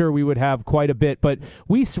issues, I'm sure we would have quite a bit. But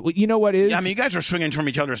you know what is? Yeah, I mean, you guys are swinging from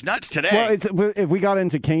each other's nuts today. Well, if we got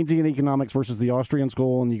into Keynesian economics versus the Austrian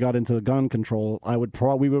school, and you got into gun control,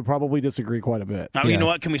 we would probably disagree quite a bit. You know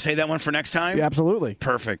what? Can we say that one for next time? Yeah, absolutely.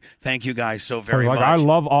 Perfect. Thank you guys so very much. I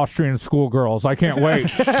love Austrian schoolgirls. I can't wait.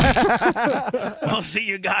 We'll see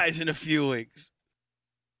you guys in a few weeks.